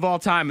movies of all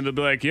time, and they'll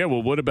be like, yeah,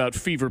 well, what about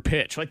Fever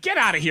Pitch? Like, get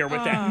out of here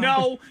with that.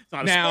 No, it's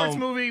not a sports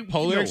movie.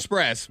 Polar No.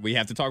 Express. We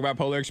have to talk about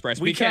Polar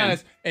Express. We can.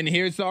 And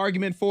here's the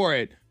argument for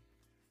it.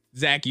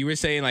 Zach, you were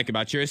saying like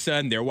about your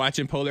son, they're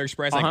watching Polar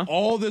Express. Like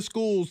all the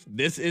schools,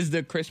 this is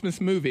the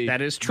Christmas movie.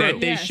 That is true. That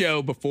they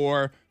show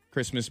before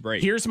Christmas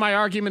break. Here's my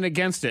argument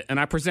against it, and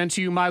I present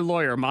to you my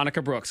lawyer,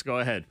 Monica Brooks. Go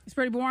ahead. It's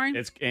pretty boring.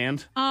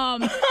 And? All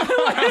right,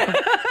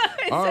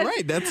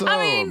 that's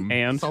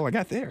that's all I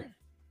got there.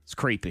 It's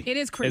creepy. It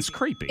is creepy. It's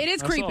creepy. It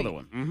is That's the creepy. other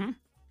one. Mm-hmm.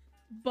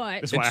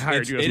 But That's why I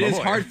hired you as It my is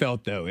lawyer.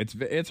 heartfelt though.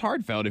 It's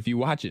heartfelt if you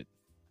watch it.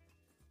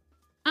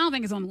 I don't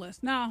think it's on the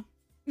list. No.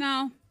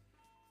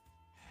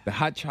 The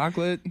hot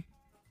chocolate.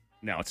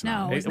 No, it's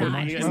No, not. it's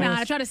not. It's not.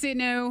 I try to say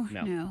no.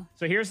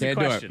 So here's the Can't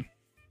do it. question: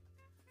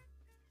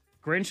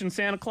 Grinch and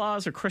Santa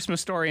Claus, or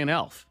Christmas Story and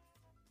Elf?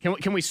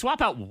 Can we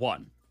swap out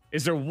one?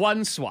 Is there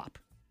one swap?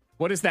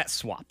 What is that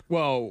swap?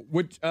 Well,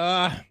 which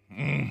I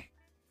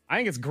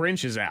think it's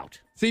Grinch is out.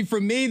 See, for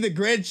me, the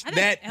Grinch,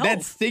 that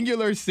Elf.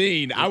 singular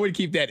scene, I would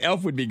keep that.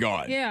 Elf would be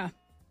gone. Yeah.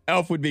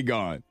 Elf would be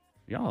gone.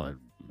 Y'all are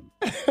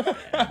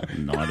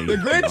naughty. The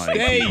Grinch naughty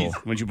stays. people.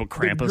 Would you put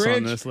Krampus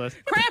on this list?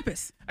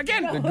 Krampus.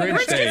 Again, The the Grinch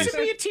Grinch stays. needs to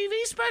be a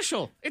TV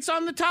special. It's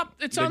on the top.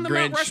 It's The on the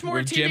Mount Grinch Rushmore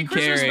with TV Jim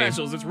Christmas Carrey.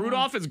 specials. It's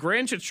Rudolph. It's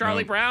Grinch. It's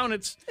Charlie Brown.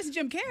 It's This is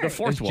Jim Carrey. the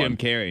fourth It's one. Jim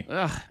Carrey.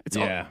 Ugh, it's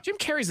Yeah. Jim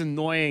Carrey's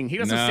annoying. He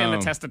doesn't stand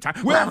the test of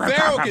time. Will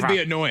Ferrell could be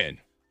annoying.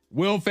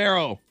 Will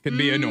Ferrell could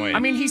be annoying. I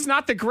mean, he's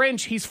not the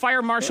Grinch. He's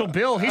Fire Marshal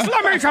Bill. He's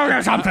let me tell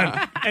you something,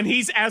 and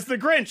he's as the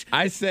Grinch.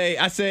 I say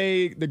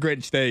the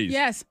Grinch stays.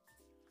 Yes.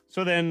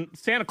 So then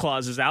Santa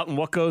Claus is out, and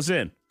what goes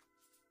in?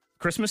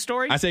 Christmas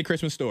Story. I say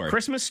Christmas Story.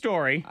 Christmas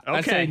Story. Okay.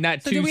 I say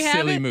not So do two we have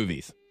silly it?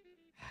 movies.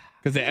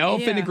 Because the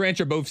Elf and the Yeah. Grinch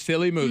are both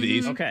silly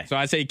movies. Okay. So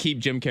I say keep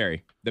Jim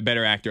Carrey, the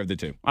better actor of the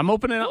two. I'm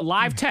opening up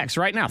live text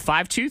right now.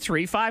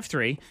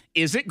 52353.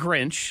 Is it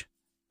Grinch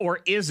or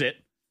is it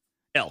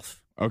Elf?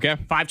 Okay.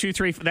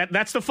 523.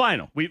 That's the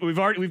final.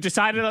 We've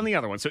decided on the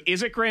other one. So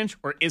is it Grinch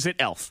or is it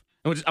Elf?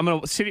 We're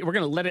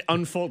gonna let it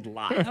unfold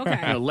live. Okay.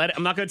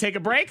 I'm not gonna take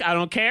a break. I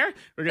don't care.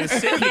 We're gonna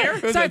sit here.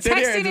 Start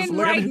texting in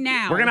right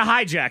now. We're gonna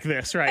hijack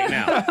this right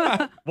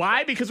now.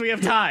 Why? Because we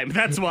have time.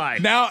 That's why.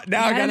 Now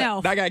I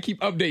know. gotta keep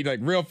updating like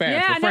real fast.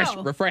 Yeah, I refresh.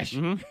 know. Refresh.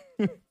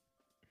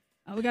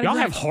 Oh, we got Y'all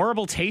have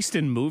horrible taste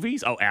in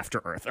movies? Oh,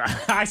 After Earth.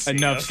 I see.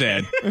 Enough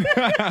said.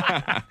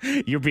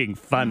 You're being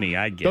funny.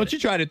 I get Don't it. you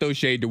try to throw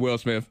shade to Will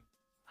Smith.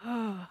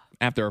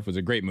 After Earth was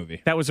a great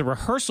movie. That was a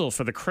rehearsal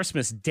for the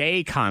Christmas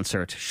Day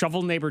concert.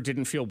 Shovel Neighbor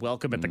didn't feel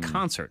welcome at the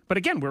concert. But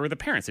again, where were the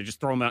parents? They just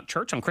throw them out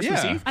church on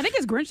Christmas Yeah. Eve? I think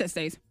it's Grinch that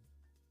stays.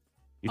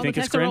 You All think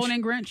the it's texts are Grinch? rolling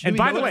in Grinch. And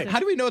by the way, How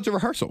do we know it's a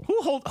rehearsal?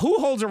 who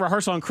holds a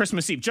rehearsal on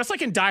Christmas Eve? Just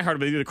like in Die Hard,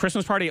 they do the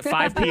Christmas party at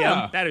 5 p.m.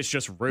 Yeah. That is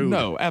just rude.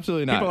 No,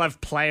 absolutely not. People have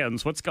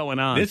plans. What's going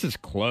on? This is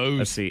close.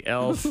 Let's see.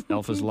 Elf,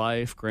 Elf is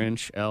Life,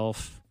 Grinch,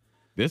 Elf.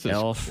 This is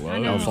Elf,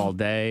 close. Elf all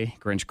day,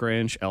 Grinch,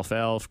 Grinch, Elf,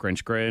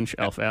 Grinch,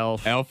 Elf,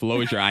 Elf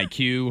lowers your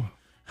IQ.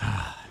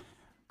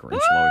 Grinch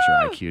lowers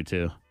your IQ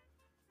too.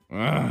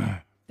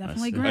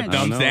 Definitely A Grinch.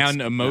 Thumbs know. down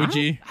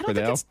emoji I for don't the think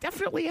Elf. it's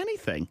definitely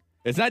anything.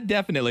 It's not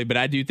definitely, but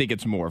I do think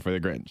it's more for the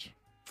Grinch.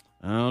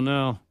 I don't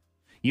know.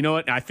 You know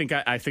what? I think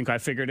I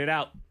figured it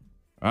out.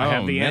 I Oh,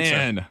 have the answer.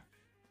 man.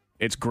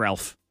 It's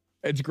Grelf.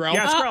 It's Grelf.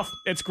 Yeah, it's Grelf.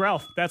 It's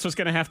Grelf. That's what's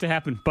going to have to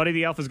happen. Buddy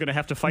the Elf is going to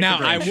have to fight Now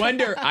the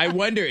Grinch. I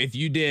wonder if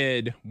you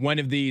did one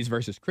of these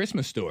versus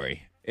Christmas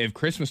Story, if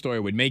Christmas Story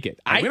would make it.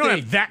 we don't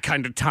have that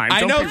kind of time.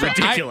 I Don't know, be but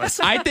ridiculous.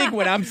 I think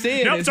what I'm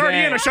saying Nope, is it's already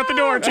that in. I shut the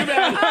door. Too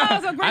bad.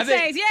 Oh, so Grinch I think-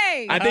 stays.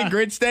 Yay. I think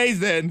Grinch stays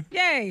then.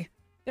 Yay.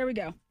 There we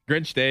go.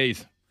 Grinch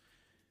stays.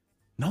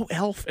 No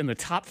Elf in the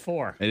top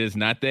 4. It is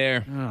not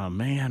there. Oh,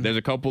 man. There's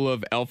a couple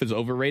of Elf is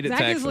overrated Zach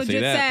texts. is I'll say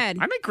legit that. sad.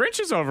 I think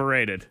Grinch is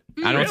overrated.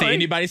 I don't see Really?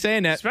 anybody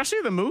saying that. Especially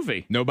the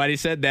movie. Nobody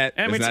said that.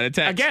 And It's not a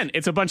text. Again,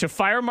 it's a bunch of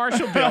Fire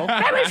Marshal Bill.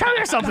 Let me tell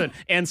you something.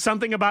 And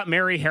something about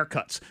Mary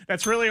haircuts.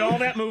 That's really all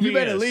that movie You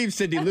better is. leave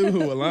Cindy Lou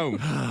Who alone.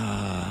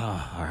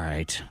 All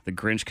right. The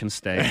Grinch can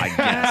stay, I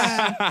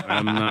guess.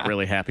 I'm not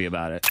really happy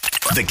about it.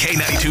 The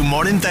K92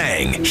 Morning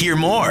Thing. Hear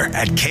more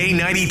at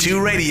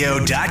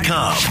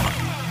K92Radio.com.